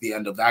was the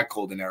end of that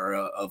golden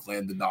era of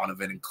Landon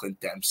Donovan and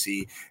Clint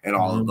Dempsey and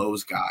all of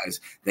those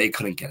guys. They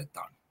couldn't get it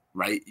done.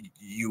 Right?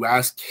 You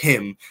ask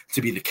him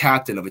to be the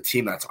captain of a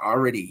team that's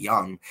already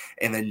young,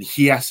 and then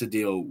he has to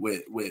deal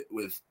with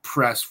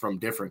press from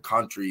different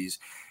countries,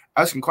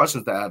 asking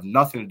questions that have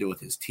nothing to do with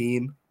his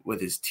team,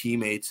 with his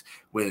teammates,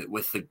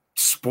 with the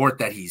sport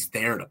that he's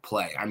there to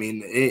play. I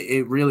mean,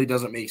 it really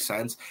doesn't make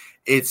sense.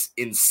 It's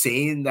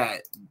insane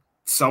that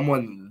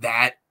someone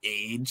that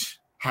age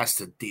has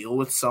to deal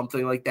with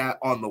something like that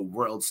on the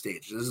world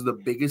stage. This is the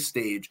biggest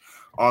stage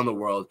on the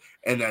world.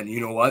 And then, you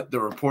know what? The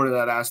reporter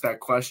that asked that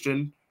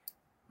question,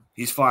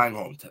 he's flying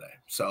home today.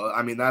 So,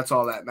 I mean, that's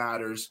all that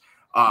matters.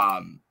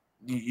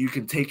 You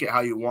can take it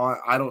how you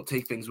want. I don't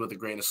take things with a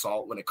grain of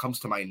salt when it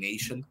comes to my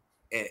nation.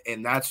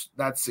 And that's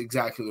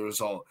exactly the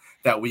result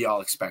that we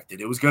all expected.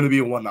 It was going to be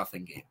a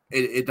 1-0 game.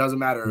 It doesn't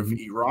matter if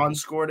Iran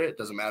scored it. It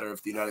doesn't matter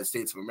if the United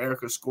States of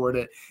America scored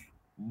it.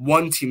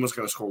 One team was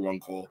going to score 1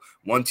 goal.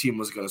 One team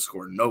was going to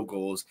score no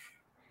goals.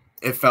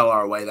 It fell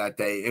our way that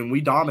day, and we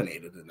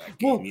dominated in that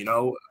game, you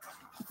know?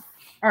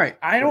 All right.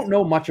 I don't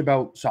know much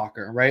about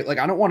soccer, right? Like,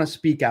 I don't want to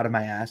speak out of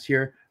my ass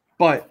here,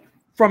 but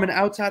from an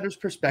outsider's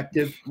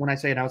perspective, when I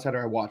say an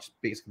outsider, I watched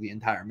basically the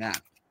entire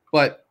match.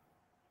 But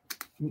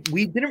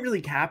we didn't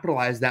really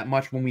capitalize that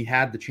much when we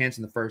had the chance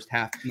in the first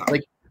half. No.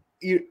 Like,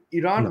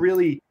 Iran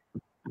really,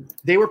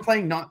 they were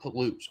playing not to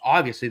lose.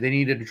 Obviously, they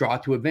needed to draw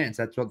to advance.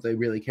 That's what they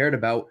really cared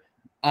about.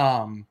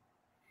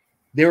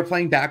 They were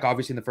playing back,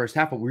 obviously, in the first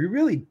half, but we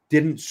really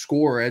didn't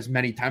score as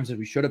many times as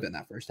we should have in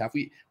that first half.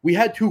 We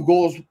had 2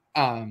 goals.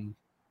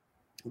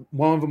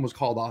 One of them was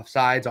called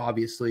offsides,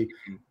 obviously,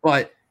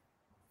 but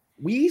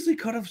we easily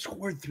could have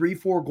scored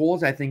 3-4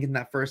 goals, I think, in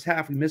that first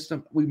half. We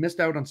missed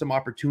out on some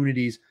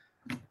opportunities.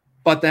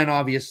 But then,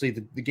 obviously,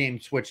 the game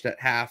switched at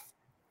half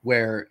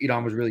where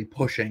Iran was really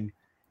pushing.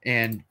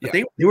 And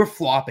they were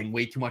flopping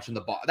way too much in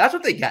the box. That's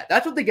what they get.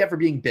 That's what they get for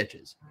being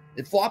bitches.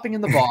 It's flopping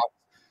in the box.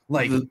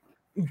 Like,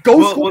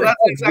 well, that's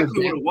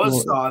exactly what it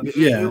was, Todd.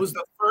 It was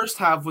the first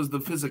half was the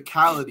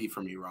physicality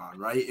from Iran,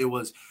 right? It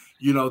was,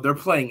 you know, they're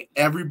playing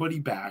everybody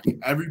back.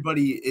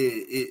 Everybody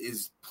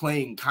is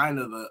playing kind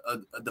of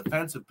a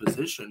defensive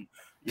position.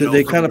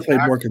 They kind of played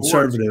more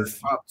conservative.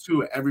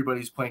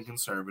 Everybody's playing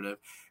conservative,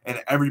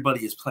 and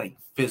everybody is playing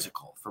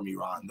physical from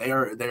Iran. They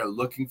are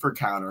looking for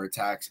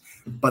counterattacks,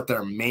 but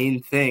their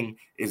main thing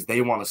is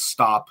they want to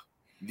stop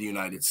the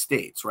United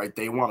States, right?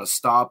 They want to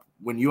stop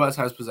when U.S.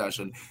 has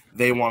possession.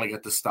 They want to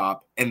get the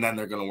stop, and then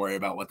they're going to worry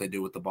about what they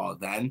do with the ball.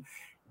 Then,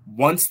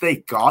 once they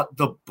got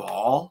the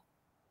ball,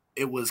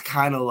 it was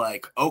kind of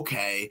like,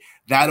 okay,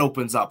 that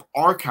opens up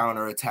our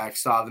counterattack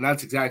stop, and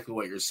that's exactly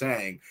what you're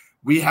saying.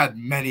 We had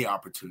many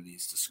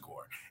opportunities to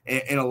score.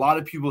 And a lot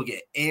of people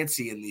get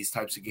antsy in these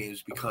types of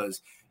games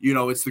because, you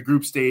know, it's the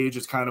group stage.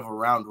 It's kind of a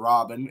round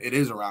robin. It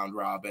is a round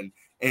robin.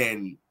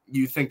 And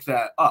you think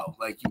that,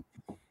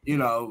 you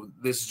know,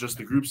 this is just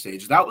the group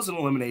stage. That was an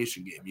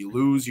elimination game. You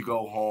lose, you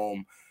go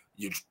home.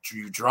 You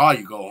draw,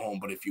 you go home.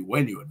 But if you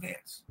win, you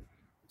advance.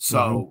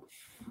 So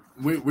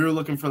we were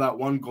looking for that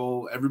 1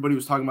 goal. Everybody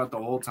was talking about the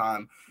whole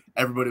time.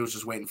 Everybody was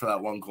just waiting for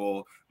that 1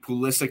 goal.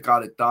 Pulisic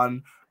got it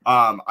done.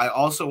 I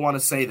also want to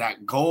say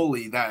that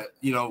goalie that,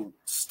 you know,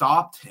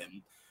 stopped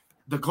him.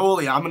 The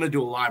goalie, I'm going to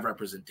do a live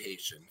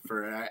representation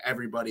for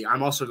everybody.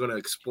 I'm also going to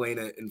explain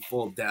it in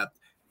full depth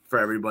for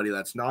everybody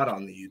that's not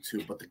on the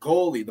YouTube. But the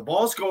goalie, the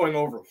ball's going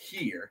over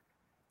here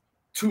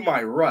to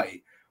my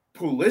right.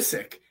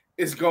 Pulisic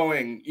is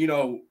going, you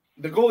know,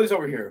 the goalie's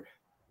over here.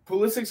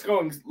 Pulisic's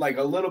going like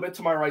a little bit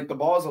to my right. The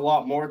ball is a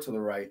lot more to the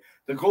right.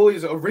 The goalie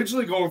is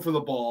originally going for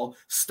the ball,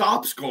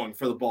 stops going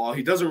for the ball.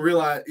 He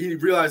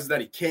realizes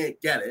that he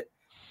can't get it.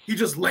 He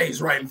just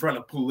lays right in front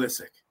of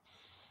Pulisic.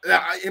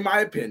 In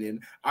my opinion,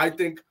 I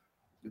think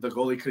the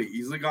goalie could have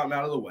easily gotten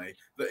out of the way.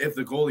 If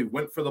the goalie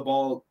went for the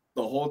ball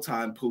the whole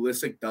time,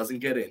 Pulisic doesn't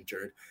get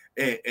injured,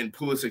 and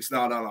Pulisic's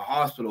not on a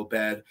hospital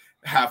bed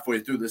halfway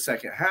through the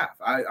second half.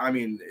 I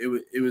mean,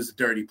 it was a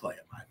dirty play,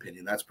 in my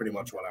opinion. That's pretty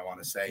much what I want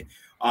to say.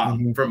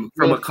 From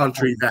a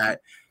country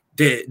that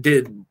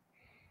did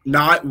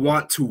not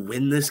want to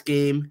win this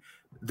game,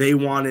 they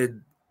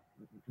wanted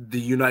the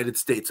United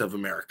States of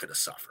America to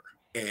suffer.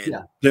 And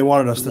they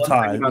wanted us to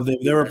tie.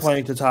 They were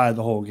playing to tie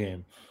the whole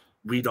game.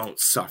 We don't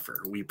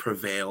suffer. We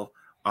prevail.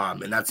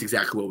 And that's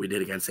exactly what we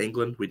did against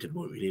England. We did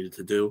what we needed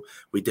to do.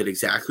 We did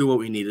exactly what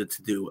we needed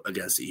to do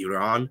against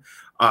Iran.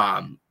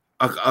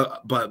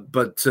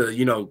 But to,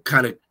 you know,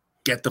 kind of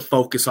get the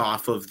focus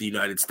off of the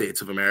United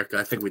States of America,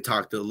 I think we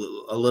talked a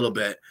little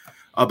bit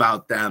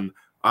about them.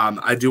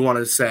 I do want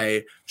to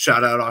say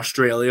shout out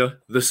Australia,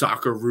 the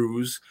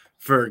Socceroos,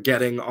 for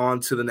getting on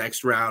to the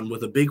next round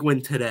with a big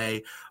win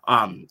today.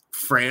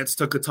 France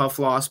took a tough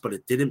loss, but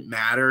it didn't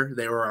matter.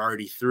 They were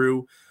already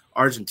through.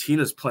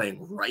 Argentina's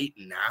playing right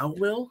now,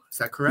 Will? Is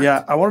that correct?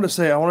 Yeah, I wanted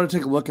to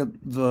take a look at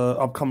the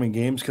upcoming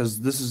games because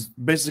this is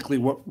basically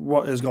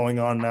what is going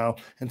on now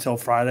until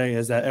Friday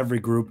is that every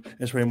group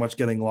is pretty much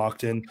getting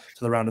locked in to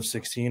the round of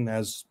 16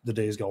 as the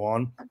days go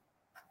on.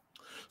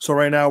 So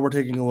right now we're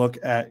taking a look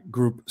at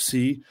Group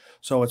C.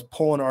 So it's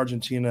Poland,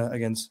 Argentina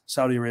against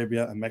Saudi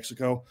Arabia and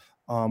Mexico.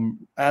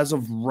 As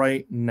of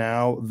right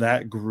now,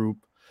 that group,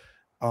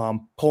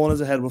 Poland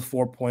is ahead with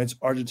 4 points.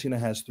 Argentina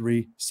has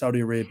 3. Saudi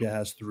Arabia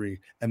has 3.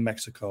 And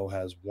Mexico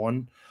has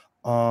 1.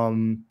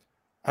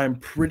 I'm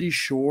pretty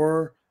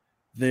sure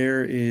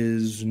there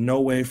is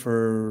no way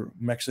for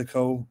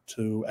Mexico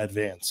to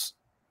advance.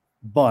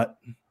 But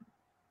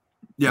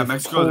yeah,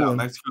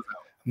 Mexico's out.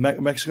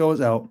 Mexico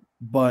is out.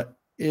 But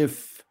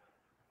if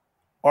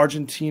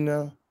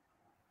Argentina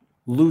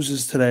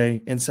loses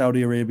today and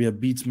Saudi Arabia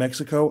beats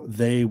Mexico,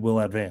 they will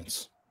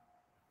advance.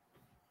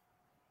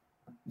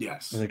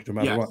 Yes. I think no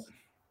matter what.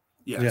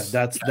 Yes.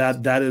 Yeah,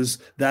 that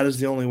is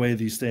the only way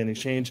these standings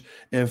change.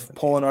 If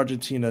Poland,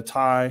 Argentina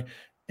tie,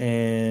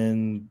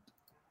 and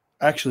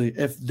actually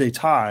if they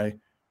tie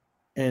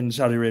and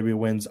Saudi Arabia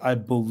wins, I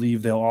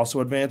believe they'll also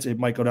advance. It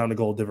might go down to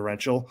goal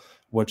differential,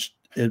 which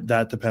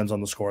that depends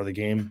on the score of the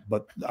game,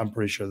 but I'm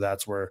pretty sure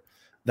that's where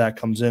that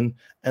comes in.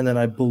 And then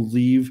I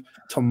believe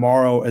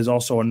tomorrow is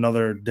also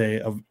another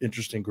day of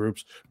interesting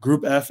groups.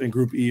 Group F and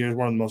Group E is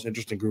one of the most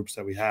interesting groups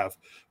that we have,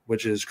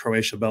 which is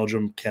Croatia,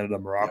 Belgium, Canada,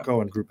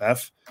 Morocco, and Group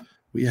F.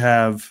 We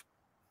have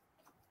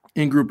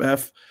in Group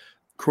F,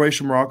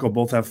 Croatia, Morocco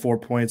both have 4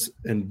 points,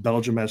 and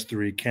Belgium has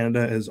 3.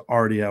 Canada is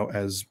already out,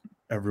 as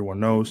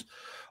everyone knows.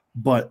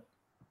 But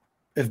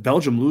if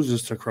Belgium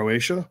loses to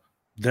Croatia,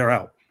 they're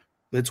out.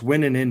 It's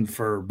winning in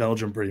for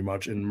Belgium pretty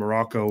much, and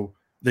Morocco,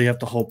 they have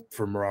to hope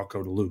for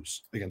Morocco to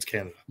lose against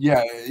Canada.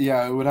 Yeah,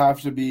 it would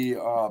have to be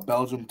a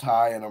Belgium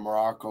tie and a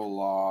Morocco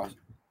loss.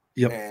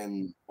 Yep.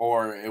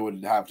 Or it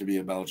would have to be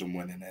a Belgium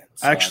winning it.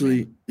 So,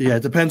 Actually,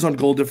 it depends on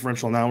goal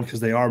differential now because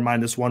they are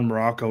 -1.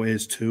 Morocco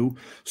is 2.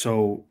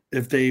 So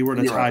if they were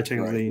to tie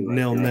technically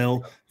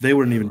 0-0, they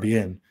wouldn't even be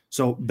in.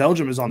 So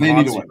Belgium is on the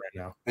hot seat right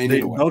now.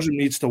 Belgium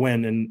needs to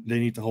win, and they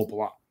need to hope a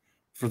lot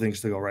for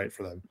things to go right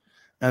for them.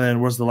 And then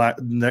what's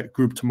that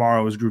group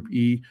tomorrow is Group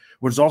E,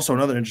 which is also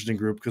another interesting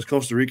group because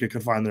Costa Rica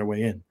could find their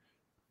way in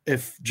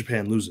if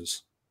Japan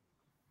loses,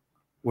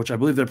 which I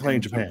believe they're playing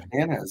Japan.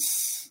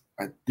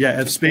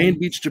 If Spain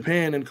beats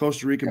Japan and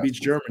Costa Rica beats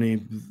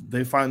Germany,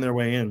 they find their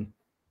way in.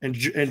 And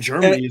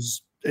Germany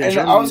is. And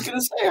I was going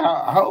to say,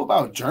 how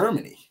about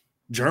Germany?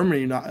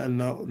 Germany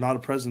not a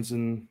presence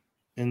in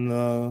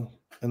the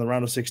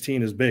round of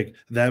 16 is big.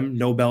 Them,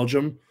 no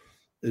Belgium,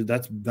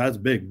 that's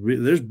big.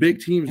 There's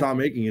big teams not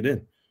making it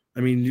in. I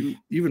mean,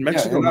 even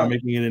Mexico not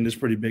making it in is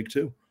pretty big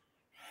too.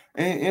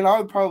 And I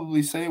would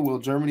probably say, well,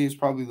 Germany is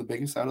probably the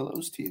biggest out of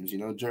those teams. You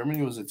know,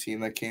 Germany was a team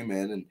that came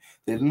in and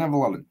they didn't have a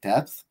lot of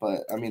depth,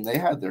 but I mean, they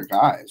had their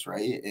guys,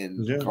 right?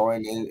 And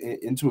going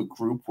into a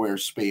group where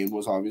Spain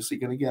was obviously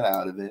going to get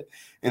out of it.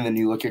 And then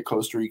you look at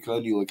Costa Rica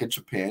and you look at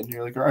Japan, and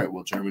you're like, all right,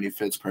 well, Germany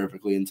fits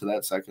perfectly into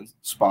that second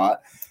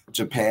spot.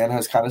 Japan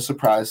has kind of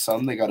surprised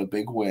some. They got a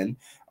big win.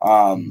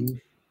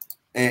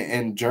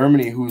 And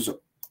Germany, who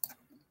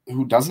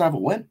doesn't have a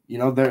win. You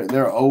know, they're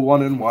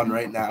 0-1-1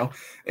 right now,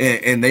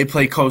 and they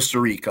play Costa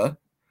Rica.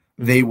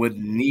 They would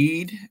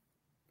need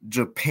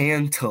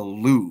Japan to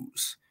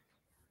lose,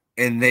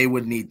 and they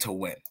would need to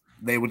win.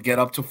 They would get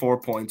up to 4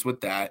 points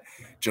with that.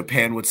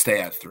 Japan would stay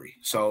at 3.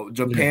 So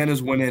Japan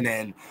is winning,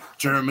 and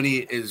Germany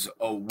is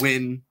a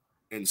win,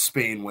 and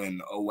Spain win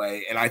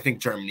away. And I think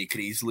Germany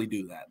could easily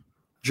do that.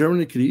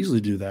 Germany could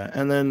easily do that.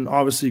 And then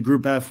obviously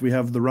Group F, we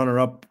have the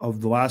runner-up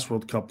of the last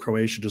World Cup,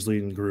 Croatia, just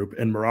leading the group.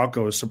 And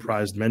Morocco has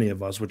surprised many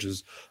of us, which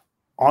is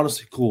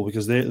honestly cool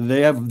because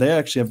they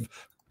actually have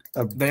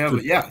a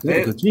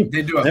good team.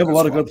 They have a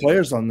lot of good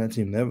players on that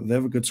team. They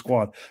have a good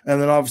squad. And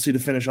then obviously to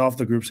finish off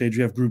the group stage,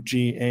 we have Group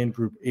G and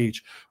Group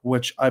H,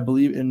 which I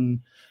believe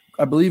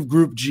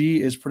Group G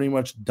is pretty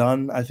much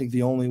done. I think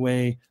the only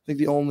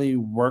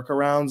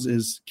workarounds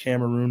is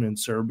Cameroon and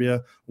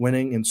Serbia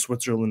winning and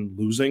Switzerland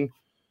losing.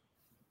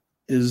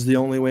 Is the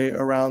only way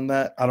around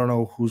that. I don't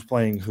know who's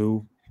playing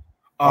who.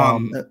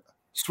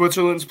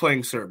 Switzerland's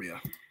playing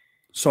Serbia.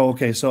 So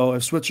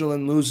if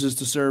Switzerland loses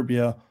to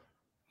Serbia,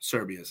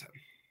 Serbia's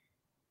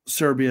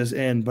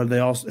in, but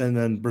and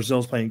then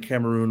Brazil's playing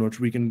Cameroon, which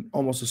we can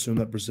almost assume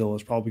that Brazil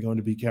is probably going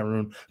to be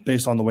Cameroon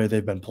based on the way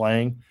they've been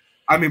playing.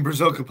 I mean,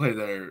 Brazil could play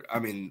they're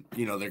going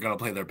to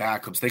play their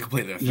backups. They could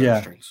play their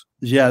third strings.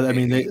 Yeah, I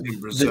mean, they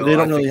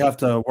don't really have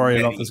to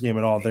worry about this game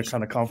at all. They're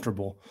kind of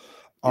comfortable.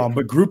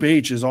 But Group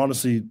H is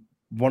honestly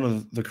one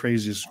of the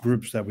craziest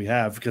groups that we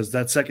have because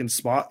that second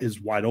spot is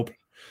wide open.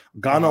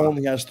 Ghana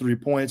only has 3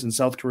 points, and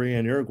South Korea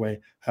and Uruguay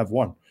have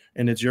 1.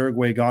 And it's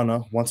Uruguay,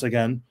 Ghana once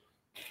again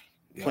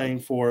playing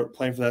for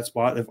that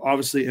spot.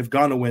 If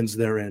Ghana wins,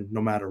 they're in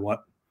no matter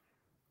what.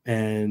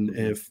 And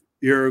if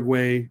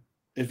Uruguay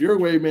if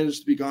Uruguay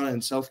manages to beat Ghana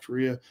and South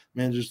Korea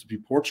manages to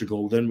beat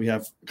Portugal, then we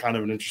have kind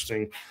of an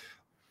interesting,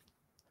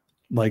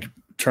 like,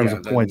 terms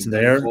of points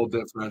there. Goal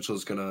differential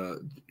is going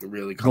to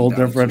really come goal down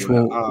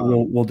differential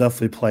to will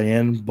definitely play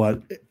in,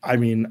 but I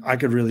mean, I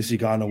could really see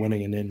Ghana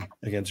winning and in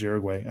against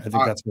Uruguay. I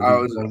think that's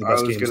one of the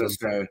best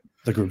games of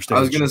the group stage. I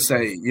was going to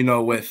say,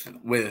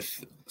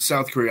 with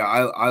South Korea,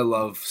 I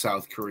love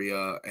South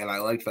Korea, and I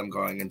like them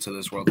going into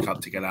this World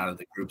Cup to get out of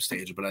the group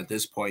stage. But at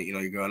this point,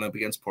 you're going up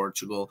against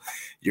Portugal.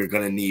 You're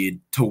going to need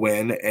to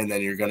win, and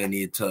then you're going to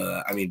need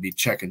to, be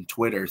checking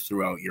Twitter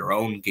throughout your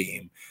own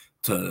game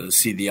to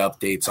see the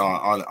updates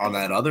on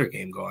that other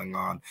game going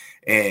on.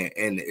 And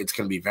it's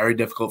going to be very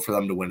difficult for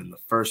them to win in the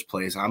first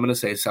place. I'm going to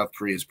say South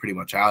Korea is pretty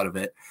much out of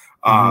it.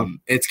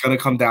 It's going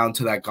to come down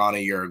to that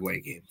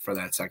Ghana-Uruguay game for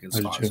that second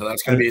spot. So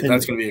that's going to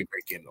be a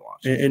great game to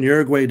watch. And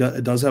Uruguay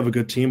does have a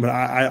good team, but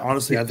I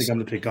honestly, I think I'm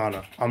going to take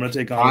Ghana. I'm going to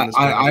take Ghana.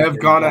 I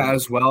have Ghana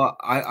as well.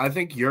 I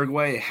think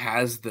Uruguay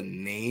has the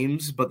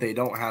names, but they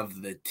don't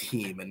have the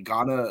team. And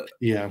Ghana,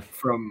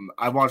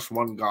 I watched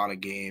one Ghana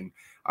game.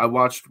 I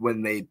watched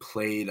when they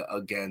played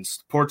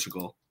against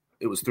Portugal.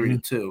 It was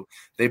 3-2.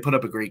 They put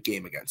up a great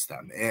game against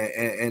them.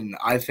 And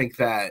I think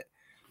that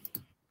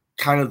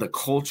kind of the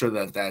culture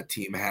that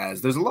team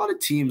has, there's a lot of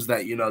teams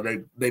that,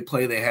 they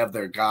play, they have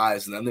their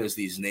guys, and then there's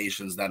these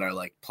nations that are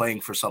like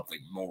playing for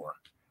something more.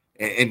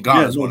 And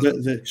Ghana's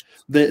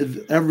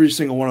every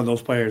single one of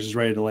those players is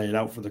ready to lay it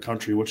out for the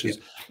country, which is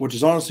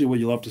honestly what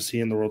you love to see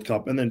in the World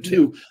Cup. And then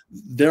two,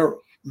 they're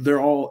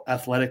all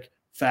athletic,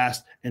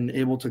 fast, and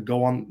able to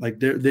go on, like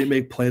they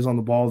make plays on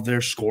the ball.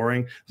 They're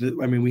scoring.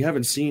 We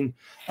haven't seen.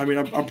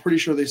 I'm pretty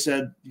sure they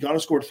said Ghana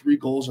scored 3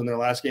 goals in their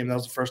last game. That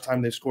was the first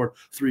time they scored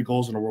 3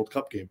 goals in a World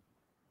Cup game.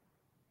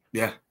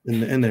 Yeah,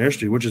 in their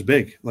history, which is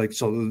big. Like,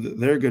 so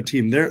they're a good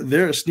team.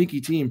 They're a sneaky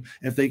team.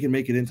 If they can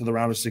make it into the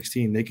round of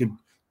 16, they could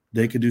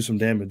do some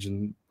damage.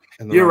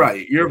 You're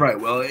right.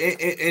 Well,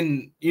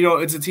 and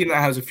it's a team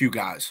that has a few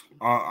guys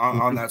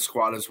on that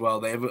squad as well.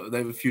 They have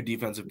a few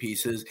defensive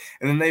pieces,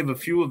 and then they have a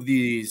few of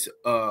these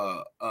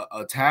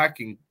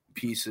attacking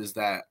pieces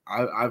that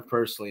I've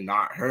personally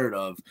not heard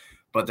of,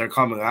 but they're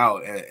coming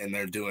out and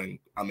they're doing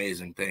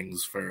amazing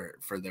things for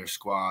their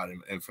squad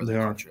and for the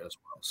country as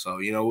well. So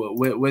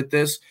with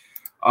this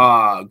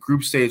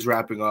group stage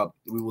wrapping up,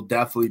 we will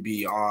definitely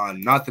be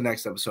on not the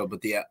next episode,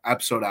 but the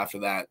episode after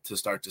that to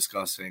start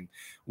discussing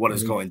what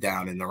is going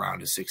down in the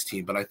round of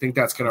 16. But I think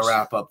that's going to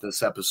wrap up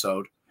this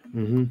episode.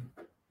 We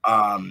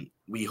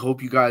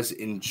hope you guys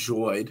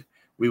enjoyed.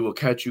 We will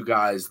catch you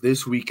guys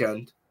this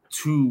weekend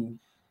to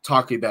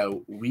talk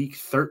about week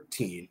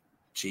 13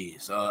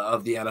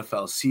 of the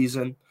NFL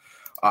season.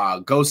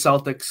 Go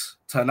Celtics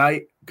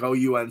tonight. Go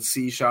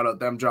UNC. Shout out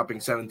them dropping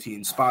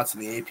 17 spots in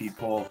the AP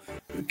poll.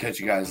 We'll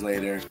catch you guys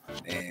later,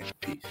 and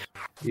peace.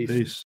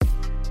 Peace.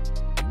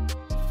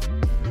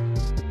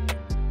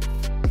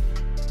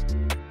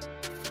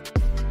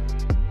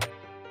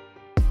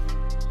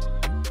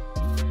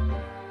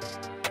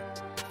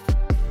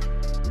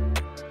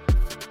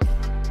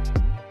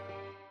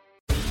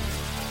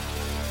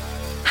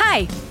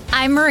 Hi,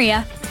 I'm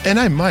Maria. And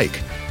I'm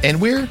Mike. And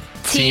we're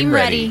Team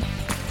Ready.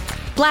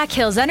 Black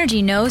Hills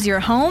Energy knows your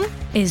home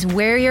is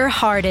where your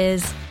heart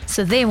is,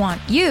 so they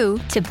want you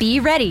to be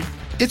ready.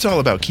 It's all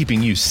about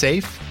keeping you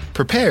safe,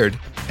 prepared,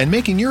 and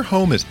making your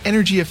home as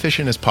energy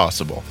efficient as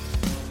possible.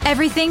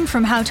 Everything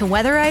from how to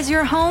weatherize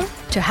your home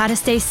to how to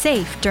stay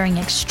safe during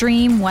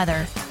extreme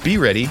weather. Be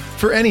ready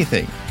for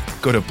anything.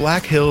 Go to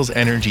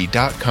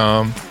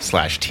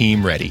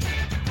blackhillsenergy.com/Team Ready.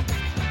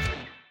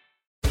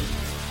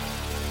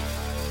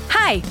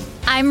 Hi,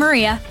 I'm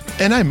Maria.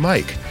 And I'm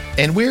Mike.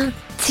 And we're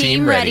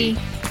Team Ready.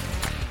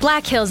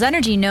 Black Hills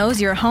Energy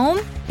knows your home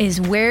is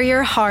where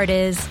your heart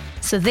is,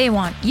 so they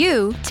want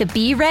you to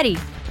be ready.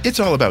 It's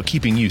all about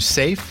keeping you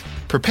safe,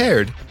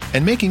 prepared,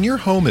 and making your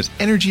home as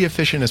energy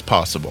efficient as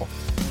possible.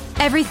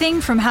 Everything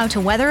from how to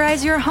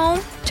weatherize your home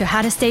to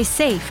how to stay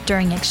safe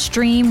during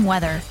extreme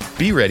weather.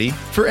 Be ready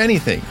for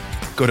anything.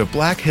 Go to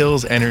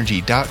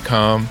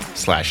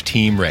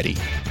blackhillsenergy.com/Team Ready.